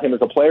something about him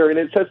as a player, and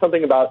it says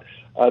something about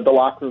the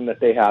locker room that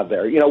they have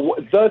there.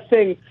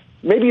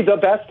 Maybe the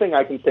best thing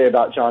I can say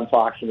about John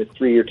Fox in his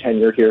 3-year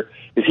tenure here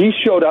is he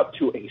showed up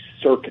to a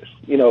circus.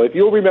 If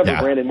you'll remember,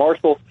 Brandon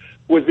Marshall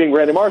was being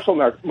Brandon Marshall,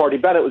 Marty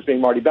Bennett was being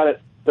Marty Bennett.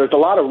 There's a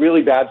lot of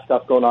really bad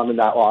stuff going on in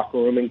that locker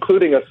room,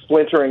 including a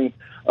splintering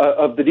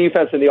of the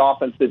defense and the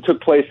offense that took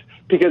place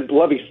because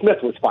Lovie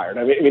Smith was fired.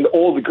 I mean,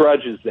 old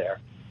grudges there.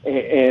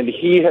 And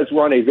he has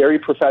run a very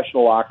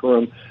professional locker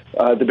room.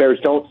 The Bears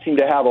don't seem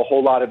to have a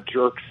whole lot of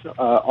jerks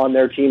on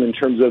their team in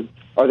terms of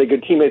are they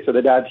good teammates or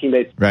the bad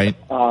teammates. Right.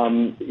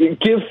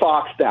 Give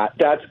Fox that.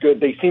 That's good.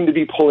 They seem to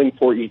be pulling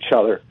for each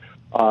other.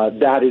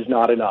 That is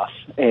not enough.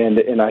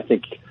 And I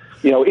think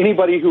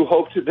anybody who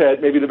hoped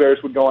that maybe the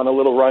Bears would go on a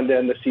little run to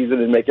end the season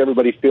and make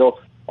everybody feel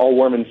all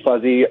warm and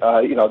fuzzy,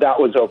 that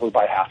was over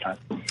by halftime.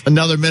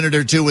 Another minute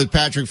or two with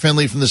Patrick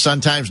Finley from the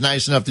Sun-Times,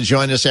 nice enough to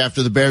join us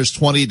after the Bears'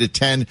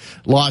 20-10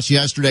 loss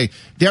yesterday.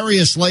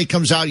 Darius Slay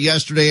comes out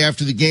yesterday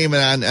after the game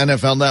on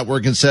NFL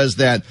Network and says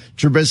that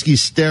Trubisky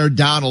stared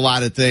down a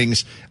lot of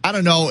things. I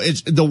don't know.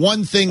 It's the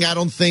one thing I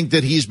don't think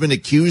that he's been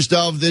accused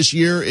of this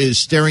year is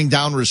staring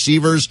down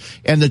receivers.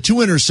 And the 2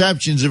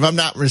 interceptions, if I'm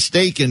not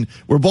mistaken,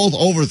 were both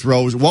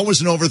overthrows. One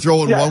was an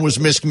overthrow and one was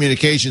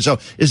miscommunication. So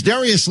is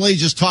Darius Slay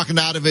just talking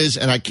out of his,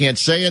 and I can't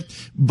say it,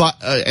 but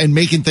and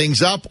making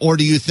things up, or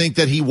do you think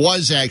that he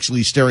was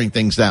actually staring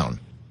things down?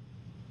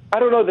 I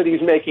don't know that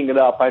he's making it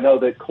up. I know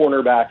that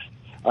cornerbacks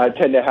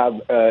tend to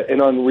have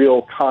an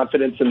unreal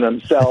confidence in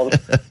themselves.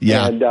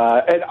 Yeah. And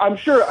I'm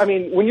sure,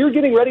 when you're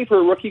getting ready for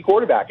a rookie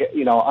quarterback,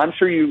 I'm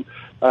sure you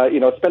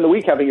spend the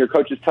week having your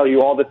coaches tell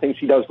you all the things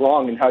he does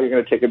wrong and how you're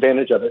going to take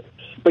advantage of it.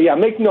 But yeah,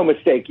 make no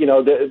mistake,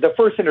 the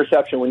first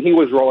interception when he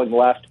was rolling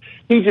left,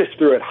 he just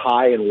threw it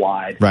high and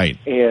wide. Right.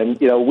 And,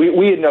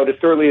 we had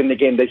noticed early in the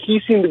game that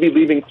he seemed to be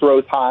leaving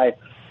throws high,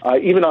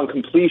 even on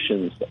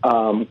completions.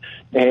 And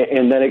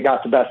then it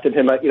got the best of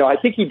him. I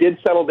think he did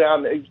settle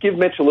down. Give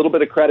Mitch a little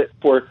bit of credit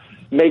for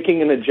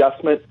making an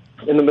adjustment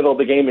in the middle of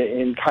the game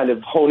and kind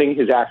of honing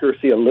his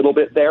accuracy a little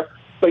bit there.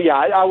 But, yeah,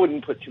 I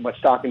wouldn't put too much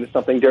stock into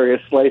something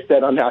Darius Slay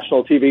said on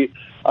national TV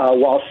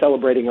while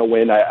celebrating a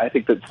win. I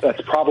think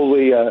that's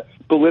probably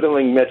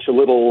belittling Mitch a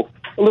little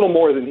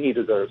more than he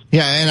deserves.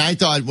 Yeah, and I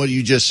thought what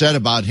you just said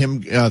about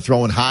him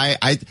throwing high,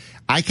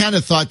 I kind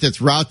of thought that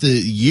throughout the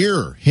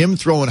year, him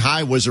throwing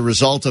high was a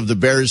result of the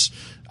Bears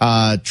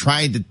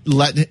trying to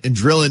let and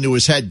drill into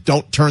his head,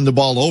 don't turn the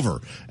ball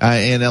over.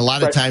 And a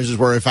lot of times is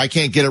where if I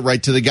can't get it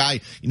right to the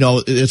guy,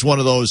 it's one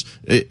of those,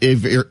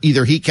 if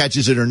either he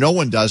catches it or no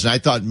one does. And I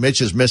thought Mitch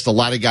has missed a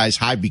lot of guys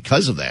high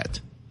because of that.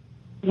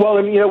 Well,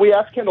 and, we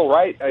asked Kendall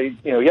Wright,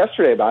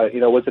 yesterday about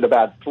it. Was it a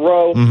bad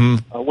throw?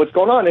 Mm-hmm. What's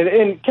going on?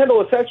 And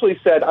Kendall essentially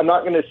said, I'm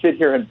not going to sit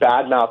here and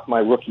badmouth my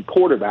rookie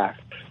quarterback.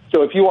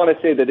 So if you want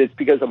to say that it's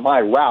because of my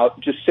route,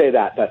 just say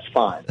that. That's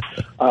fine.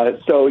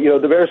 So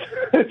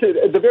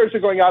the Bears are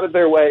going out of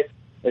their way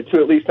to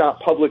at least not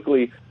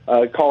publicly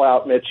call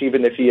out Mitch,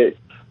 even if he is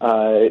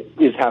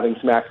having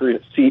some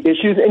accuracy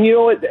issues. And you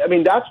know what? I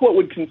mean, that's what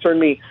would concern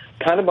me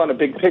kind of on a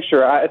big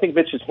picture. I think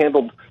Mitch has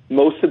handled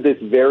most of this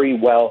very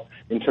well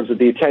in terms of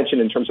the attention,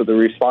 in terms of the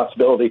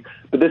responsibility.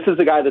 But this is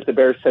a guy that the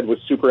Bears said was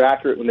super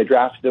accurate when they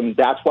drafted him.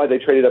 That's why they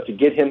traded up to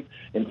get him,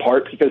 in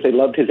part because they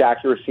loved his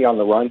accuracy on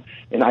the run.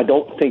 And I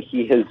don't think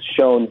he has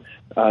shown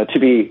to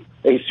be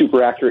a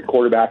super accurate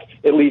quarterback,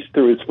 at least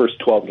through his first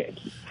 12 games.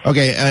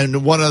 Okay,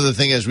 and one other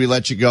thing as we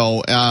let you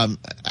go,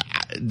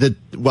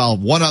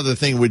 one other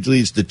thing which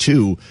leads to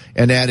two,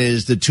 and that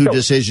is the two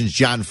decisions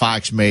John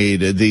Fox made,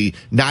 the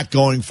not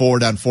going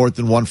forward on 4th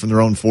and 1 from their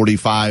own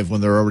 45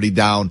 when they're already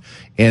down,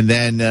 and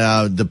then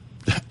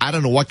I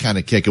don't know what kind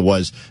of kick it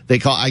was. They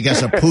call, I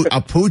guess,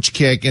 a pooch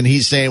kick, and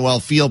he's saying, well,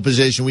 field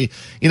position.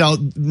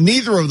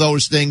 Neither of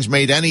those things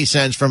made any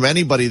sense from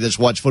anybody that's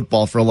watched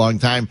football for a long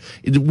time.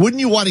 Wouldn't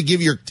you want to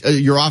give your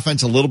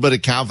offense a little bit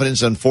of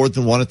confidence on 4th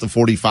and 1 at the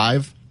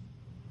 45?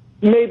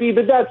 Maybe,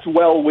 but that's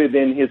well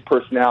within his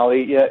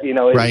personality.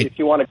 Right. If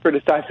you want to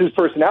criticize his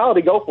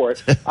personality, go for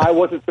it. I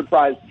wasn't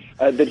surprised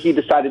that he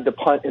decided to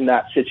punt in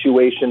that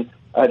situation.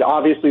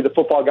 Obviously, the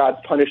football gods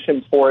punished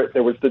him for it.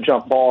 There was the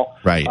jump ball,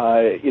 right?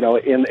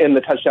 In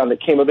the touchdown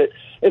that came of it.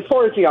 As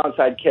far as the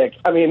onside kick,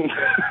 I mean,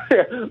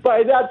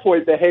 by that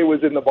point, the hay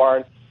was in the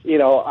barn.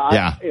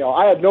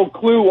 I had no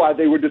clue why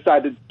they would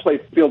decide to play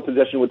field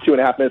possession with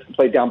 2.5 minutes to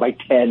play down by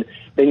 10.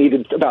 They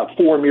needed about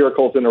 4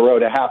 miracles in a row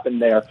to happen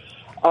there.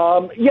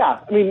 Going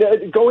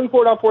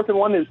for it on 4th and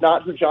 1 is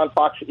not who John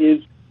Fox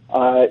is.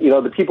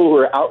 The people who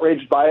are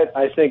outraged by it,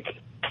 I think,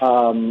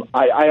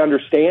 I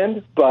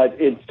understand, but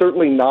it's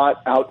certainly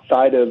not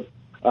outside of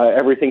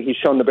everything he's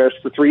shown the Bears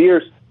for 3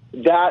 years.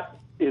 That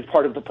is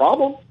part of the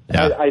problem,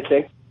 I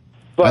think.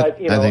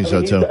 But I think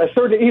so too.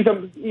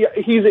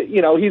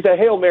 He's a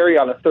Hail Mary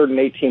on a 3rd and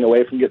 18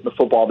 away from getting the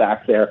football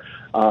back there.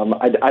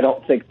 I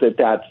don't think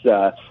that's.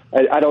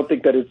 I don't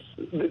think that it's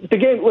the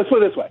game. Let's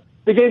put it this way.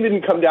 The game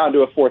didn't come down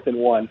to a 4th and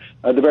 1.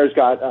 The Bears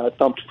got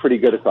thumped pretty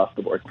good across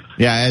the board.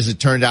 Yeah, as it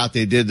turned out,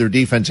 they did. Their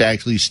defense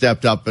actually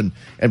stepped up and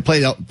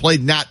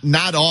played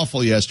not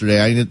awful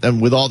yesterday.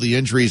 And with all the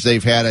injuries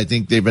they've had, I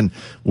think they've been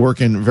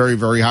working very,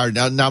 very hard.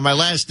 Now, my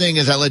last thing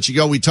as I let you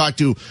go, we talked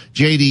to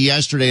JD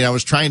yesterday, and I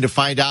was trying to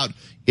find out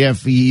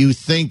if you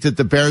think that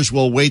the Bears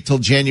will wait till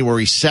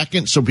January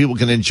 2nd so people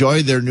can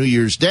enjoy their New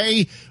Year's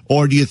Day,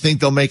 or do you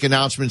think they'll make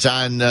announcements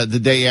on the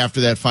day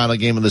after that final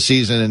game of the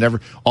season and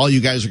all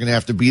you guys are going to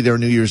have to be there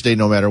New Year's Day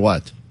no matter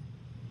what?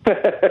 And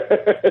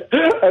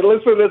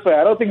let's put it this way.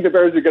 I don't think the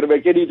Bears are going to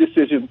make any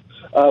decisions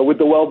with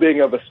the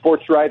well-being of a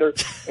sports writer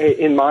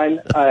in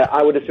mind.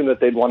 I would assume that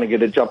they'd want to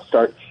get a jump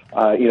start,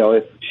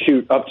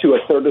 shoot up to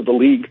a third of the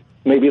league,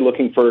 maybe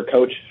looking for a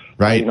coach.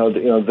 Right.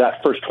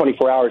 That first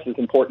 24 hours is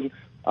important.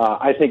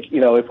 I think,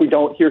 if we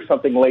don't hear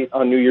something late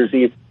on New Year's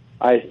Eve,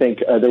 I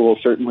think there will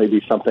certainly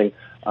be something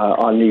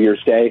on New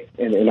Year's Day.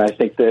 And I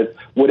think that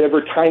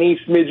whatever tiny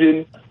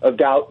smidgen of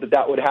doubt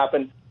that would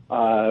happen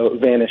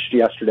vanished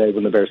yesterday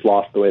when the Bears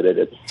lost the way they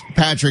did.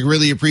 Patrick,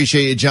 really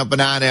appreciate you jumping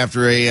on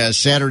after a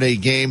Saturday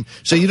game.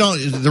 So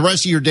the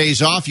rest of your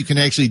days off, you can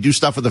actually do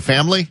stuff with the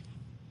family?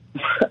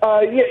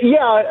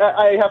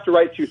 I have to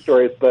write 2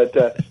 stories, but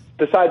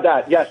besides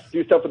that, yes,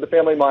 do stuff with the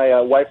family. My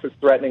wife was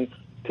threatening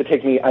to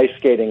take me ice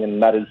skating,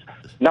 and that is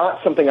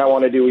not something I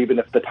want to do, even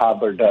if the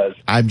toddler does.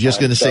 I'm just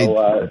going to say,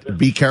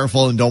 be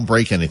careful and don't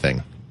break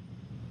anything.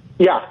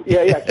 Yeah,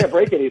 can't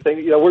break anything.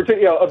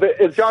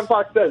 As John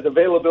Fox says,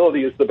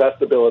 availability is the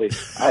best ability.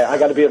 I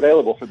got to be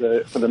available for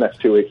the next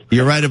 2 weeks.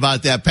 You're right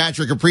about that.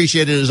 Patrick,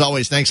 appreciate it as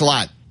always. Thanks a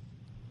lot.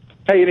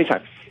 Hey,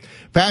 anytime.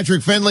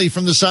 Patrick Finley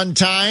from the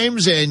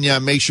Sun-Times,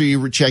 and make sure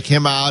you check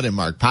him out, and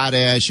Mark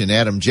Potash and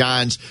Adam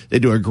Johns. They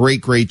do a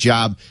great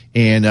job,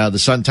 and the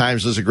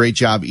Sun-Times does a great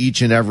job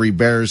each and every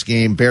Bears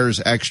game.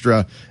 Bears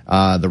Extra,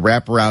 the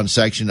wraparound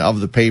section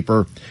of the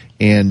paper,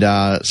 and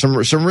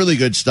some really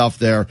good stuff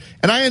there.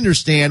 And I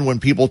understand when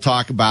people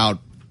talk about,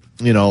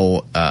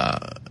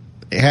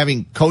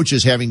 having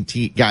coaches having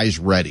guys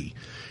ready.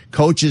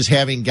 Coaches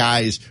having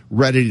guys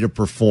ready to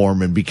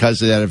perform, and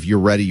because of that, if you're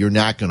ready, you're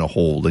not going to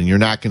hold, and you're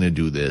not going to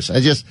do this.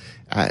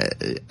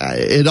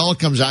 It all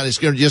comes out. It's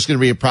just going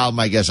to be a problem,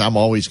 I guess. I'm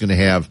always going to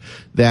have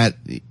that.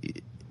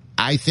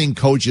 I think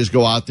coaches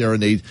go out there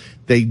and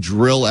they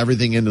drill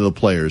everything into the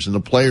players, and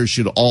the players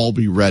should all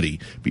be ready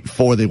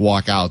before they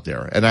walk out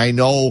there. And I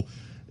know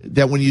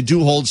that when you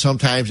do hold,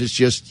 sometimes it's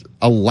just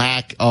a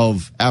lack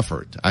of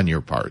effort on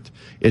your part.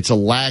 It's a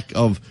lack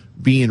of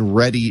being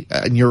ready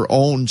in your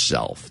own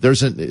self.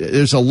 There's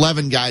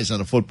 11 guys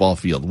on a football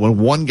field. When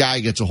one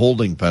guy gets a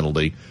holding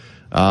penalty,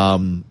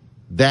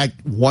 that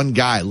one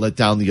guy let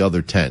down the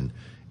other 10.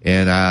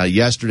 And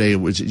yesterday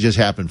it just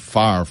happened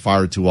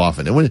far too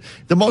often. And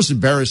the most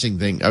embarrassing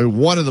thing,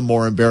 one of the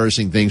more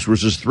embarrassing things,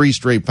 was just 3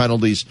 straight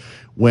penalties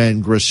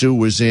when Grisou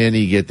was in.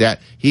 He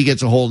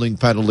gets a holding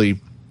penalty.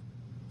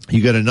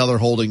 You get another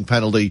holding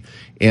penalty,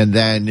 and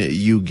then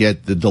you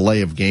get the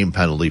delay of game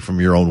penalty from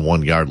your own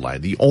 1 yard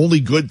line. The only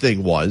good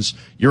thing was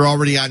you're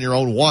already on your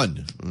own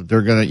 1.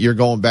 You're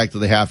going back to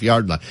the half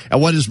yard line.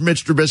 And what does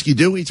Mitch Trubisky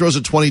do? He throws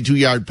a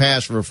 22-yard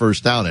pass for a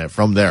first down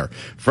from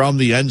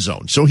the end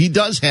zone. So he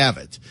does have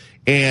it.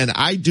 And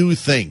I do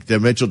think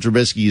that Mitchell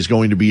Trubisky is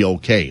going to be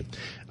okay.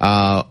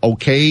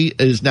 Okay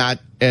is not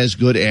as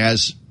good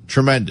as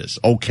tremendous.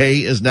 Okay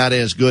is not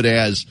as good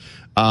as,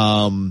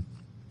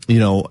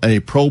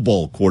 a Pro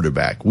Bowl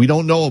quarterback. We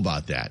don't know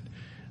about that.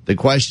 The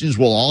questions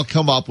will all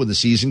come up when the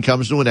season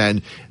comes to an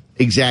end.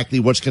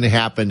 Exactly what's going to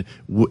happen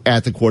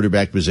at the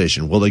quarterback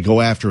position. Will they go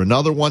after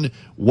another one?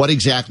 What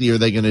exactly are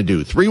they going to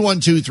do?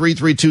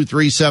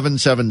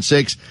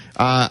 312-332-3776.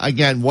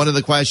 Again, one of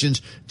the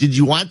questions, did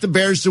you want the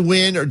Bears to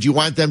win, or do you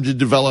want them to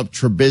develop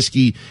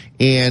Trubisky?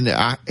 And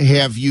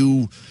have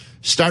you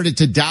started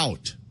to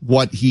doubt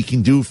what he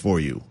can do for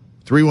you?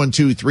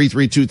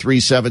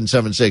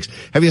 312-332-3776.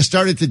 Have you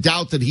started to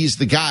doubt that he's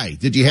the guy?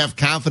 Did you have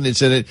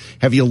confidence in it?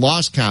 Have you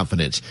lost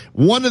confidence?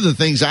 One of the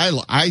things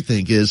I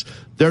think is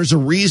there's a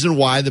reason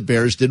why the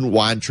Bears didn't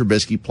want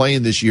Trubisky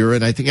playing this year,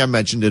 and I think I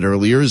mentioned it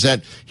earlier, is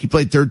that he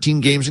played 13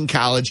 games in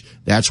college.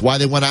 That's why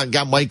they went out and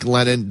got Mike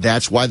Lennon.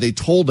 That's why they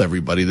told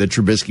everybody that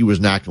Trubisky was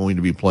not going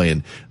to be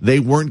playing.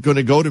 They weren't going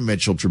to go to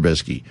Mitchell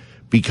Trubisky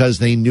because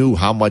they knew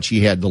how much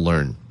he had to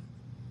learn.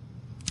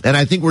 And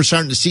I think we're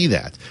starting to see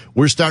that.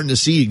 We're starting to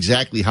see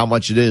exactly how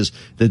much it is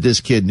that this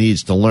kid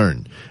needs to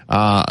learn.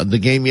 The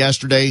game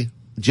yesterday,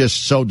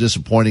 just so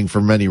disappointing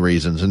for many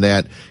reasons, and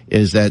that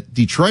is that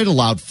Detroit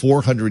allowed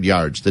 400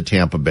 yards to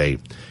Tampa Bay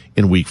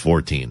in Week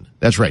 14.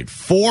 That's right,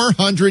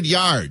 400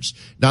 yards.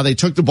 Now, they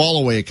took the ball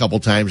away a couple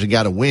times and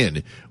got a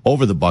win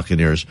over the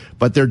Buccaneers,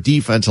 but their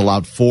defense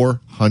allowed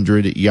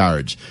 400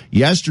 yards.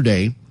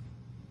 Yesterday,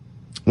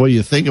 well,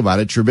 you think about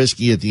it,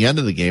 Trubisky at the end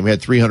of the game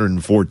had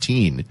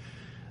 314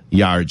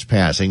 yards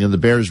passing, and the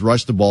Bears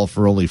rushed the ball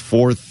for only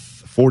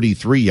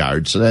 43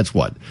 yards, so that's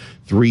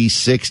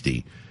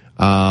 360.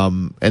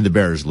 And the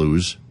Bears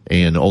lose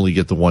and only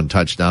get the 1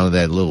 touchdown of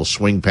that little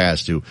swing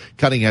pass to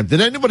Cunningham. Did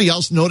anybody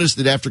else notice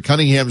that after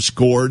Cunningham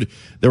scored,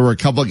 there were a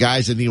couple of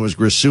guys, I think it was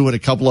Grisou and a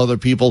couple other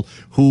people,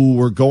 who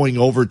were going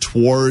over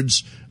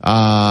towards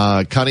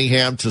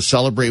Cunningham to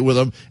celebrate with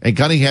him, and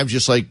Cunningham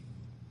just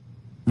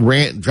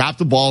dropped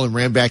the ball and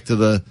ran back to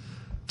the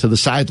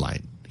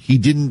sideline. He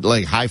didn't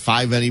high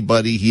five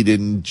anybody. He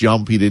didn't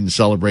jump. He didn't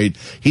celebrate.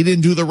 He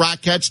didn't do the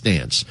Rockettes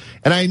dance.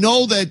 And I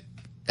know that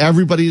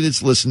everybody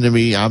that's listening to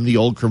me, I'm the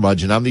old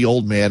curmudgeon. I'm the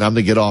old man. I'm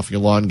the get off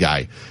your lawn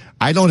guy.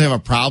 I don't have a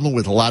problem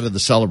with a lot of the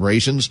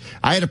celebrations.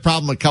 I had a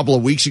problem a couple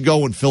of weeks ago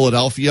when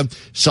Philadelphia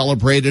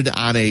celebrated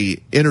on a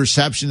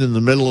interception in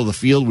the middle of the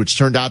field, which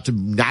turned out to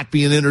not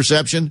be an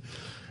interception.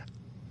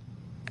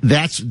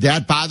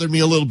 That bothered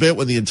me a little bit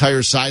when the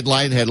entire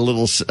sideline had a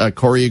little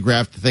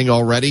choreographed thing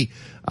already.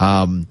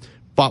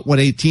 But when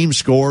a team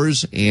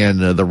scores,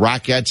 and the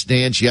Rockettes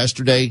dance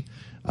yesterday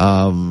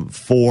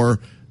for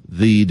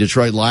the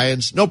Detroit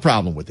Lions, no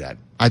problem with that.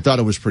 I thought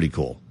it was pretty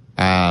cool,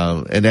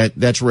 and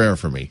that's rare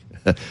for me.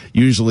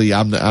 Usually,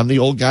 I'm the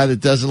old guy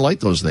that doesn't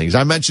like those things.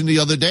 I mentioned the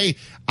other day,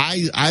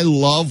 I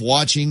love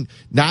watching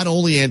not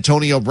only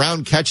Antonio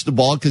Brown catch the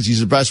ball because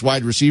he's the best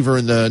wide receiver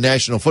in the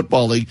National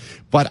Football League,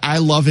 but I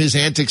love his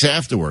antics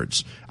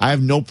afterwards. I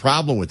have no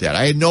problem with that.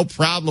 I had no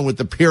problem with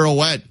the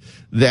pirouette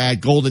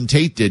that Golden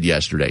Tate did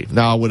yesterday.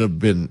 Now, I would have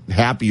been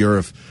happier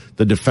if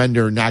the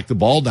defender knocked the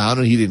ball down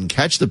and he didn't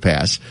catch the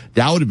pass.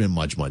 That would have been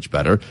much, much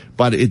better,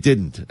 but it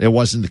didn't. It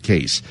wasn't the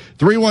case.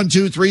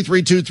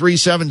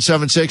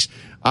 312-332-3776.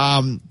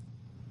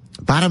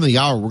 Bottom of the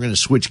hour, we're going to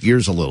switch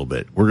gears a little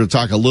bit. We're going to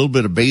talk a little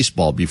bit of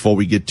baseball before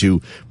we get to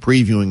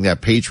previewing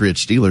that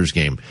Patriots-Steelers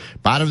game.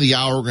 Bottom of the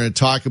hour, we're going to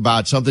talk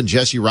about something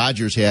Jesse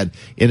Rogers had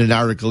in an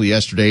article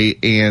yesterday,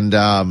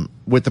 and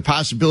with the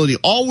possibility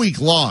all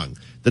week long,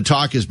 the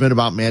talk has been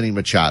about Manny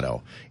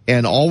Machado.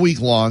 And all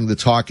week long, the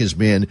talk has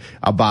been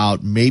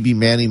about maybe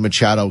Manny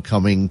Machado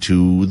coming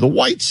to the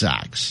White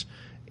Sox,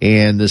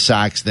 and the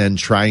Sox then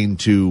trying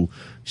to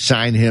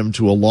sign him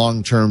to a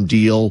long-term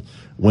deal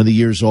when the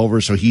year's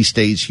over, so he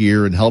stays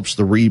here and helps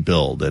the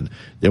rebuild. And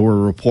there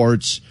were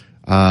reports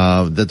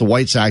that the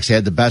White Sox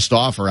had the best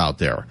offer out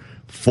there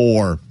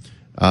for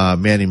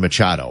Manny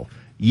Machado.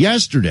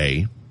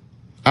 Yesterday,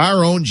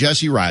 our own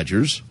Jesse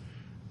Rogers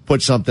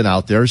put something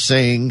out there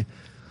saying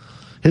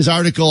his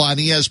article on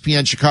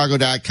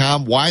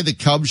ESPNChicago.com, why the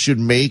Cubs should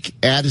make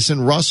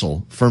Addison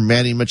Russell for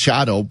Manny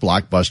Machado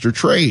blockbuster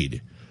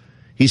trade.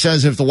 He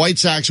says if the White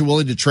Sox are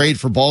willing to trade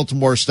for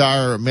Baltimore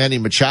star Manny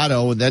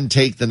Machado and then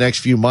take the next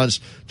few months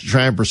to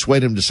try and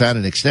persuade him to sign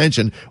an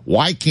extension,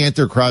 why can't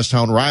their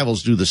crosstown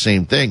rivals do the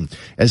same thing?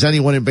 As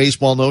anyone in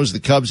baseball knows, the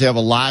Cubs have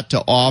a lot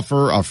to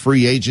offer a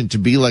free agent to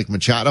be like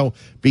Machado,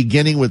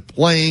 beginning with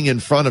playing in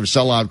front of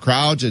sellout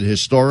crowds at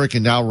historic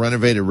and now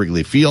renovated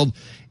Wrigley Field.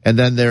 And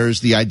then there's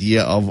the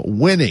idea of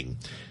winning.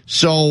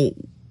 So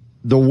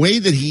the way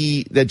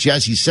that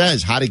Jesse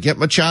says how to get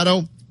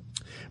Machado's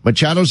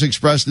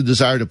expressed the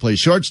desire to play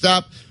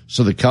shortstop,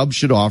 so the Cubs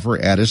should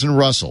offer Addison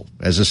Russell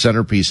as a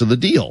centerpiece of the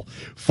deal.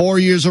 4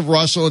 years of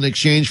Russell in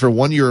exchange for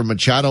 1 year of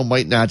Machado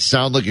might not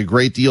sound like a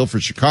great deal for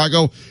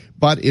Chicago,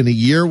 but in a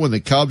year when the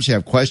Cubs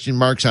have question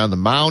marks on the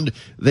mound,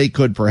 they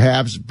could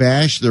perhaps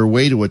bash their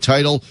way to a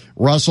title.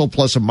 Russell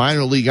plus a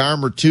minor league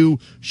arm or two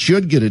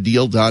should get a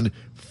deal done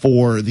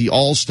for the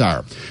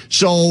All-Star.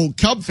 So,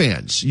 Cub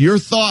fans, your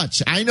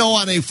thoughts. I know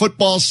on a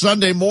football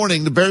Sunday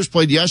morning, the Bears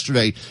played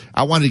yesterday.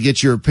 I wanted to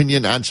get your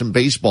opinion on some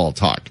baseball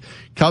talk.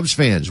 Cubs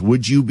fans,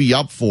 would you be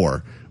up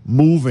for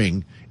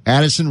moving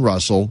Addison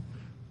Russell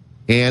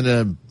and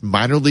a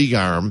minor league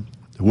arm,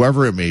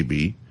 whoever it may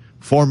be,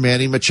 for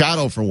Manny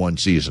Machado for one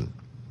season?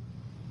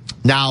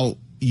 Now,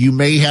 you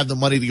may have the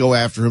money to go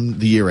after him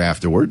the year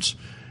afterwards,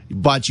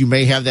 but you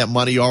may have that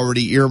money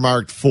already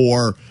earmarked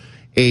for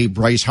a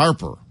Bryce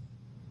Harper.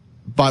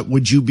 But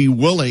would you be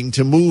willing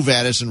to move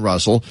Addison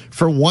Russell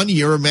for 1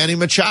 year of Manny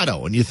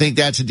Machado? And you think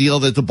that's a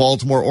deal that the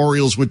Baltimore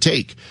Orioles would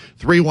take?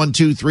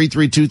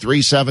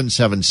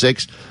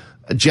 312-332-3776.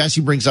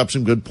 Jesse brings up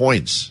some good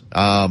points.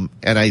 And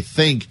I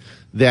think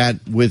that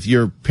with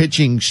your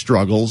pitching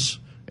struggles,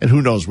 and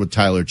who knows what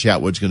Tyler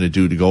Chatwood's going to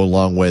do to go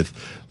along with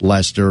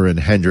Lester and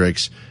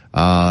Hendricks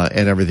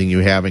and everything you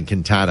have in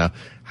Quintana,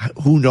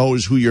 who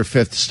knows who your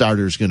fifth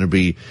starter is going to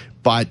be.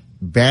 But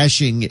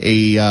bashing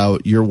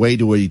your way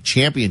to a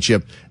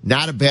championship,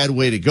 not a bad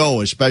way to go,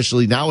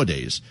 especially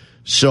nowadays.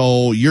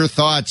 So your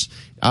thoughts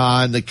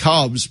on the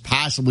Cubs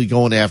possibly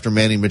going after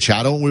Manny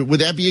Machado? Would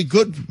that be a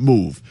good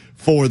move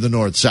for the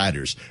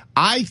Northsiders?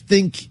 I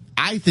think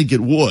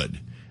it would.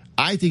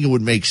 I think it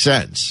would make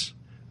sense.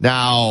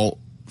 Now,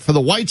 for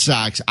the White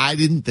Sox, I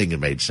didn't think it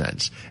made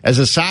sense. As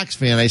a Sox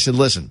fan, I said,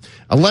 listen,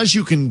 unless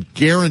you can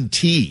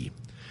guarantee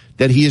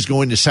that he is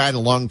going to sign a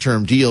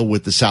long-term deal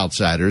with the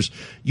Southsiders,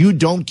 you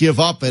don't give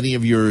up any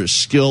of your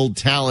skilled,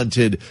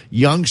 talented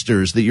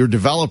youngsters that you're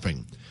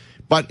developing.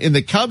 But in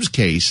the Cubs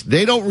case,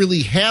 they don't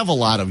really have a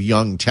lot of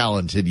young,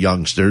 talented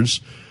youngsters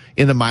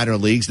in the minor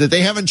leagues that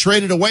they haven't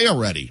traded away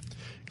already.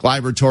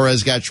 Gleyber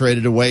Torres got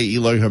traded away.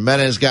 Eloy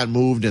Jimenez got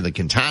moved in the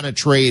Quintana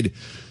trade.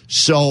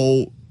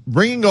 So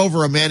bringing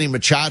over a Manny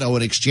Machado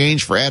in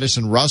exchange for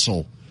Addison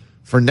Russell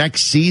for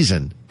next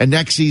season, and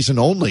next season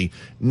only,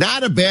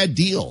 not a bad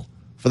deal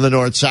for the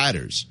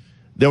Northsiders.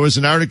 There was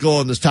an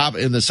article in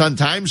the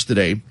Sun-Times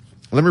today.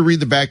 Let me read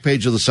the back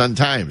page of the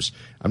Sun-Times.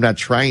 I'm not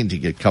trying to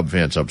get Cub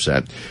fans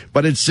upset,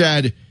 but it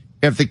said,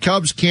 if the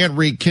Cubs can't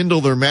rekindle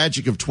their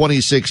magic of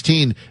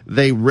 2016,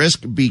 they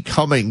risk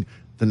becoming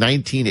the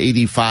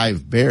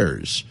 1985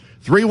 Bears.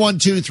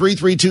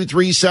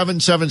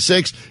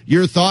 312-332-3776.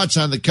 Your thoughts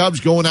on the Cubs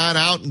going on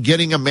out and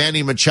getting a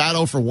Manny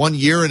Machado for 1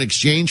 year in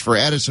exchange for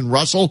Addison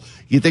Russell?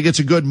 You think it's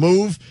a good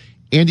move?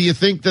 And do you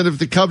think that if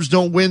the Cubs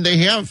don't win, they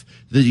have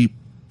the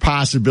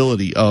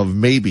possibility of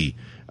maybe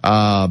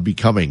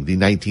becoming the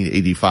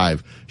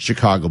 1985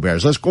 Chicago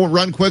Bears? Let's go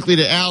run quickly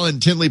to Al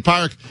in Tinley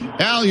Park.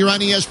 Al, you're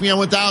on ESPN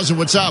 1000.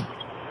 What's up?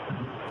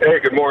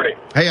 Hey, good morning.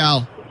 Hey,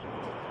 Al.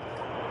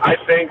 I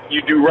think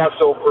you do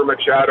Russell for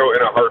Machado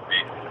in a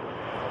heartbeat.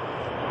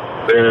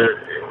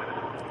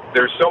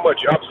 There's so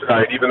much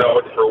upside, even though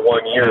it's for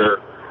 1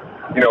 year.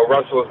 You know,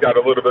 Russell has got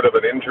a little bit of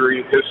an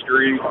injury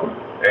history,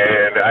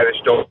 and I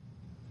just don't.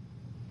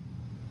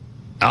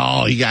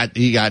 Oh, he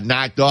got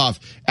knocked off.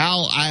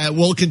 Al,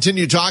 we'll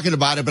continue talking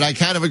about it, but I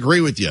kind of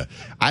agree with you.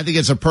 I think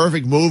it's a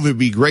perfect move. It'd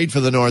be great for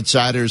the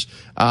Northsiders,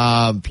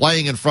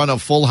 playing in front of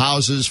full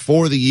houses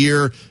for the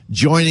year,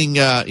 joining,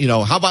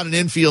 how about an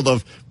infield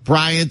of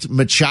Bryant,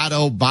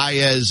 Machado,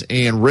 Baez,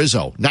 and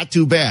Rizzo. Not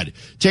too bad.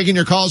 Taking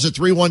your calls at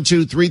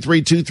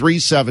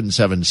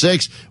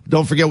 312-332-3776.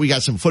 Don't forget we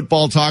got some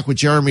football talk with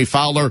Jeremy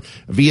Fowler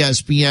of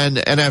ESPN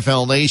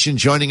NFL Nation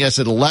joining us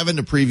at 11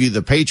 to preview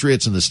the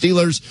Patriots and the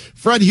Steelers.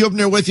 Fred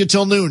Huebner with you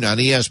till noon on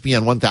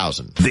ESPN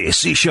 1000.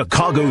 This is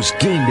Chicago's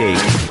Game Day.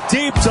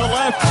 Deep to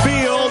left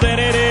field, and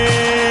it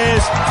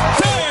is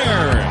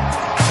there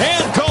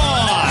and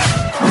gone.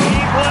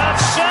 Deep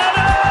left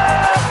center.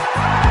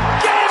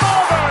 Game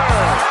over.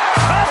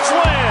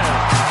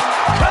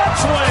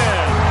 Cubs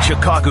win.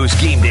 Chicago's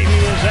Game Day.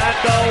 He is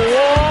at the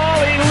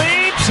wall. He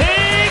leaps.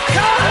 He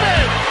caught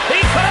it. He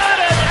caught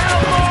it.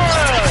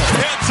 Alvarez.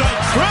 It's a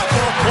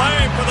triple play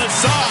for the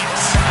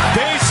Sox.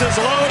 Bases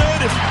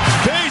loaded.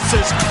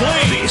 Bases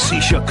clean. This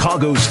is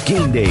Chicago's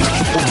Game Day.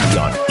 Only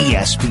on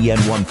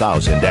ESPN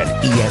 1000 and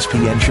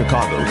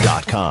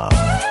ESPNChicago.com.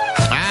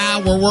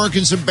 We're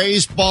working some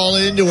baseball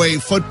into a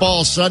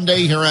football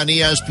Sunday here on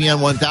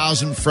ESPN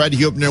 1000. Fred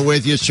Huebner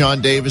with you.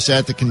 Sean Davis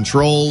at the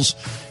controls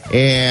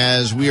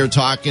as we are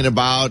talking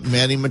about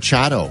Manny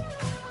Machado.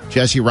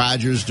 Jesse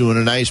Rogers doing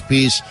a nice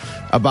piece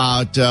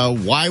about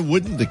why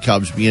wouldn't the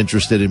Cubs be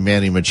interested in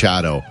Manny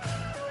Machado.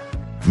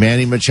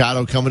 Manny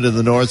Machado coming to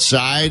the north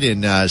side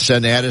and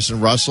send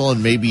Addison Russell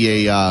and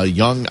maybe a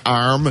young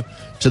arm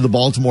to the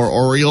Baltimore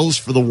Orioles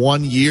for the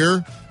 1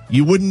 year.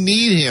 You wouldn't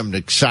need him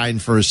to sign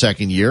for a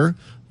second year.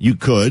 You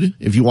could,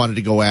 if you wanted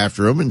to go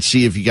after him and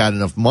see if you got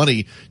enough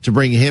money to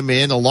bring him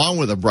in along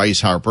with a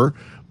Bryce Harper.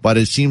 But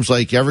it seems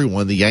like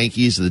everyone, the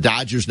Yankees, the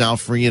Dodgers now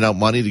freeing up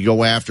money to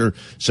go after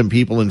some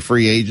people in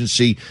free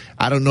agency.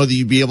 I don't know that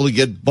you'd be able to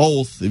get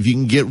both. If you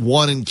can get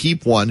one and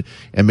keep one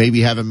and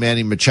maybe have a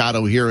Manny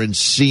Machado here and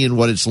seeing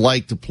what it's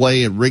like to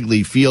play at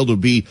Wrigley Field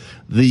would be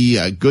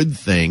the good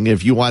thing.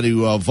 If you want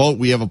to vote,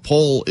 we have a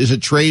poll. Is a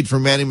trade for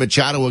Manny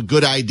Machado a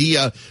good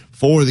idea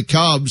for the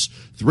Cubs?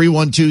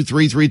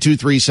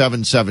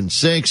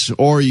 312-332-3776,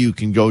 or you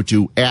can go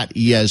to at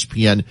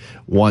ESPN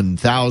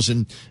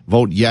 1000.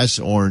 Vote yes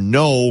or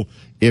no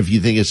if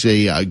you think it's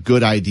a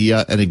good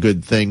idea and a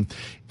good thing.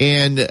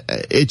 And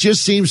it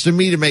just seems to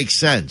me to make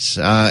sense.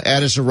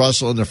 Addison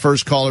Russell and the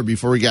first caller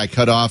before we got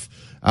cut off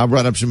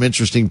brought up some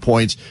interesting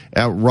points.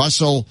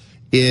 Russell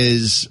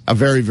is a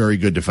very, very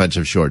good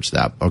defensive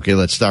shortstop. Okay,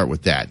 let's start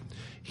with that.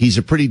 He's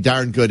a pretty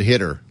darn good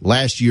hitter.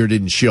 Last year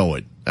didn't show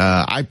it.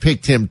 I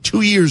picked him 2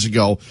 years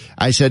ago.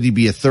 I said he'd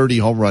be a 30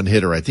 home run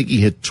hitter. I think he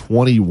hit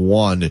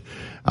 21,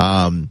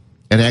 and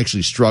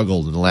actually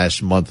struggled in the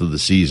last month of the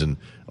season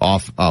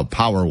off,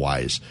 power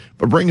wise.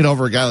 But bringing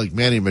over a guy like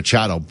Manny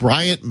Machado,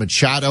 Bryant,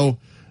 Machado,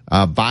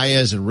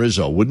 Baez, and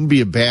Rizzo wouldn't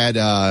be a bad,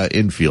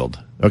 infield.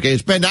 Okay,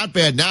 it's been not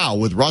bad now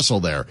with Russell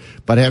there,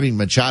 but having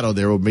Machado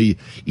there would be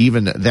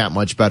even that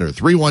much better.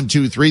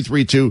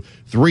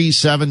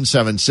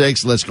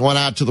 312-332-3776. Let's go on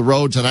out to the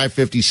roads on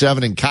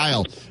I-57. And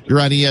Kyle, you're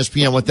on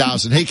ESPN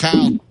 1000. Hey,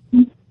 Kyle.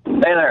 Hey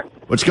there.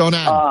 What's going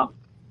on?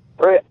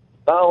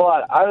 Not a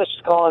lot. I was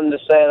just calling to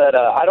say that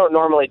I don't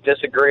normally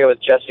disagree with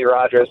Jesse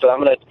Rogers, but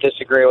I'm going to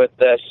disagree with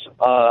this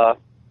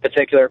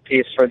particular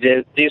piece for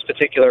these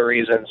particular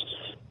reasons.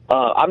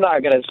 I'm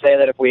not going to say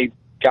that if we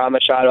got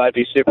Machado, I'd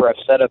be super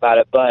upset about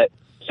it. But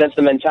since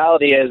the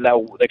mentality is that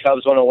the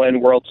Cubs want to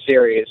win World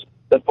Series,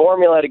 the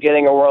formula to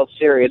getting a World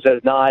Series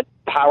is not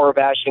power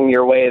bashing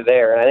your way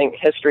there. And I think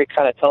history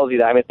kind of tells you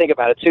that. I mean, think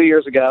about it. 2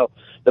 years ago,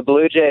 the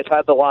Blue Jays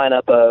had the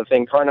lineup of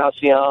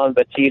Encarnacion,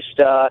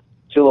 Batista,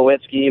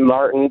 Tulowitzki,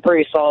 Martin,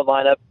 pretty solid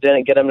lineup,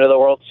 didn't get them to the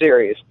World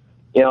Series.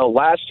 You know,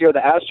 last year the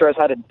Astros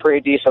had a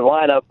pretty decent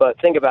lineup, but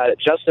think about it.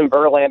 Justin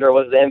Verlander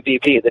was the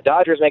MVP. The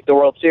Dodgers make the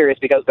World Series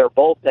because their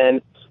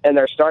bullpen and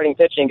their starting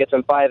pitching gets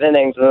them 5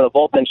 innings, and then the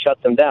bullpen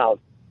shuts them down.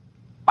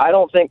 I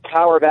don't think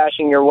power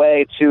bashing your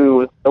way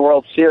to the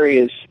World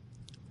Series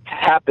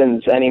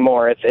happens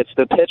anymore. It's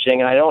the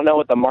pitching, and I don't know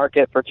what the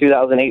market for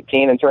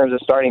 2018 in terms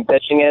of starting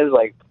pitching is.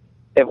 Like,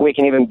 if we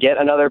can even get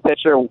another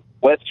pitcher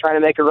with trying to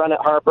make a run at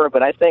Harper,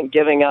 but I think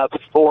giving up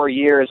 4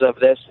 years of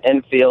this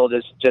infield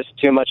is just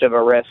too much of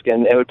a risk,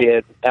 and it would be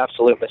an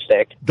absolute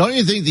mistake. Don't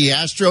you think the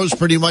Astros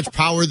pretty much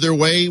powered their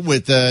way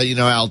with,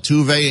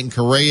 Altuve and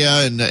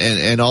Correa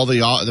and all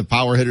the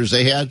power hitters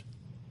they had?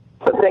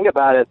 But think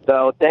about it,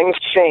 though. Things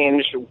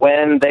changed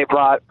when they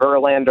brought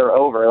Verlander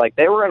over. Like,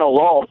 they were in a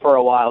lull for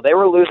a while. They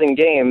were losing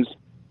games,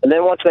 and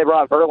then once they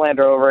brought Verlander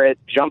over, it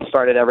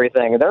jump-started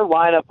everything. Their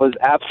lineup was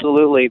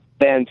absolutely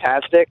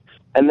fantastic.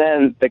 And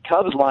then the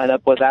Cubs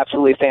lineup was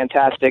absolutely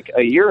fantastic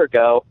a year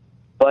ago,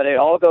 but it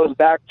all goes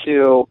back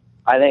to,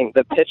 I think,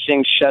 the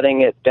pitching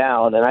shutting it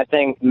down. And I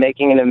think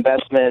making an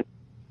investment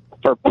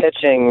for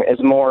pitching is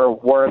more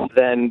worth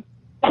than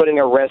putting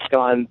a risk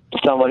on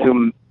someone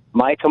who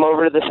might come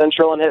over to the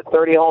Central and hit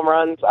 30 home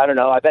runs. I don't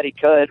know. I bet he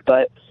could,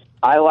 but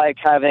I like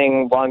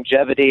having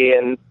longevity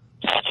and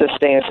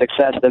sustained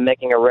success than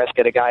making a risk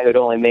at a guy who'd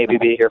only maybe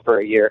be here for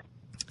a year.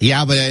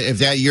 Yeah, but if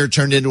that year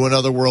turned into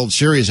another World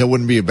Series, that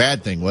wouldn't be a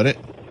bad thing, would it?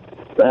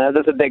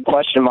 That's a big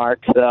question mark.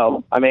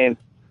 So, I mean,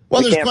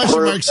 Well, there's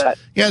question marks.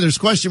 Yeah, there's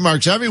question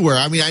marks everywhere.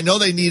 I mean, I know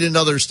they need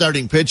another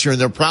starting pitcher, and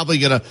they're probably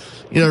gonna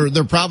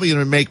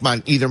make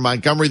either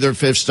Montgomery their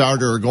fifth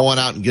starter or going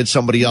out and get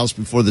somebody else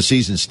before the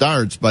season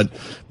starts. But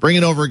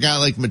bringing over a guy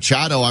like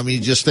Machado, I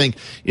mean, you think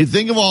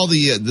of all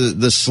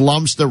the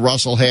slumps that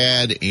Russell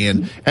had,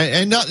 and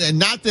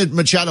not that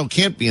Machado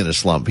can't be in a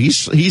slump. He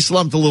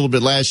slumped a little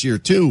bit last year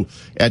too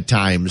at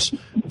times.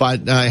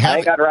 But I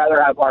think I'd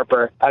rather have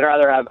Harper. I'd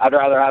rather have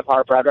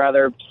Harper. I'd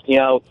rather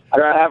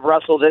have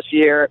Russell this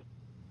year.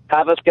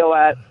 Have us go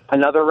at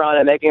another run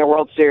at making a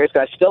World Series.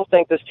 I still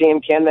think this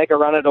team can make a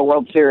run at a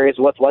World Series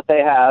with what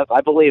they have. I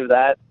believe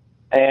that.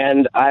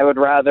 And I would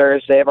rather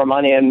save our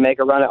money and make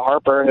a run at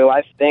Harper, who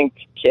I think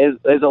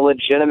is a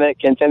legitimate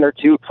contender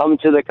to come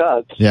to the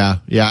Cubs. Yeah,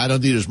 I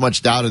don't think there's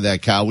much doubt of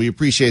that, Kyle. We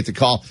appreciate the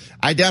call.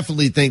 I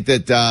definitely think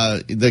that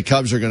the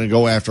Cubs are going to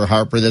go after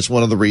Harper. That's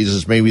one of the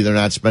reasons maybe they're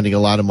not spending a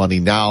lot of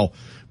money now.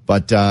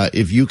 But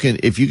if you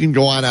can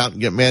go on out and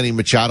get Manny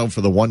Machado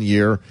for the 1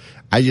 year,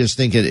 I just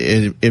think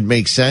it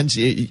makes sense.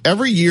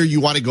 Every year you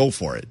want to go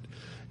for it.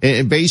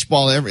 In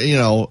baseball,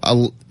 either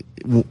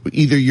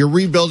you're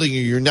rebuilding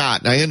or you're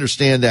not. And I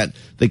understand that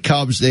the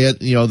Cubs, they had,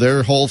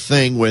 their whole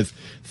thing with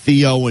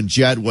Theo and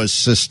Jed was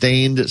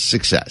sustained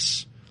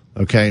success.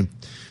 Okay.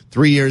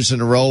 3 years in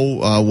a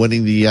row,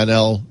 winning the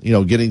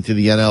NL, getting to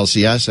the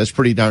NLCS. That's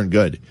pretty darn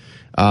good.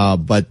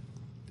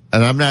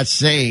 And I'm not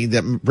saying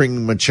that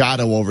bringing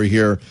Machado over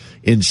here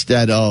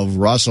instead of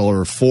Russell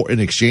or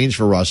in exchange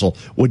for Russell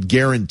would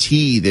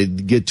guarantee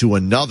they'd get to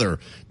another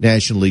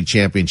National League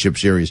Championship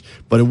Series.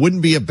 But it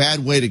wouldn't be a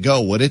bad way to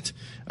go, would it?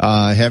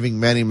 Having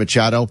Manny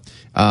Machado.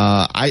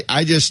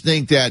 I just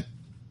think that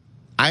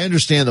I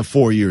understand the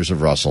 4 years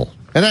of Russell.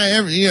 And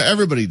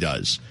everybody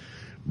does.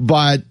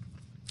 But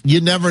you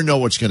never know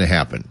what's going to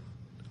happen.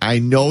 I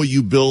know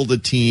you build a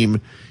team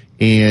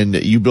and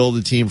you build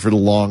a team for the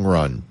long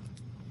run.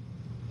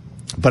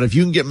 But if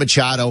you can get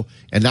Machado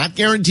and not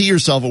guarantee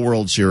yourself a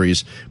World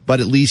Series,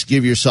 but at least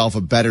give yourself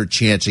a better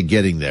chance of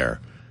getting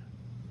there,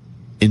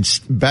 it's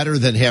better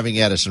than having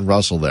Addison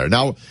Russell there.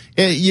 Now,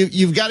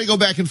 you've got to go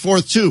back and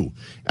forth, too.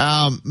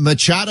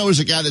 Machado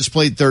is a guy that's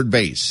played third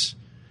base.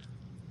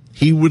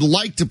 He would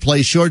like to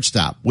play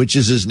shortstop, which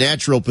is his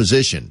natural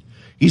position.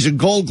 He's a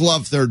Gold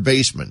Glove third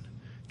baseman,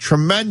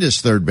 tremendous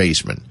third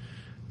baseman.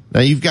 Now,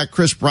 you've got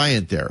Chris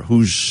Bryant there,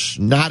 who's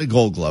not a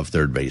Gold Glove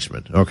third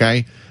baseman,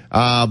 okay?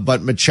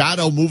 But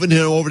Machado moving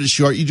him over to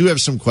short, you do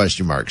have some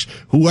question marks.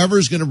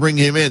 Whoever's going to bring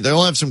him in,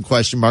 they'll have some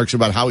question marks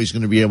about how he's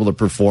going to be able to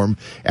perform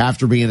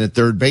after being at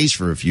third base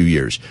for a few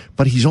years.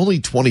 But he's only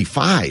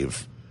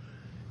 25.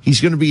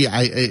 He's going to be,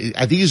 I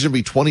think he's going to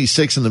be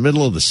 26 in the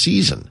middle of the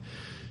season.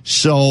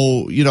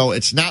 So,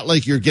 it's not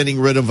like you're getting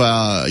rid of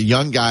a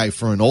young guy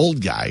for an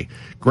old guy.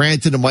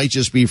 Granted, it might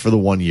just be for the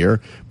 1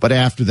 year, but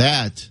after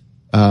that,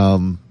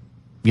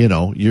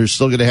 you're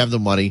still going to have the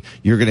money.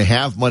 You're going to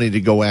have money to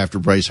go after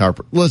Bryce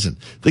Harper. Listen,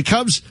 the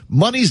Cubs,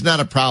 money's not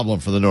a problem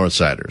for the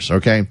Northsiders,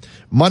 okay?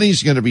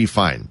 Money's going to be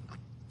fine.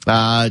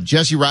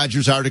 Jesse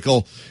Rogers'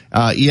 article,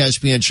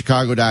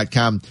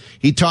 ESPNChicago.com,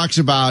 he talks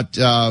about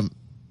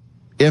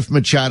if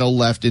Machado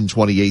left in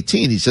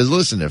 2018. He says,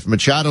 listen, if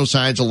Machado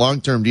signs a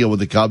long-term deal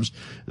with the Cubs,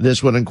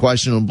 this would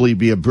unquestionably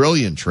be a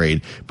brilliant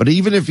trade. But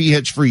even if he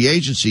hits free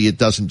agency, it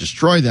doesn't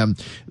destroy them.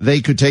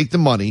 They could take the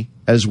money,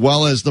 as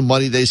well as the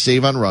money they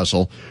save on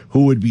Russell,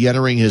 who would be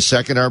entering his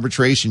second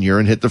arbitration year,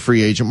 and hit the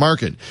free agent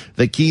market.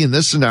 The key in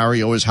this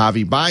scenario is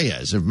Javi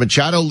Baez. If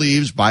Machado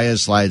leaves,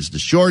 Baez slides to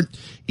short.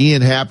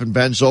 Ian Happ and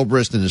Ben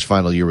Zobrist in his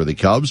final year with the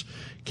Cubs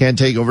can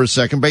take over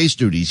second base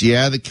duties.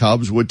 Yeah, the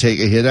Cubs would take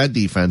a hit on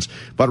defense,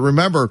 but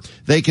remember,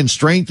 they can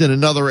strengthen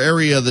another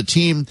area of the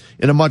team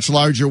in a much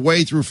larger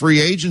way through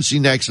free agency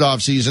next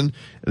offseason.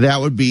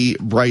 That would be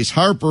Bryce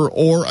Harper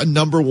or a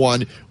number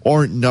 1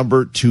 or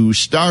number 2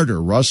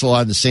 starter. Russell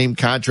on the same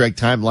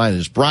contract timeline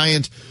as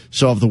Bryant.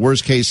 So if the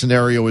worst case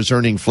scenario is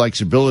earning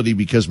flexibility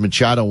because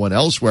Machado went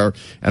elsewhere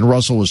and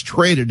Russell was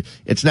traded,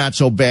 it's not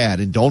so bad.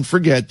 And don't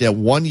forget that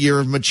 1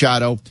 year of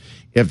Machado,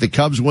 if the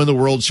Cubs win the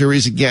World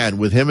Series again,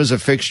 with him as a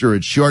fixture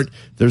at short,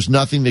 there's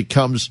nothing that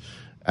comes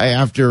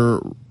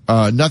after.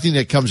 Nothing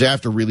that comes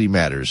after really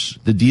matters.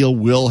 The deal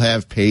will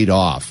have paid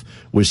off.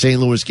 With St.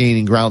 Louis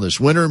gaining ground this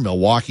winter,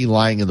 Milwaukee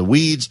lying in the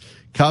weeds,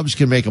 Cubs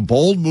can make a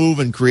bold move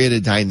and create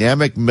a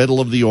dynamic middle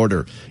of the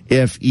order,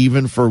 if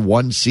even for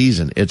one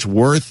season. It's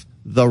worth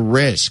the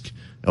risk.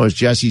 That was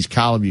Jesse's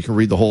column. You can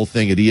read the whole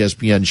thing at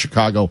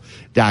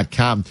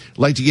ESPNChicago.com. I'd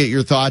like to get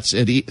your thoughts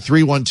at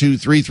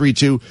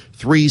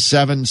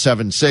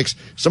 312-332-3776.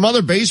 Some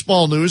other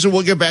baseball news, and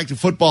we'll get back to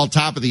football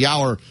top of the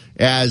hour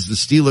as the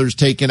Steelers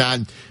taking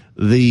on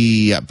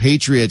the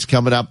Patriots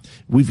coming up.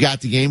 We've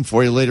got the game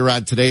for you later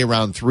on today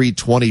around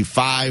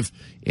 3:25.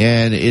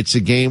 And it's a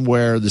game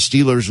where the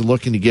Steelers are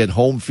looking to get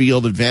home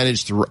field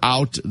advantage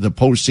throughout the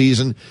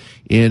postseason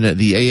in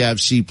the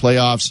AFC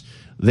playoffs.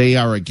 They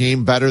are a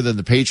game better than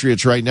the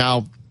Patriots right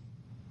now.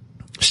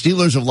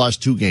 Steelers have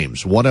lost 2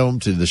 games, one of them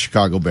to the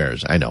Chicago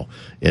Bears. I know.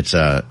 It's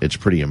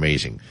pretty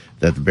amazing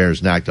that the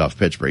Bears knocked off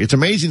Pittsburgh. It's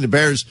amazing the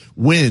Bears'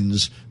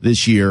 wins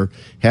this year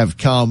have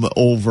come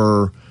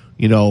over,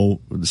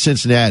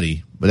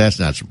 Cincinnati, but that's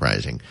not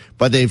surprising.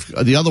 But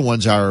the other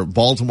ones are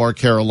Baltimore,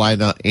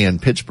 Carolina,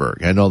 and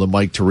Pittsburgh. I know that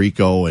Mike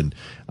Tirico and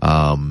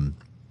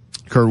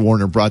Kurt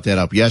Warner brought that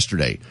up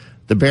yesterday.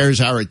 The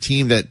Bears are a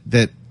team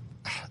that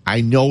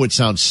I know it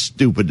sounds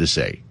stupid to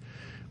say,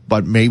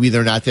 but maybe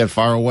they're not that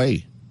far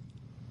away.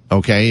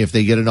 Okay, if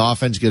they get an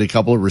offense, get a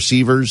couple of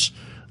receivers.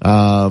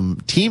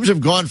 Teams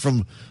have gone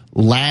from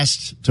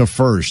last to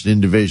first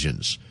in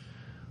divisions.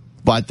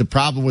 But the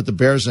problem with the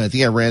Bears, and I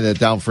think I ran that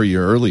down for you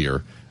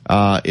earlier,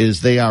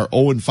 is they are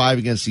 0-5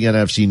 against the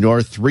NFC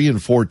North,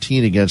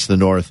 3-14 against the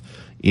North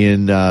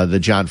in the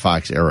John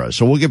Fox era.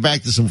 So we'll get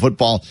back to some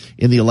football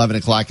in the 11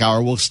 o'clock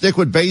hour. We'll stick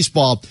with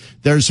baseball.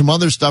 There's some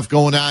other stuff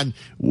going on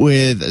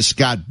with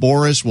Scott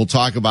Boras. We'll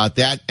talk about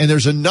that. And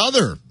there's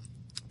another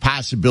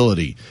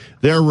possibility.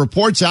 There are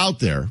reports out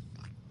there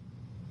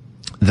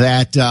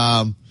that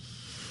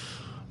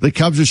the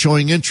Cubs are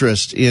showing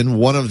interest in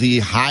one of the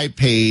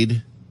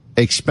high-paid,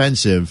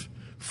 expensive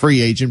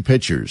free agent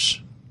pitchers.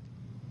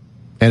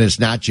 And it's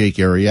not Jake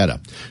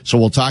Arrieta. So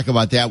we'll talk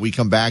about that. We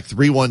come back,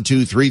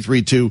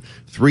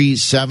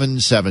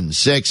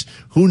 312-332-3776.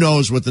 Who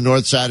knows what the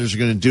Northsiders are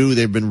going to do?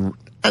 They've been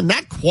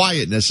not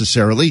quiet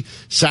necessarily,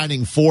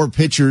 signing four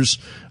pitchers,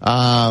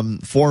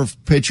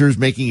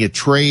 making a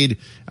trade,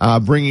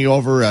 bringing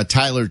over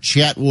Tyler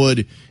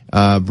Chatwood,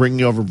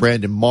 bringing over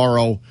Brandon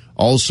Morrow,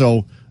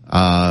 also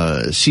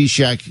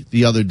Cishek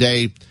the other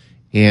day.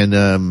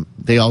 And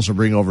they also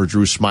bring over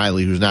Drew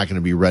Smiley, who's not going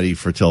to be ready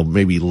for till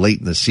maybe late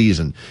in the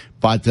season.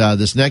 But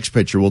this next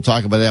pitcher, we'll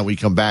talk about that when we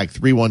come back.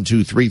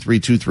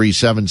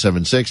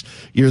 312-332-3776.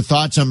 Your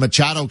thoughts on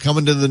Machado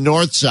coming to the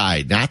north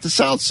side, not the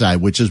south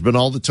side, which has been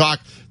all the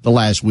talk the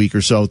last week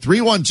or so.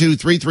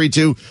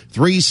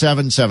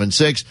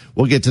 312-332-3776.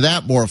 We'll get to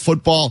that. More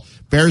football.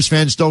 Bears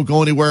fans, don't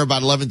go anywhere.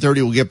 About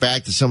 11:30, we'll get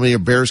back to some of your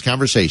Bears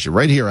conversation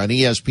right here on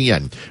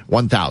ESPN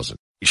 1000.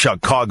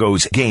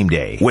 Chicago's Game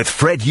Day with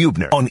Fred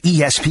Huebner on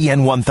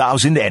ESPN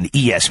 1000 and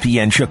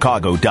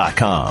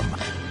ESPNChicago.com.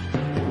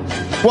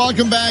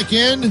 Welcome back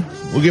in.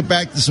 We'll get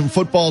back to some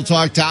football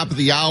talk. Top of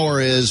the hour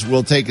is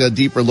we'll take a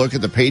deeper look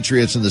at the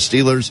Patriots and the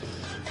Steelers.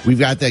 We've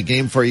got that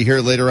game for you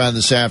here later on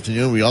this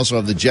afternoon. We also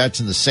have the Jets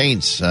and the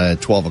Saints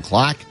at 12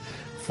 o'clock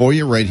for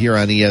you right here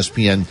on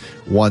ESPN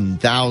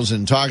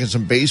 1000. Talking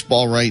some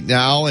baseball right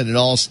now, and it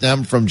all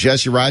stemmed from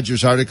Jesse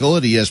Rogers' article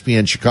at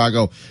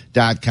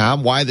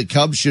ESPNChicago.com. Why the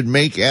Cubs should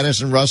make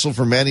Addison Russell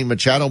for Manny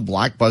Machado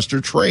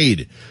blockbuster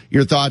trade.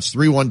 Your thoughts,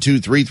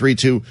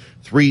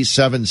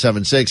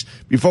 312-332-3776.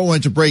 Before we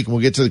went to break, and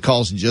we'll get to the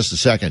calls in just a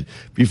second.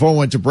 Before we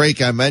went to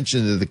break, I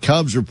mentioned that the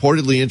Cubs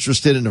reportedly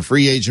interested in a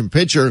free agent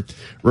pitcher.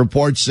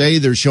 Reports say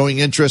they're showing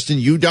interest in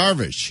Yu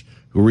Darvish,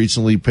 who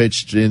recently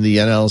pitched in the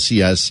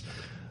NLCS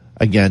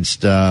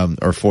against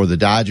for the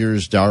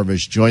Dodgers.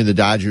 Darvish joined the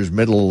Dodgers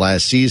middle of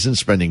last season,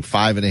 spending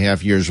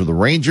 5.5 years with the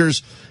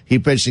Rangers. He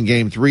pitched in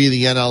Game 3 of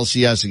the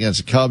NLCS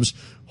against the Cubs,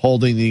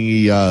 holding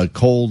the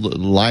cold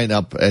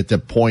lineup at the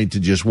point to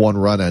just one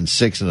run on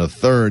 6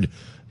 1/3.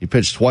 He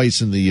pitched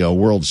twice in the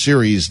World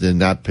Series, did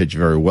not pitch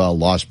very well,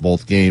 lost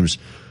both games,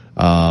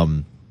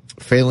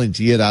 failing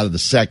to get out of the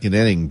second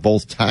inning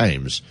both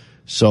times.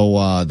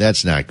 So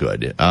that's not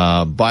good.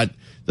 But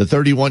the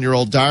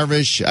 31-year-old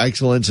Darvish,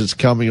 excellence is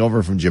coming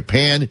over from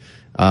Japan,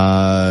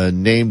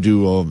 named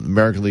to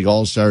American League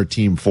All-Star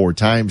team 4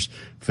 times,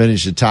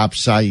 finished the top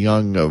Cy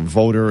Young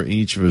voter in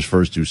each of his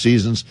first 2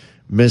 seasons,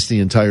 missed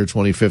the entire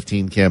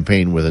 2015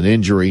 campaign with an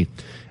injury,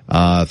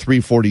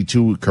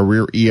 3.42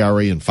 career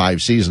ERA in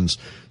 5 seasons.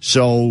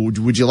 So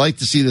would you like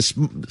to see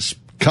the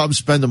Cubs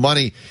spend the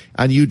money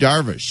on Yu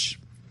Darvish?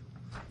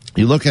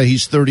 You look at,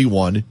 he's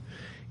 31.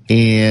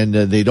 And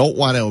they don't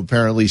want to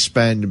apparently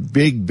spend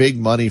big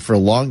money for a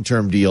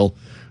long-term deal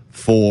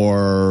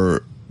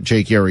for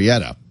Jake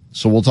Arrieta.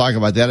 So we'll talk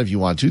about that if you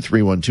want to.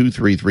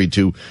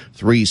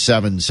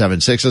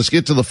 312-332-3776. Let's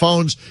get to the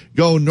phones.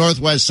 Go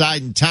Northwest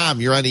Side. And Tom,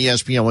 you're on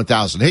ESPN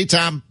 1000. Hey,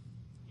 Tom.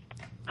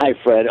 Hi,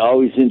 Fred.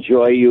 Always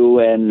enjoy you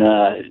and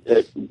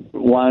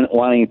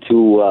wanting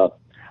to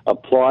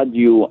applaud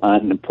you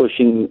on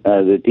pushing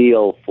the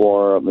deal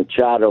for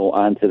Machado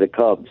onto the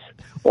Cubs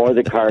or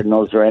the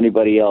Cardinals or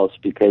anybody else,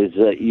 because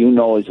as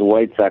a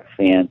White Sox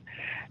fan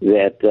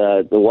that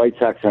the White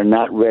Sox are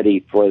not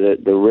ready for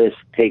the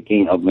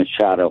risk-taking of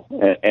Machado.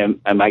 Am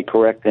I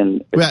correct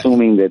in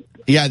assuming that?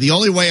 Yeah, the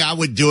only way I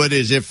would do it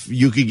is if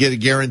you could get a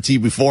guarantee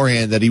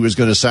beforehand that he was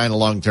going to sign a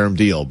long-term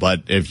deal.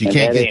 But if you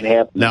can't, that ain't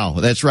happening. No,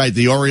 that's right.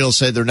 The Orioles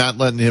said they're not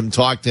letting him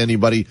talk to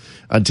anybody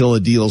until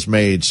a deal's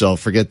made, so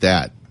forget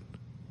that.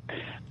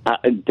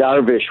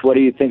 Darvish, what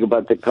do you think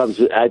about the Cubs?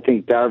 I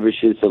think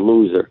Darvish is a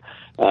loser.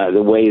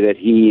 The way that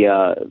he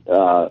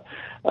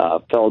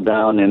fell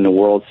down in the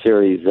World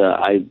Series,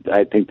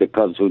 I think the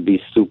Cubs would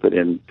be stupid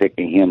in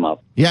picking him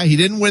up. Yeah, he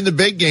didn't win the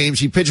big games.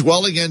 He pitched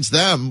well against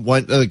them.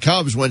 The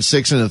Cubs went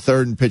 6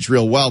 1/3 and pitched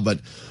real well, but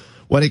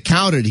when it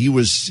counted, he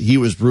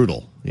was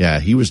brutal.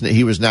 Yeah, he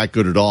was not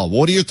good at all.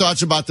 What are your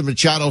thoughts about the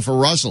Machado for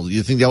Russell? Do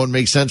you think that would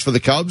make sense for the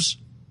Cubs?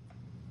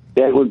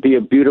 That would be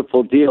a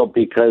beautiful deal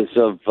because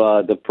of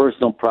the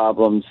personal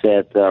problems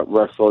that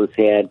Russell has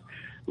had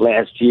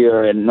last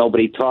year, and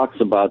nobody talks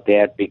about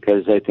that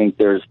because I think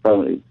there's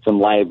probably some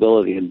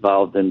liability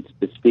involved in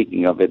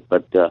speaking of it.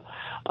 But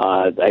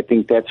I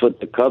think that's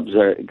what the Cubs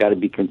are got to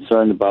be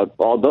concerned about.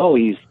 Although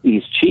he's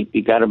cheap,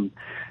 you got him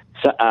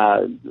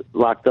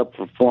locked up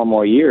for 4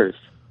 more years.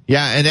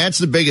 Yeah, and that's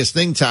the biggest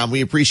thing, Tom.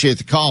 We appreciate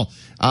the call,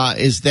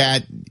 is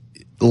that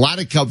a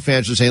lot of Cub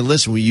fans are saying,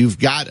 listen, you've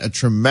got a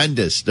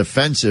tremendous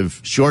defensive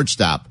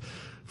shortstop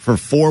for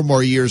 4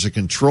 more years of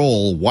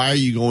control. Why are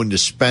you going to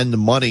spend the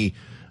money?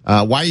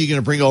 Why are you going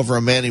to bring over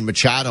a Manny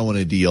Machado in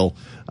a deal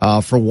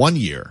for 1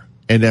 year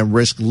and then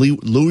risk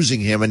losing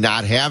him and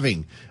not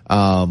having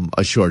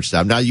a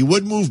shortstop? Now, you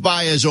would move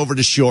Baez over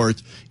to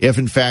short if,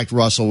 in fact,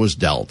 Russell was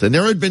dealt. And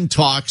there had been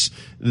talks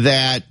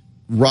that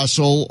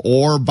Russell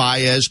or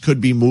Baez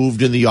could be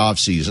moved in the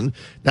offseason.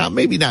 Now,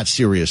 maybe not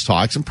serious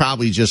talks, and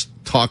probably just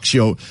talk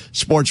show,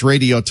 sports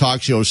radio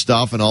talk show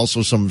stuff, and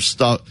also some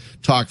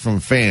talk from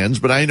fans.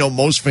 But I know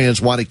most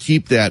fans want to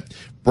keep that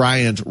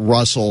Bryant,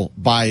 Russell,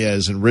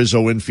 Baez, and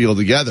Rizzo infield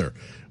together.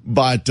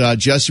 But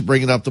Jesse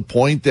bringing up the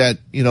point that,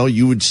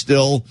 you would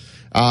still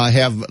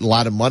have a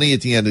lot of money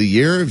at the end of the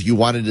year if you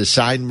wanted to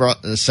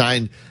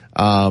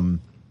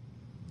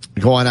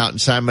go on out and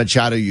sign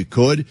Machado, you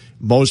could.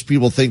 Most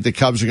people think the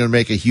Cubs are going to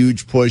make a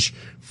huge push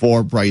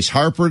for Bryce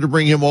Harper to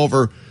bring him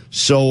over.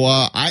 So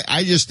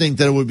I just think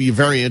that it would be a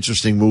very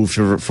interesting move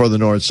for the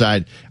North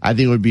Side. I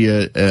think it would be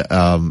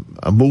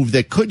a move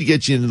that could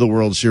get you into the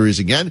World Series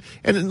again.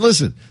 And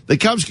listen, the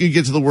Cubs could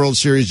get to the World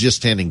Series just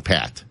standing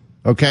pat.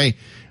 Okay?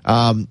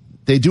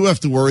 They do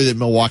have to worry that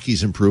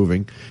Milwaukee's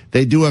improving.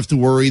 They do have to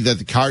worry that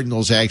the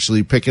Cardinals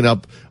actually picking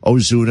up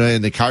Ozuna,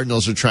 and the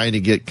Cardinals are trying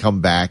to come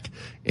back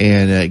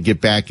and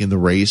get back in the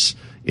race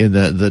in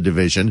the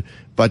division.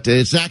 But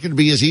it's not going to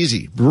be as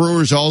easy.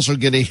 Brewers also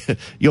getting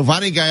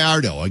Giovanni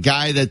Gallardo, a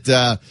guy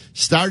that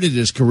started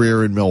his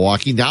career in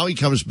Milwaukee. Now he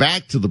comes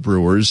back to the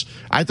Brewers.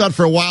 I thought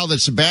for a while that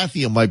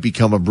Sabathia might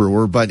become a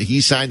Brewer, but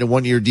he signed a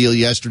 1-year deal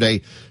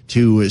yesterday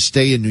to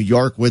stay in New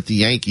York with the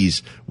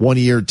Yankees. 1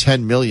 year,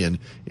 $10 million.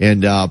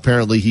 And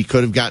apparently he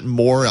could have gotten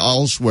more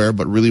elsewhere,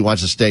 but really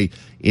wants to stay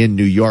in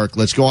New York.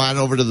 Let's go on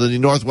over to the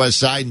Northwest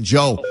Side. And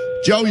Joe,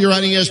 you're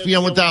on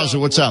ESPN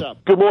 1000. What's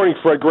up? Good morning,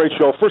 Fred. Great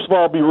show. First of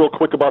all, I'll be real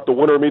quick about the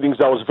winter meetings.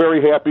 I was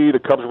very happy the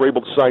Cubs were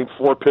able to sign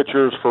 4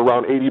 pitchers for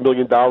around $80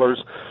 million.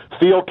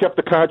 Theo kept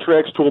the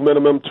contracts to a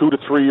minimum, 2 to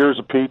 3 years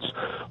apiece.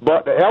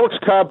 But the Alex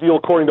Cobb deal,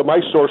 according to my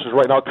sources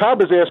right now,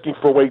 Cobb is asking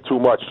for way too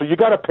much. So you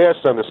got to pass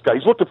on this guy.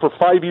 He's looking for a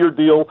 5-year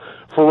deal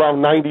for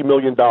around $90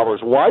 million.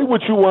 Why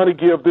would you want to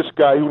give this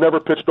guy who never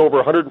pitched over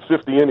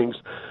 150 innings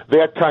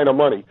that kind of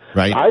money?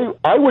 Right.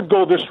 I would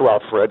go this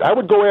route, Fred. I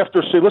would go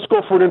after, say, let's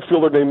go for an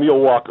infielder named Neil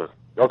Walker.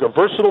 Okay,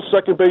 versatile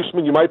second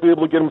baseman. You might be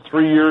able to get him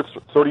 3 years,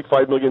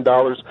 $35 million.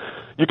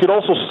 You could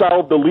also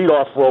solve the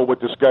leadoff role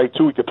with this guy,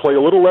 too. He could play a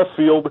little left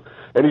field,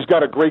 and he's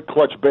got a great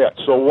clutch bat.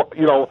 So,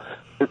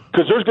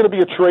 because there's going to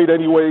be a trade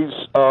anyways,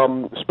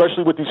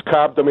 especially with these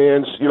Cobb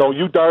demands.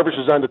 Yu Darvish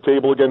is on the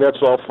table again. That's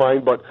all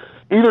fine. But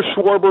either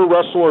Schwarber,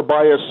 Russell, or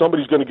Baez,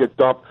 somebody's going to get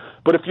dumped.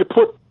 But if you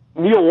put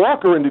Neil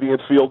Walker into the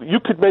infield, you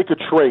could make a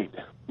trade.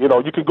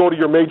 You could go to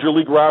your major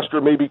league roster,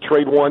 maybe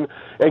trade one,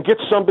 and get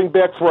something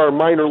back for our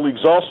minor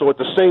leagues also. At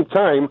the same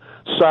time,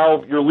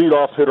 solve your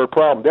leadoff hitter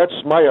problem. That's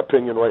my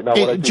opinion right now,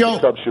 what I think the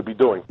Cubs should be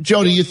doing.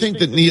 Joe, do you think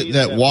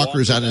that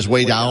Walker's on his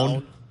way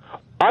down?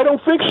 I don't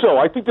think so.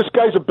 I think this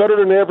guy's a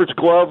better-than-average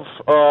glove.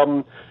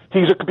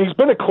 He's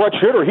been a clutch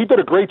hitter. He did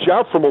a great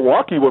job for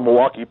Milwaukee when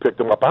Milwaukee picked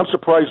him up. I'm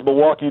surprised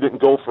Milwaukee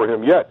didn't go for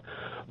him yet.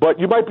 But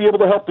you might be able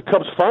to help the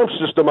Cubs farm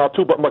system out,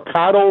 too. But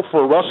Machado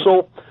for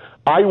Russell,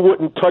 I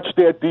wouldn't touch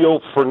that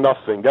deal for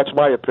nothing. That's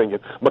my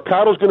opinion.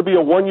 Machado's going to be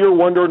a 1-year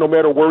wonder no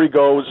matter where he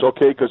goes,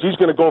 okay, because he's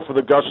going to go for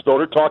the gusto.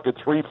 They're talking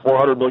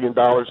 $300-400 million.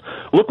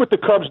 Look what the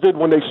Cubs did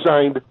when they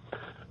signed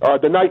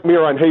the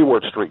Nightmare on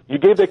Hayward Street. You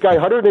gave that guy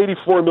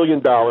 $184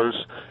 million,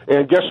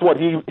 and guess what?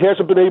 He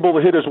hasn't been able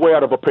to hit his way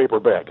out of a paper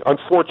bag,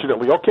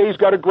 unfortunately. Okay, he's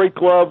got a great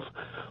glove.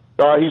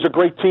 He's a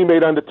great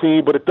teammate on the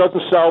team, but it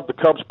doesn't solve the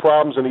Cubs'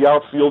 problems in the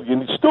outfield.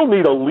 You still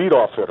need a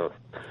leadoff hitter.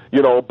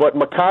 But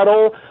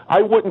Machado,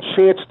 I wouldn't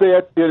chance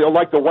that.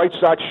 Like the White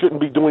Sox shouldn't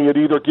be doing it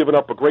either, giving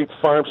up a great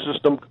farm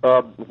system,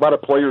 a lot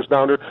of players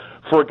down there,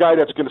 for a guy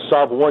that's going to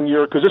solve 1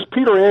 year. Because this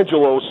Peter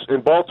Angelos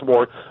in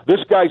Baltimore, this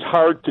guy's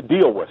hard to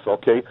deal with,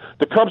 okay?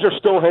 The Cubs are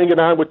still hanging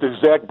on with the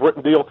Zach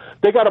Britton deal.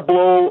 They got to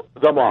blow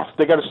them off.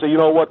 They got to say, you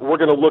know what, we're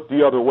going to look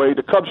the other way.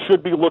 The Cubs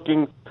should be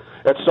looking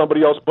at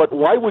somebody else, but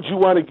why would you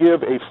want to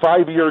give a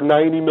 5-year,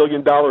 $90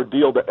 million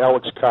deal to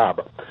Alex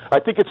Cobb?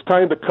 I think it's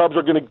time the Cubs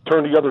are going to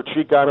turn the other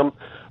cheek on him.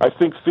 I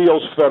think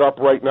Theo's fed up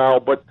right now,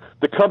 but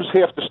the Cubs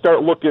have to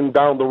start looking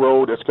down the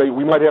road.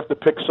 We might have to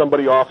pick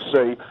somebody off,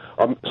 say,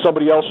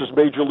 somebody else's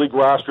major league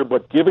roster,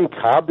 but giving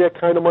Cobb that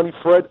kind of money,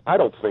 Fred, I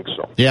don't think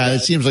so. Yeah, it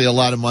seems like a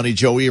lot of money,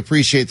 Joe. We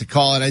appreciate the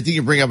call, and I think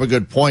you bring up a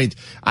good point.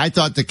 I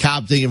thought the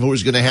Cobb thing, if it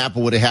was going to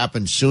happen, would have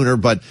happened sooner,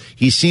 but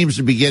he seems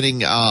to be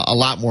getting a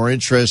lot more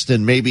interest,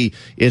 and maybe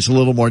it's a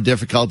little more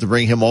difficult to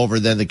bring him over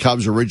than the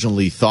Cubs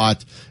originally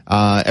thought.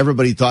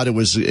 Everybody thought it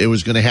was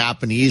going to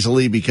happen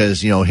easily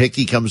because,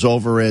 Hickey comes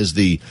over as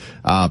the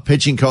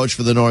pitching coach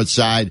for the North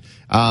Side.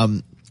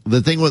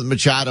 The thing with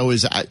Machado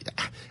is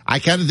I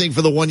kind of think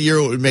for the 1 year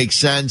it would make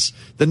sense.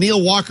 The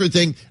Neil Walker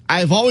thing,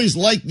 I've always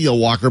liked Neil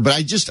Walker, but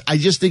I just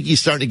think he's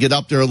starting to get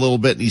up there a little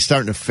bit and he's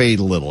starting to fade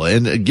a little.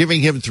 And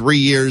giving him 3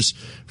 years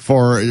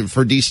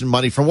for decent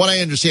money, from what I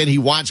understand, he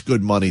wants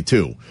good money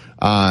too,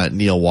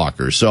 Neil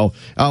Walker. So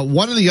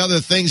one of the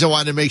other things I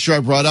wanted to make sure I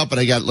brought up, and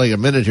I got like a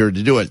minute here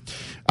to do it.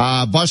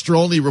 Buster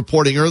Olney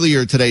reporting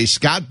earlier today,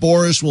 Scott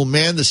Boras will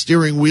man the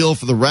steering wheel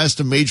for the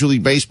rest of Major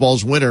League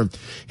Baseball's winter.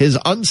 His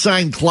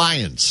unsigned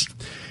clients: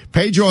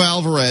 Pedro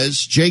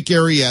Alvarez, Jake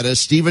Arrieta,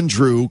 Stephen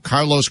Drew,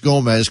 Carlos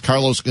Gomez,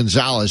 Carlos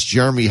Gonzalez,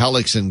 Jeremy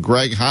Hellickson,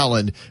 Greg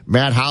Holland,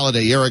 Matt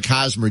Holliday, Eric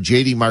Hosmer,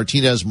 JD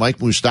Martinez, Mike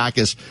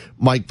Moustakas,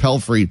 Mike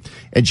Pelfrey,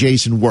 and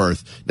Jason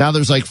Worth. Now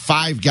there's like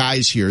 5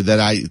 guys here that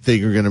I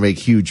think are going to make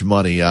huge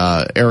money.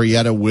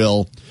 Arrieta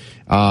will,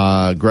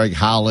 Greg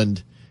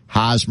Holland,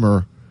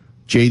 Hosmer,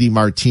 JD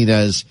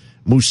Martinez.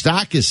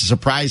 Moustakas is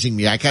surprising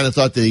me. I kind of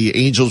thought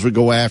the Angels would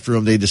go after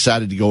him. They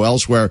decided to go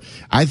elsewhere.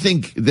 I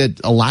think that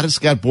a lot of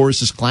Scott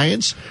Boras'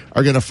 clients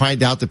are going to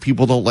find out that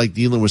people don't like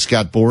dealing with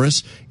Scott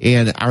Boras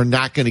and are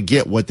not going to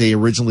get what they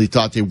originally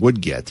thought they would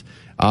get.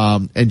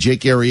 And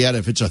Jake Arrieta,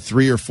 if it's a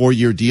 3 or 4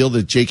 year deal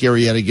that Jake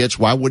Arrieta gets,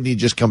 why wouldn't he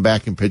just come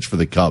back and pitch for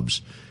the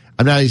Cubs?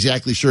 I'm not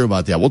exactly sure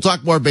about that. We'll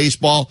talk more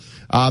baseball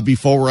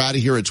before we're out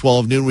of here at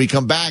 12 noon. We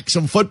come back,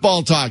 some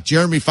football talk.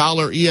 Jeremy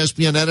Fowler,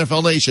 ESPN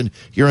NFL Nation,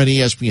 here on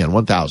ESPN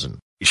 1000.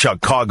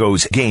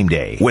 Chicago's Game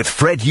Day with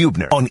Fred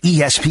Huebner on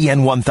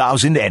ESPN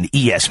 1000 and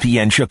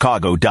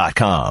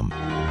ESPNChicago.com.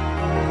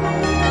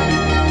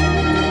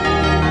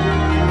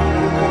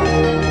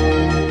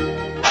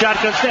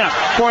 Shotgun snap,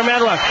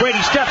 4-man rush.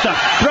 Brady steps up,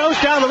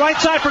 throws down the right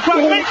side for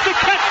Gronk, makes the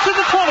catch to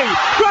the 20,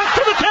 Gronk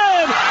to the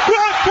 10,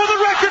 Gronk for the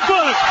record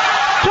book.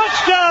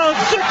 Touchdown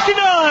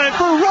 69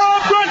 for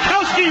Rob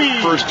Gronkowski.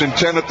 First and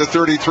 10 at the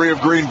 33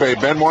 of Green Bay.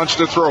 Ben wants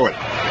to throw it.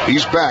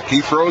 He's back. He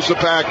throws the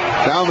pack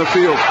down the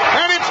field.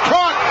 And it's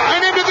caught.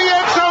 And into the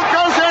end zone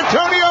goes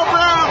Antonio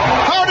Brown.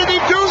 How did he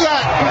do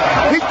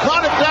that? He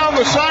caught it down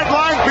the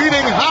sideline,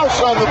 beating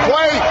House on the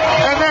play,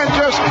 and then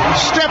just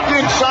stepped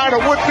inside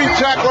a would-be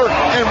tackler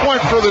and went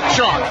for the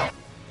chalk.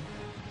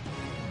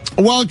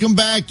 Welcome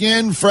back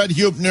in. Fred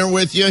Huebner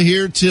with you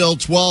here till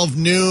 12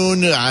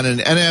 noon on an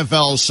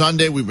NFL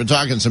Sunday. We've been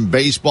talking some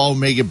baseball.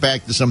 We may get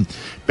back to some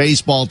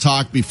baseball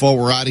talk before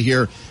we're out of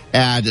here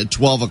at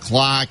 12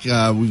 o'clock.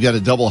 We've got a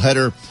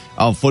doubleheader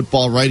of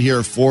football right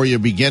here for you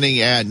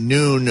beginning at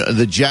noon.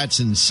 The Jets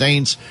and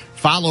Saints,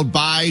 followed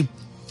by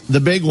the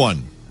big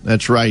one.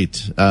 That's right.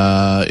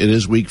 It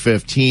is week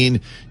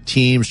 15.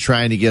 Teams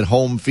trying to get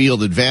home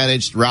field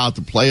advantage throughout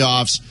the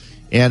playoffs,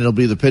 and it'll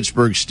be the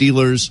Pittsburgh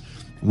Steelers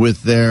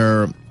with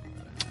their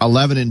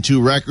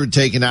 11-2 record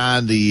taking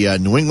on the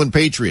New England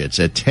Patriots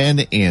at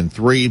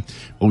 10-3.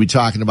 We'll be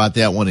talking about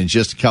that one in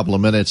just a couple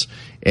of minutes,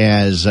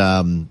 as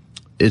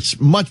it's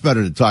much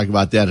better to talk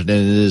about that than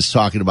it is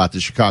talking about the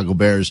Chicago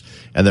Bears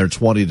and their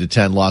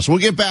 20-10 loss. We'll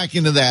get back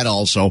into that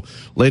also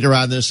later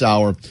on this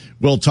hour.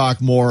 We'll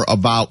talk more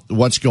about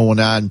what's going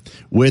on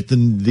with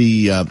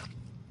the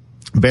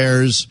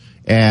Bears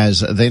as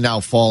they now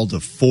fall to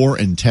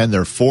 4-10,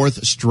 their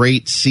 4th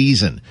straight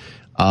season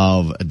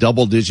of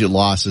double-digit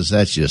losses.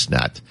 That's just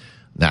not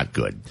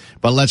good.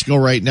 But let's go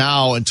right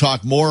now and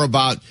talk more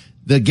about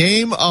the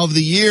game of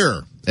the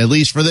year, at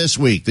least for this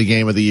week, the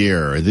game of the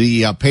year.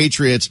 The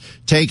Patriots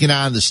taking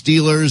on the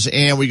Steelers,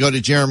 and we go to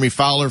Jeremy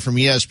Fowler from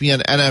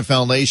ESPN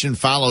NFL Nation,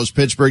 follows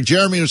Pittsburgh.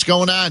 Jeremy, what's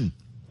going on?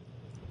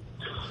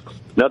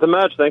 Nothing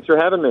much. Thanks for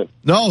having me.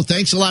 No,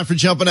 thanks a lot for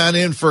jumping on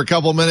in for a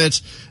couple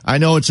minutes. I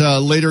know it's a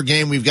later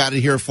game. We've got it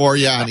here for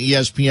you on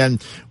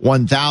ESPN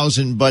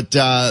 1000, but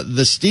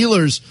the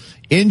Steelers,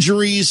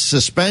 injuries,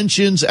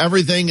 suspensions,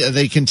 everything,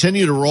 they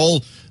continue to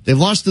roll. They've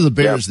lost to the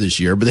Bears this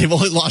year, but they've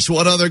only lost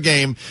one other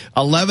game,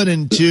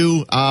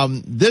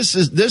 11-2. This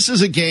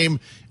is a game.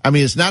 I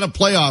mean, it's not a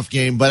playoff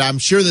game, but I'm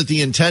sure that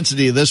the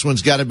intensity of this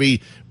one's got to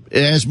be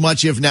as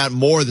much, if not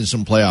more, than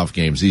some playoff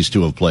games these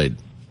two have played.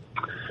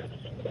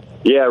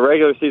 Yeah,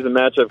 regular season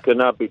matchup could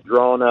not be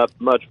drawn up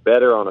much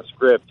better on a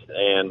script.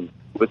 And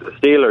with the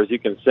Steelers, you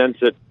can sense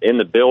it in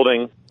the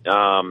building.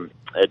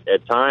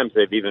 At times,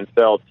 they've even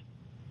felt,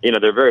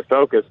 they're very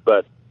focused,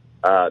 but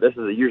this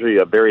is usually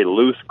a very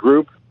loose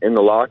group in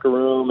the locker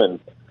room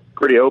and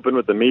pretty open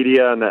with the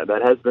media, and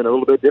that has been a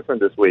little bit different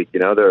this week.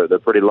 They're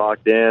pretty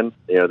locked in.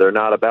 They're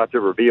not about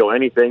to reveal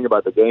anything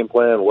about the game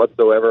plan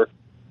whatsoever.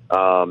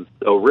 So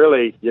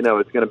really,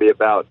 it's going to be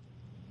about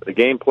the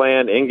game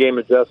plan, in-game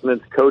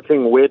adjustments,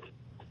 coaching wit,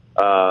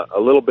 a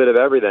little bit of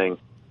everything,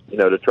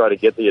 to try to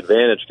get the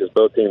advantage, because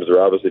both teams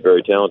are obviously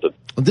very talented.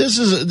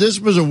 This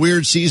was a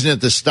weird season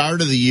at the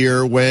start of the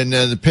year when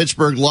the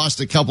Pittsburgh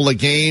lost a couple of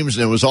games,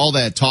 and it was all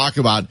that talk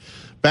about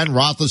Ben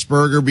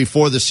Roethlisberger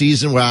before the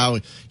season, well,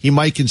 he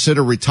might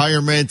consider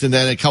retirement, and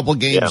then a couple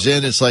games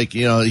in, it's like,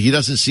 he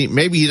doesn't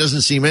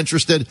seem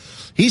interested.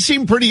 He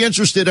seemed pretty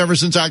interested ever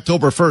since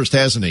October 1st,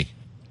 hasn't he?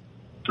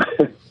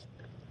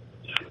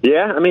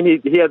 Yeah, I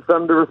mean, he had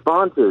something to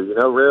respond to.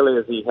 Rarely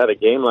has he had a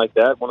game like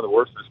that. One of the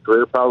worst of his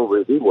career,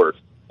 probably the worst.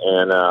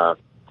 And,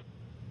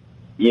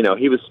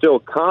 he was still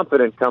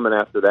confident coming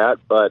after that,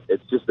 but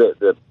it's just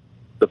that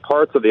the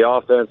parts of the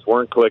offense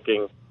weren't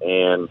clicking,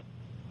 and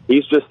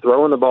he's just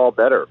throwing the ball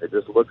better. It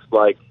just looks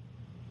like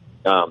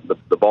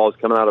the ball is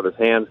coming out of his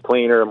hands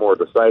cleaner, more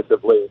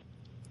decisively,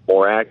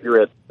 more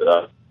accurate,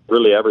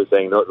 really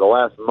everything. The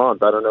last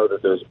month, I don't know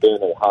that there's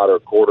been a hotter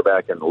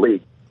quarterback in the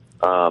league.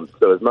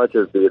 So as much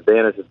as the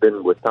advantage has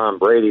been with Tom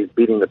Brady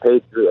beating the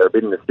Patriots or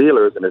beating the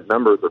Steelers, and his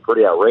numbers are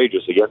pretty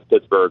outrageous against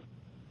Pittsburgh,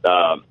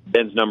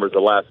 Ben's numbers the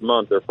last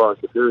month are far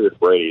superior to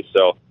Brady.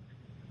 So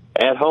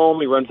at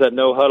home, he runs that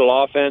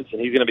no-huddle offense,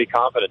 and he's going to be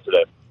confident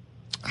today.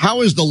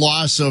 How has the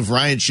loss of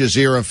Ryan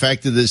Shazier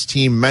affected this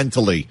team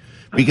mentally?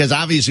 Because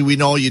obviously we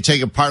know you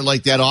take a part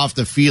like that off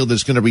the field,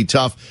 it's going to be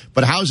tough.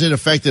 But how's it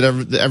affected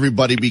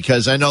everybody?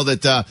 Because I know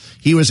that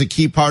he was a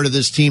key part of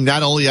this team,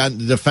 not only on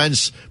the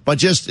defense, but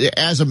just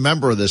as a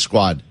member of this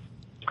squad.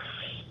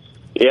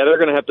 Yeah, they're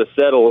going to have to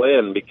settle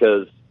in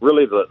because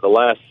really the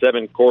last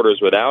 7 quarters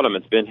without him,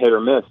 it's been hit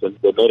or miss. And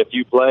they made a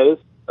few plays,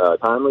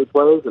 timely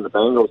plays, and the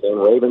Bengals and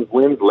Ravens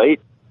wins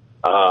late.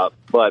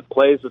 But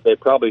plays that they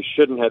probably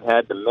shouldn't have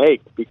had to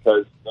make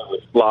because it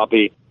was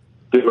sloppy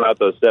throughout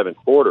those 7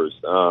 quarters.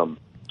 Ryan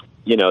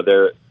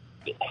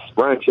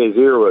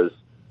Shazier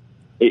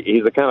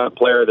he's the kind of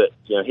player that,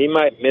 he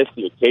might miss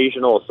the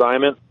occasional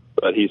assignment,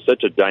 but he's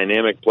such a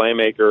dynamic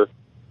playmaker,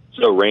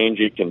 so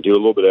rangy, can do a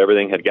little bit of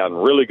everything, had gotten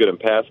really good in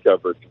pass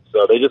coverage.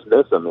 So they just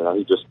miss him.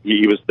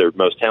 He was their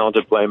most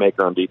talented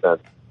playmaker on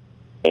defense,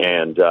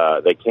 and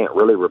they can't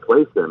really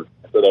replace him.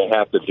 So they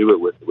have to do it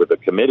with a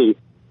committee.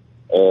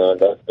 And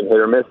that's been hit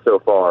or miss so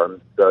far.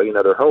 So,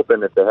 they're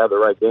hoping if they have the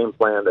right game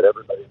plan that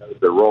everybody knows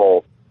their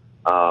role,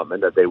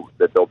 and that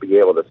they'll be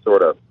able to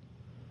sort of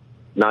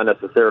not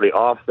necessarily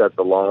offset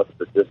the loss,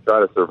 but just try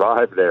to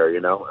survive there,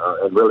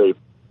 and really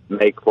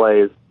make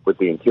plays with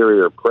the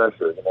interior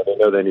pressure. They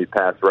know they need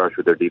pass rush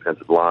with their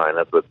defensive line.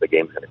 That's what the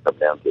game's going to come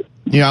down to.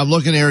 Yeah, I'm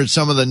looking here at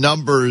some of the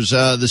numbers.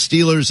 The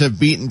Steelers have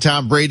beaten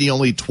Tom Brady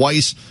only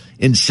twice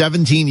in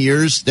 17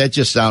 years. That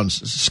just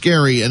sounds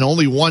scary, and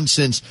only once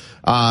since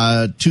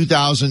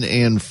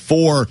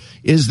 2004.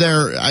 Is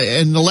there,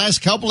 in the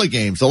last couple of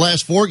games, the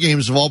last 4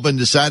 games have all been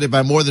decided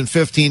by more than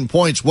 15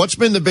 points. What's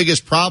been the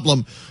biggest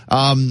problem,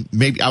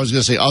 maybe I was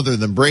going to say other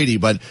than Brady,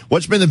 but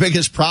what's been the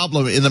biggest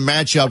problem in the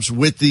matchups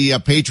with the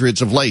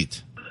Patriots of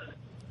late?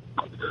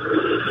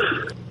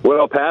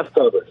 Well, pass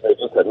coverage. They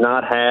just have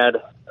not had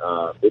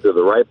either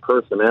the right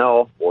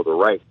personnel or the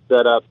right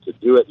setup to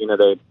do it.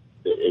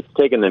 It's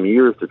taken them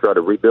years to try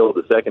to rebuild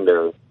the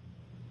secondary.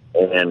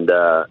 And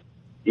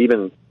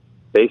even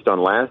based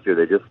on last year,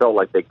 they just felt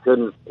like they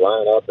couldn't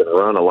line up and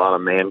run a lot of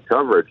man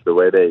coverage the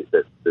way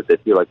that they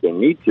feel like they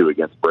need to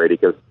against Brady.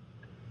 Because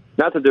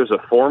not that there's a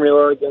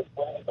formula against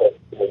Brady, but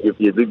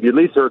you at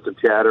least heard some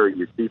chatter.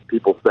 You see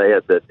people say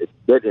it, that it's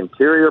get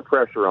interior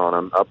pressure on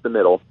them up the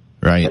middle.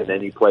 Right. And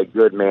then you play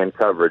good man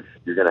coverage,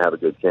 you're going to have a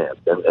good chance.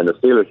 And the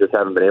Steelers just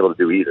haven't been able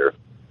to do either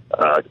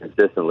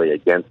consistently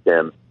against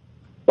him.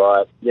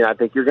 But, I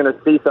think you're going to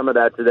see some of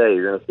that today.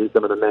 You're going to see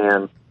some of the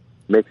man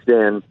mixed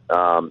in.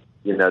 Joe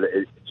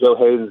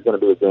Hayden's going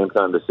to be a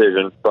game-time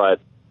decision, but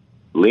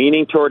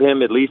leaning toward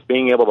him at least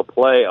being able to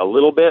play a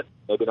little bit,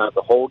 maybe not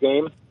the whole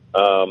game.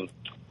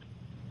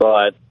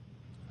 But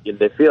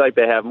they feel like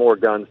they have more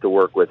guns to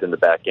work with in the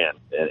back end,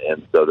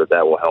 and so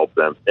that will help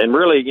them. And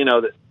really,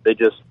 they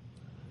just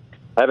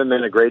haven't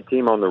been a great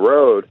team on the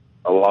road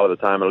a lot of the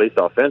time, at least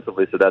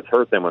offensively, so that's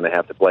hurt them when they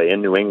have to play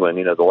in New England.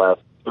 The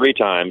last 3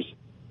 times,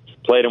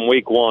 played in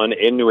Week 1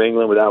 in New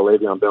England without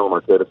Le'Veon Bell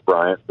and Martavis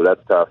Bryant, so that's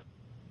tough.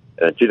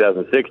 In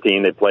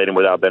 2016, they played him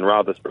without Ben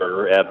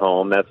Roethlisberger at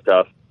home. That's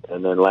tough.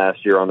 And then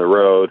last year on the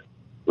road,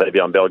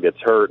 Le'Veon Bell gets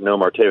hurt. No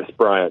Martavis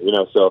Bryant.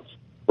 So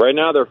right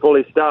now they're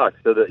fully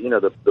stocked, so that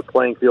the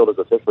playing field is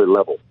officially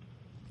level.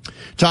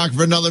 Talk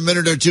for another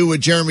minute or two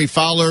with Jeremy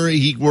Fowler.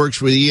 He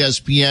works with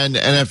ESPN,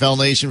 NFL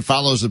Nation,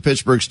 follows the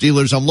Pittsburgh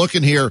Steelers. I'm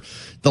looking here,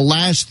 the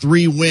last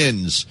 3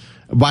 wins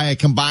by a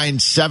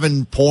combined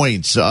 7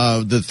 points.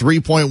 The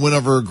 3-point win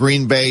over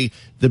Green Bay,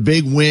 the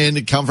big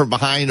win come from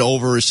behind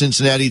over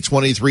Cincinnati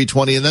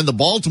 23-20, and then the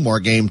Baltimore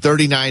game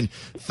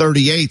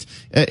 39-38.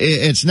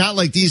 It's not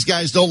like these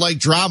guys don't like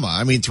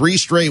drama. 3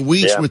 straight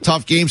weeks with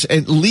tough games,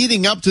 and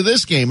leading up to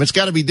this game, it's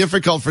got to be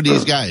difficult for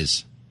these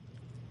guys.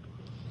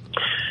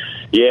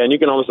 Yeah, and you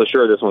can almost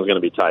assure this one's going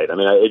to be tight.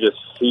 It just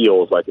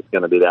feels like it's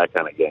going to be that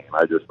kind of game.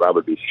 I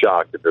would be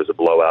shocked if there's a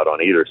blowout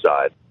on either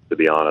side, to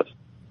be honest.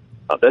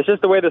 That's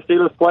just the way the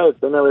Steelers play. It's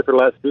been that way for the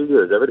last few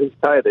years. Everything's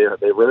tight.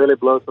 They rarely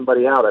blow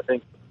somebody out. I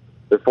think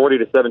their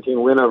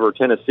 40-17 win over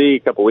Tennessee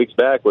a couple weeks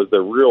back was the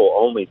real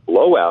only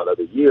blowout of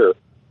the year,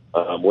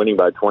 winning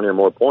by 20 or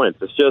more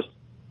points.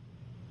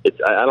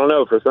 I don't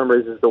know, for some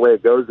reason it's the way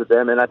it goes with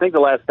them. And I think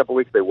the last couple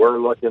weeks they were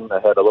looking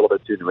ahead a little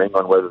bit to New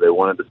England, whether they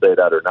wanted to say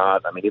that or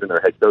not. Even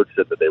their head coach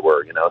said that they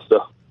were,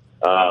 So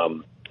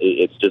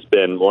it's just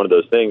been one of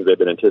those things. They've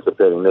been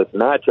anticipating this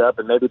matchup,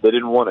 and maybe they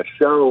didn't want to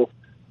show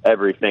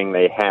everything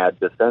they had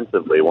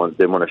defensively. They want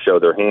to show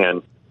their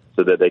hand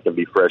so that they can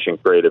be fresh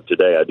and creative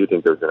today. I do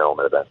think there's an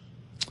element of that.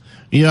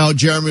 You know,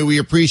 Jeremy, we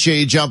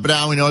appreciate you jumping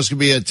on. We know it's going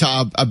to be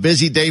a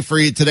busy day for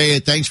you today.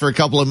 Thanks for a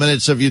couple of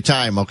minutes of your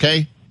time,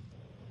 okay?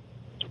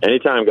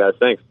 Anytime, guys.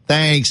 Thanks.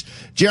 Thanks.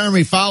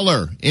 Jeremy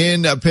Fowler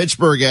in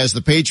Pittsburgh as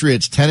the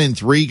Patriots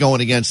 10-3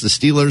 going against the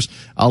Steelers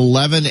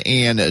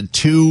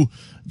 11-2.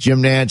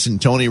 Jim Nantz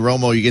and Tony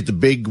Romo, you get the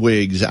big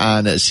wigs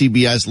on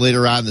CBS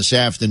later on this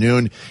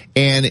afternoon.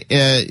 And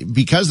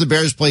because the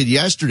Bears played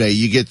yesterday,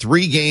 you get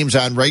 3 games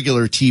on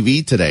regular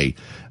TV today.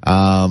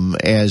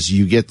 As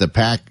you get the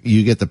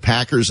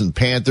Packers and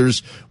Panthers,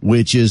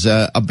 which is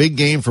a big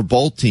game for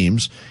both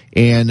teams.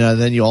 And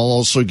then you'll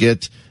also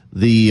get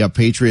the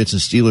Patriots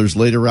and Steelers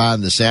later on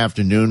this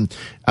afternoon.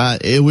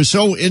 It was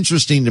so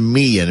interesting to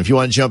me, and if you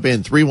want to jump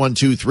in,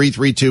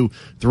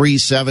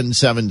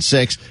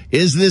 312-332-3776.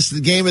 Is this the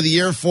game of the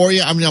year for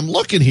you? I mean, I'm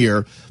looking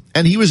here,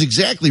 and he was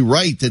exactly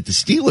right that the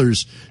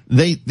Steelers,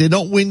 they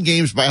don't win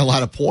games by a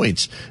lot of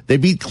points. They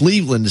beat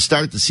Cleveland to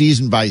start the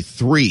season by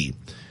 3.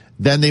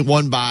 Then they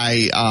won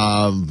by,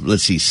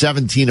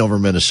 17 over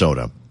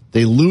Minnesota.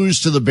 They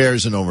lose to the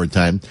Bears in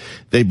overtime.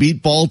 They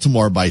beat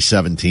Baltimore by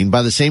 17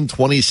 by the same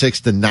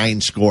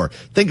 26-9 score.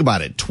 Think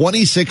about it,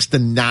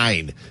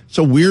 26-9. It's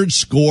a weird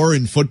score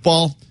in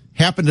football.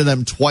 Happened to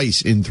them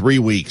twice in 3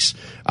 weeks.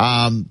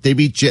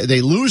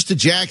 They lose to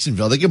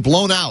Jacksonville. They get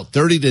blown out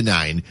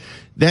 30-9.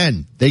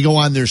 Then they go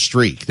on their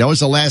streak. That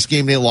was the last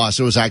game they lost.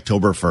 It was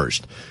October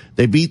 1st.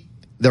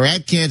 They're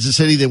at Kansas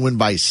City. They win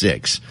by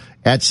 6.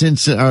 At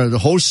the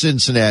host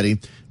Cincinnati,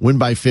 win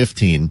by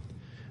 15.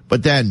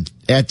 But then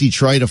at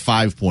Detroit, a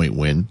 5-point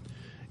win.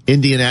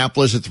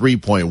 Indianapolis, a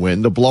 3-point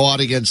win. The blowout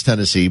against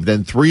Tennessee.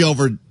 Then 3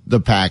 over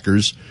the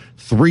Packers,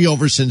 3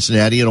 over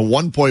Cincinnati, and a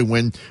 1-point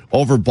win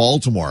over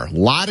Baltimore. A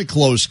lot of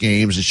close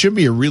games. It should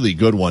be a really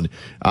good one.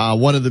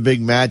 One of the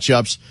big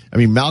matchups. I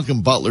mean,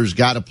 Malcolm Butler's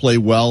got to play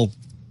well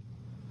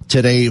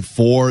today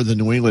for the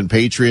New England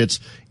Patriots.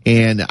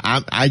 And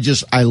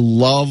I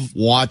love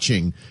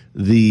watching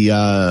the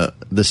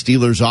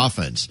Steelers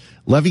offense.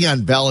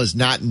 Le'Veon Bell has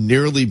not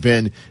nearly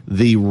been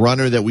the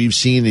runner that we've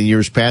seen in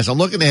years past. I'm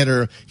looking at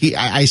her.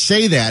 I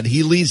say that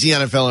he leads the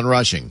NFL in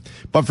rushing,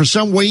 but for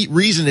some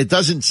reason, it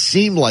doesn't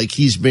seem like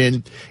he's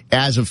been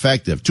as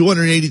effective.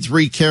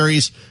 283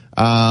 carries,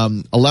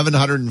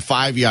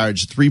 1,105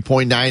 yards,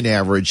 3.9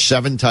 average,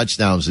 7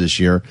 touchdowns this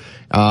year.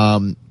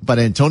 But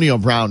Antonio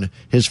Brown,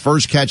 his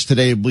first catch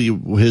today will be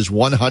his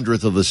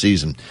 100th of the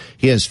season.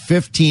 He has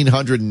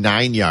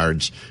 1,509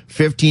 yards,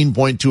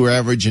 15.2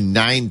 average, and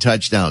 9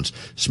 touchdowns.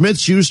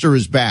 Smith-Schuster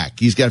is back.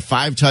 He's got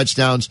 5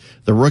 touchdowns.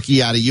 The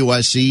rookie out of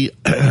USC,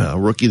 a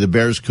rookie the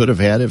Bears could have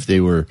had if they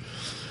were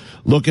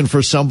looking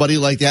for somebody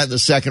like that in the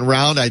second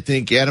round. I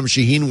think Adam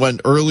Shaheen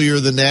went earlier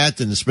than that,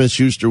 and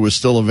Smith-Schuster was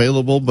still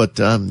available. But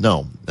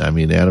no, I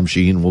mean, Adam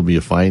Shaheen will be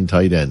a fine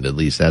tight end. At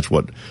least that's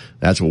what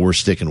we're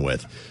sticking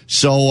with.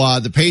 So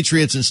the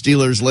Patriots and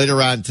Steelers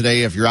later on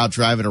today, if you're out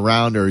driving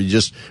around or you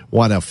just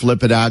want to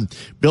flip it on.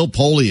 Bill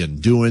Polian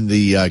doing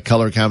the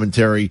color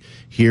commentary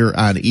here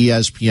on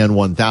ESPN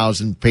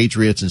 1000.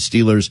 Patriots and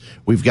Steelers,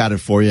 we've got it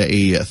for you,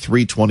 a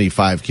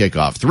 3:25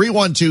 kickoff.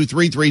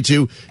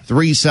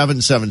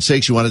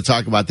 312-332-3776. You want to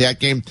talk about that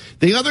game?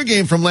 The other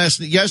game from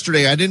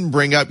yesterday I didn't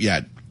bring up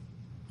yet,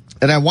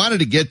 and I wanted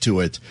to get to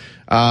it.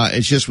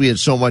 It's just we had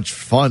so much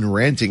fun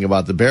ranting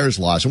about the Bears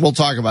loss, and we'll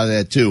talk about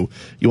that too.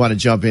 You want to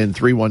jump in,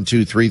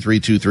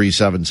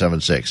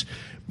 312-332-3776.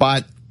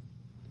 But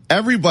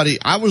everybody,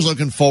 I was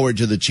looking forward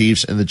to the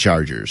Chiefs and the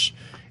Chargers,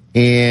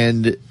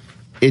 and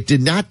it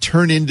did not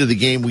turn into the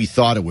game we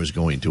thought it was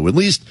going to, at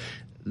least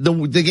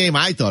the game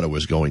I thought it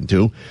was going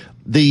to.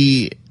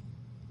 The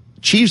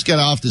Chiefs got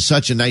off to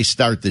such a nice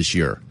start this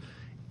year,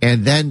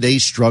 and then they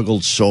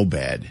struggled so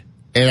bad.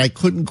 And I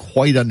couldn't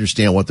quite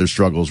understand what their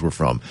struggles were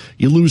from.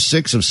 You lose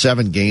 6 of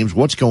 7 games.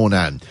 What's going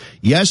on?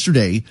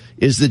 Yesterday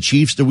is the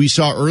Chiefs that we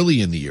saw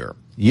early in the year.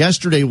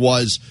 Yesterday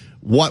was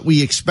what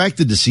we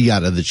expected to see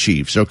out of the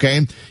Chiefs,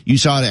 okay? You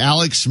saw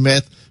Alex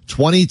Smith,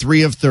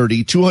 23 of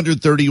 30,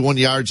 231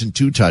 yards and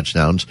 2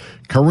 touchdowns.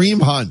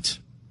 Kareem Hunt,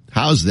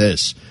 how's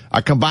this?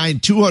 A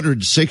combined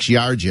 206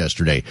 yards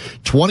yesterday,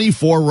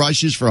 24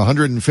 rushes for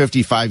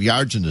 155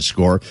 yards in the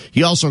score.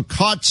 He also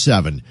caught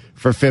 7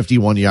 for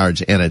 51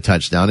 yards and a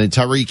touchdown. And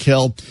Tyreek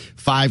Hill,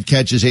 5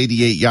 catches,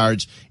 88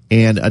 yards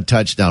and a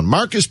touchdown.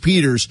 Marcus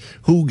Peters,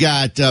 who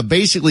got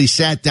basically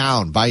sat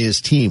down by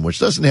his team, which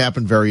doesn't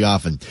happen very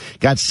often,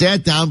 got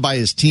sat down by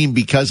his team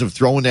because of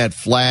throwing that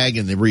flag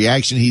and the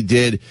reaction he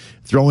did,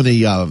 throwing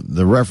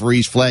the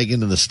referee's flag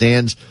into the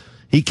stands.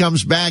 He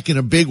comes back in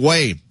a big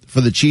way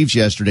for the Chiefs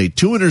yesterday.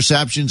 2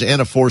 interceptions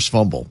and a forced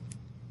fumble.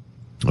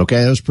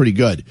 Okay, that was pretty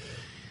good.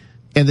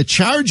 And the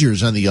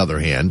Chargers, on the other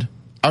hand,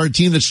 are a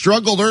team that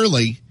struggled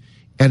early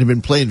and have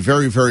been playing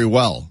very, very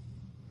well.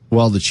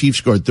 Well, the Chiefs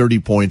scored 30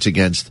 points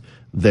against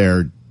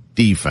their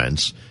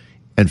defense.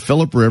 And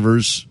Phillip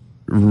Rivers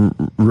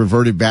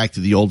reverted back to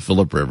the old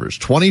Phillip Rivers.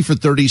 20 for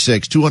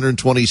 36,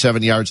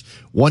 227 yards,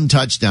 1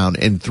 touchdown,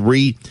 and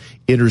 3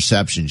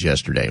 interceptions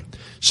yesterday.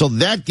 So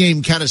that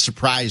game kind of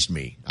surprised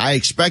me. I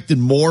expected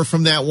more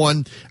from that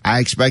one. I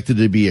expected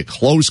it to be a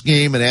close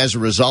game, and as a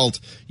result,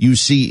 you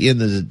see in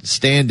the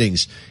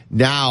standings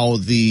now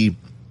the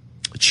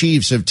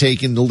Chiefs have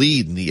taken the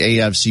lead in the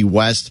AFC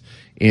West.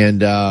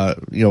 And,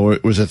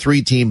 it was a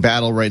 3-team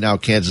battle right now.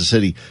 Kansas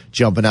City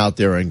jumping out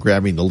there and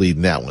grabbing the lead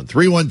in that one.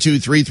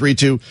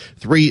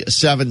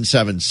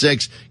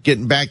 312-332-3776.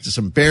 Getting back to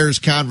some Bears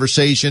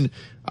conversation,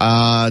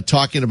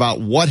 talking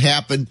about what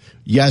happened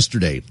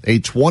yesterday. A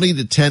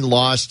 20-10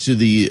 loss to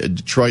the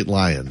Detroit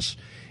Lions.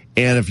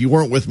 And if you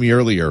weren't with me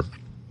earlier,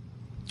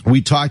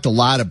 we talked a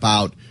lot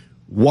about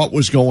what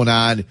was going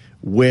on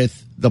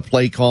with the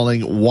play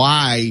calling,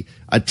 why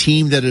a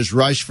team that has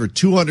rushed for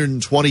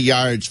 220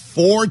 yards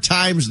 4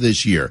 times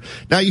this year.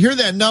 Now, you hear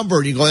that number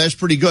and you go, that's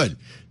pretty good.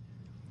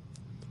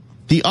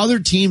 The other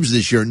teams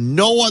this year,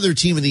 no other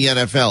team in the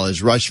NFL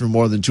has rushed for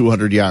more than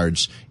 200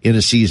 yards in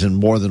a season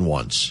more than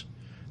once.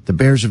 The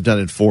Bears have done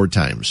it 4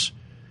 times.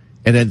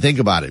 And then think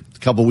about it. A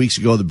couple of weeks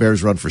ago, the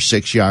Bears run for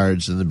 6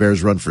 yards, and the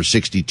Bears run for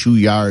 62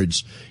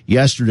 yards.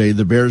 Yesterday,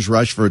 the Bears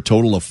rushed for a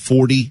total of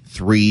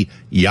 43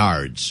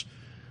 yards.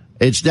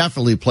 It's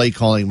definitely play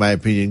calling, in my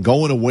opinion.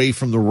 Going away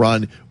from the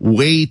run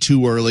way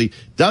too early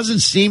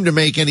doesn't seem to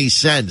make any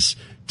sense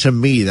to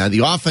me. Now, the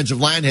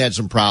offensive line had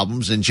some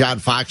problems, and John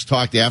Fox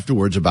talked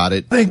afterwards about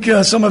it. I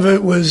think some of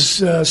it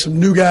was some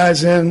new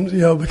guys in,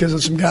 because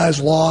of some guys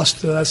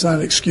lost. That's not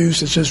an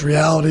excuse. It's just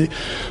reality.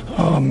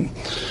 For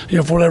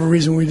whatever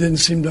reason, we had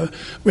a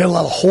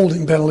lot of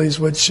holding penalties,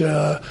 which,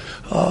 I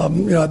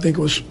think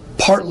was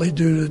partly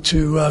due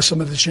to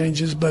some of the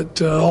changes, but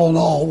all in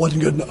all, it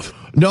wasn't good enough.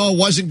 No, it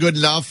wasn't good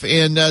enough.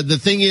 And the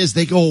thing is,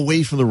 they go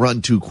away from the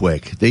run too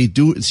quick. They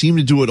seem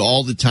to do it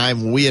all the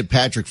time. When we had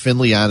Patrick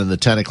Finley on in the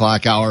 10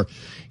 o'clock hour,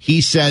 he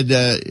said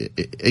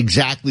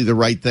exactly the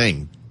right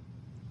thing.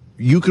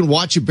 You can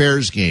watch a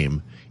Bears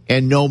game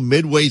and know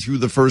midway through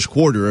the first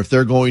quarter if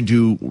they're going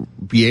to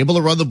be able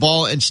to run the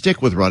ball and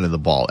stick with running the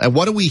ball. And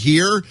what do we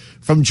hear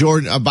from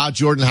Jordan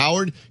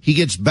Howard? He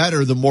gets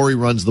better the more he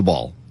runs the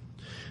ball.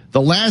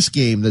 The last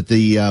game that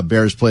the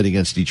Bears played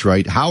against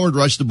Detroit, Howard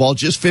rushed the ball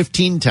just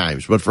 15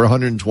 times, but for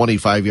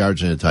 125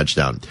 yards and a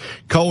touchdown.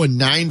 Cohen,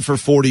 9 for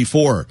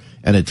 44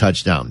 and a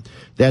touchdown.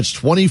 That's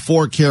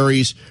 24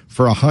 carries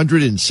for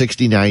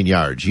 169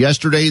 yards.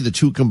 Yesterday, the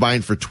two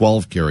combined for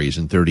 12 carries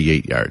and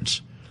 38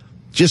 yards.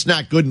 Just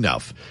not good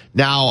enough.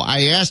 Now,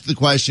 I asked the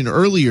question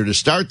earlier to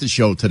start the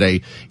show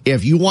today,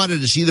 if you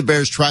wanted to see the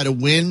Bears try to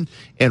win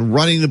and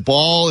running the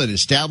ball and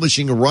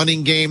establishing a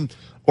running game,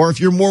 or if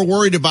you're more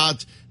worried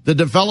about the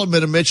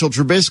development of Mitchell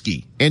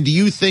Trubisky. And do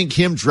you think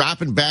him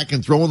dropping back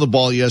and throwing the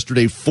ball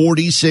yesterday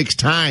 46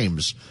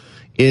 times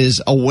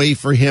is a way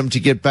for him to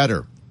get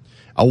better?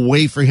 A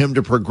way for him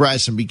to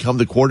progress and become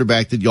the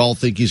quarterback that y'all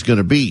think he's going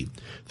to be?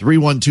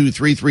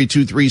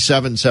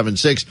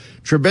 312-332-3776.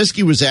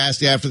 Trubisky was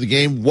asked after the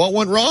game, what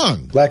went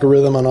wrong? Lack of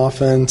rhythm on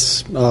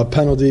offense,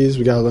 penalties.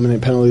 We got to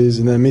eliminate penalties,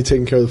 and then me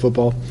taking care of the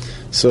football.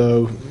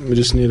 So we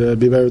just need to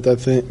be better with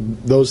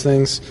those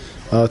things.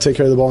 Take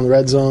care of the ball in the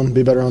red zone,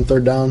 be better on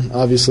third down,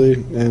 obviously,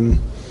 and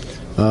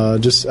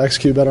just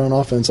execute better on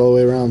offense all the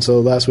way around. So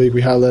last week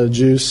we had a lot of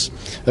juice,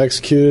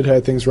 executed,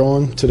 had things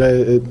rolling.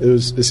 Today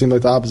it seemed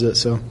like the opposite.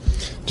 So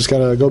just got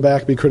to go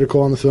back, be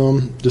critical on the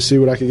film, just see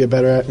what I could get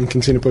better at, and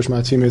continue to push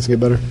my teammates and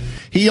get better.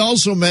 He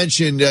also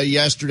mentioned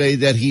yesterday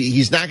that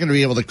he's not going to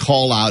be able to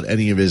call out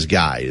any of his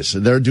guys.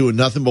 They're doing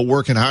nothing but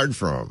working hard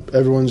for him.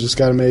 Everyone's just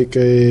got to make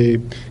a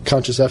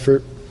conscious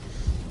effort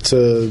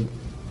to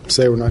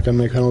say we're not going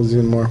to make penalties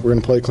anymore. We're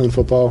going to play clean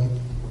football.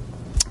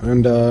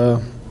 And I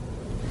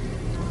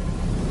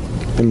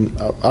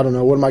don't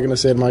know, what am I going to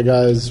say to my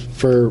guys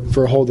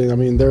for holding? I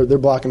mean, they're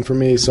blocking for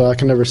me, so I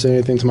can never say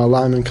anything to my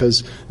linemen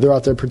because they're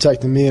out there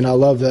protecting me, and I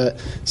love that.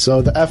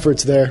 So the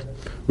effort's there.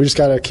 We just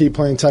got to keep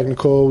playing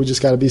technical. We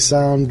just got to be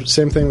sound.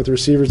 Same thing with the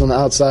receivers on the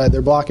outside.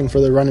 They're blocking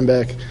for their running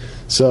back.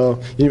 So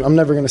I'm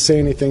never going to say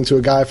anything to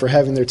a guy for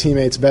having their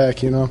teammates back,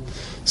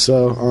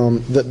 So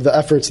the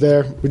effort's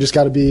there. We just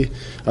got to be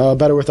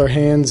better with our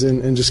hands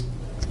and just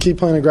keep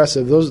playing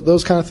aggressive.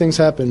 Those kind of things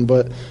happen,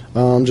 but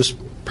I'm just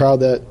proud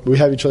that we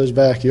have each other's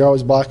back. You're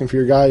always blocking for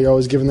your guy. You're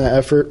always giving that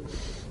effort.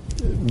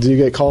 Do you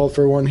get called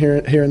for one here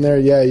and there?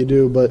 Yeah, you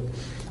do, but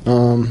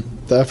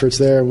the effort's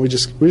there, and we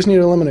just need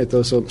to eliminate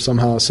those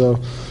somehow. So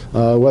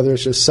whether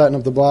it's just setting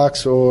up the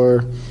blocks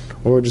or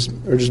just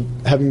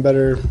having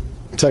better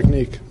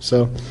technique.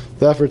 So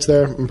the effort's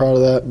there. I'm proud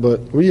of that. But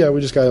we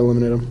just got to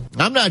eliminate them.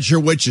 I'm not sure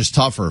which is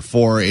tougher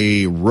for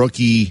a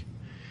rookie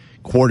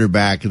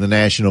quarterback in the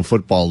National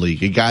Football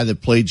League, a guy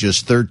that played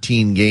just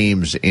 13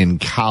 games in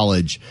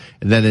college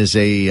and then is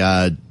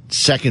a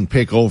second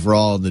pick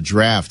overall in the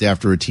draft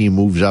after a team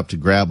moves up to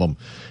grab him.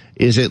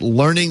 Is it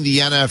learning the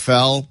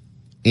NFL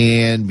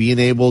and being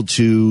able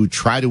to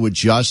try to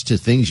adjust to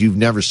things you've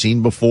never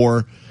seen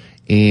before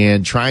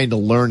and trying to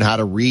learn how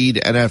to read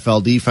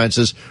NFL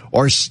defenses,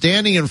 or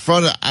standing in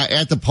front of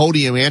at the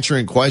podium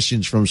answering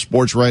questions from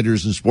sports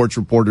writers and sports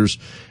reporters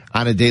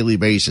on a daily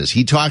basis.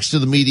 He talks to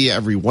the media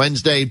every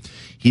Wednesday.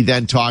 He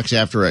then talks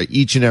after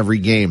each and every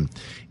game.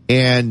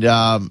 And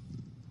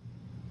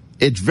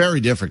it's very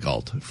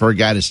difficult for a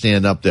guy to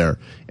stand up there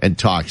and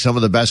talk. Some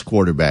of the best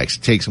quarterbacks,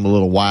 it takes them a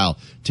little while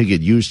to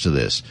get used to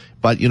this.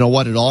 But you know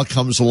what? It all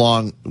comes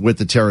along with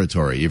the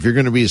territory. If you're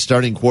going to be a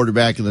starting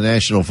quarterback in the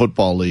National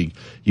Football League,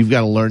 you've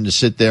got to learn to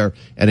sit there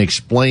and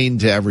explain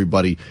to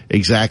everybody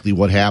exactly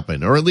what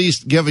happened, or at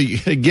least give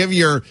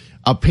your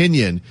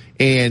opinion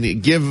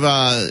and give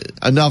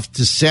enough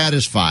to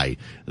satisfy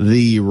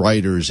the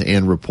writers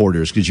and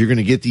reporters, because you're going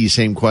to get these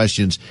same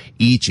questions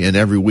each and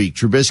every week.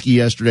 Trubisky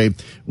yesterday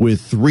with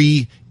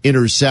 3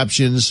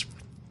 interceptions.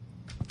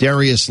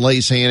 Darius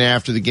Slay saying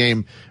after the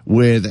game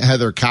with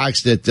Heather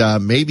Cox that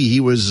maybe he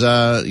was,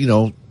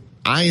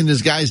 eyeing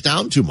his guys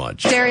down too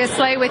much. Darius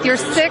Slay with your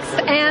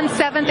 6th and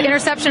 7th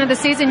interception of the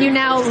season. You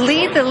now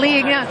lead the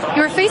league.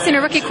 You were facing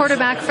a rookie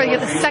quarterback for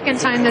the second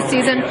time this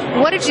season.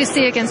 What did you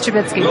see against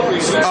Trubisky?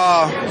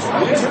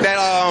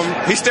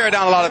 He stared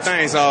down a lot of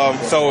things.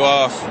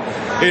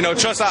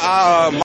 Trust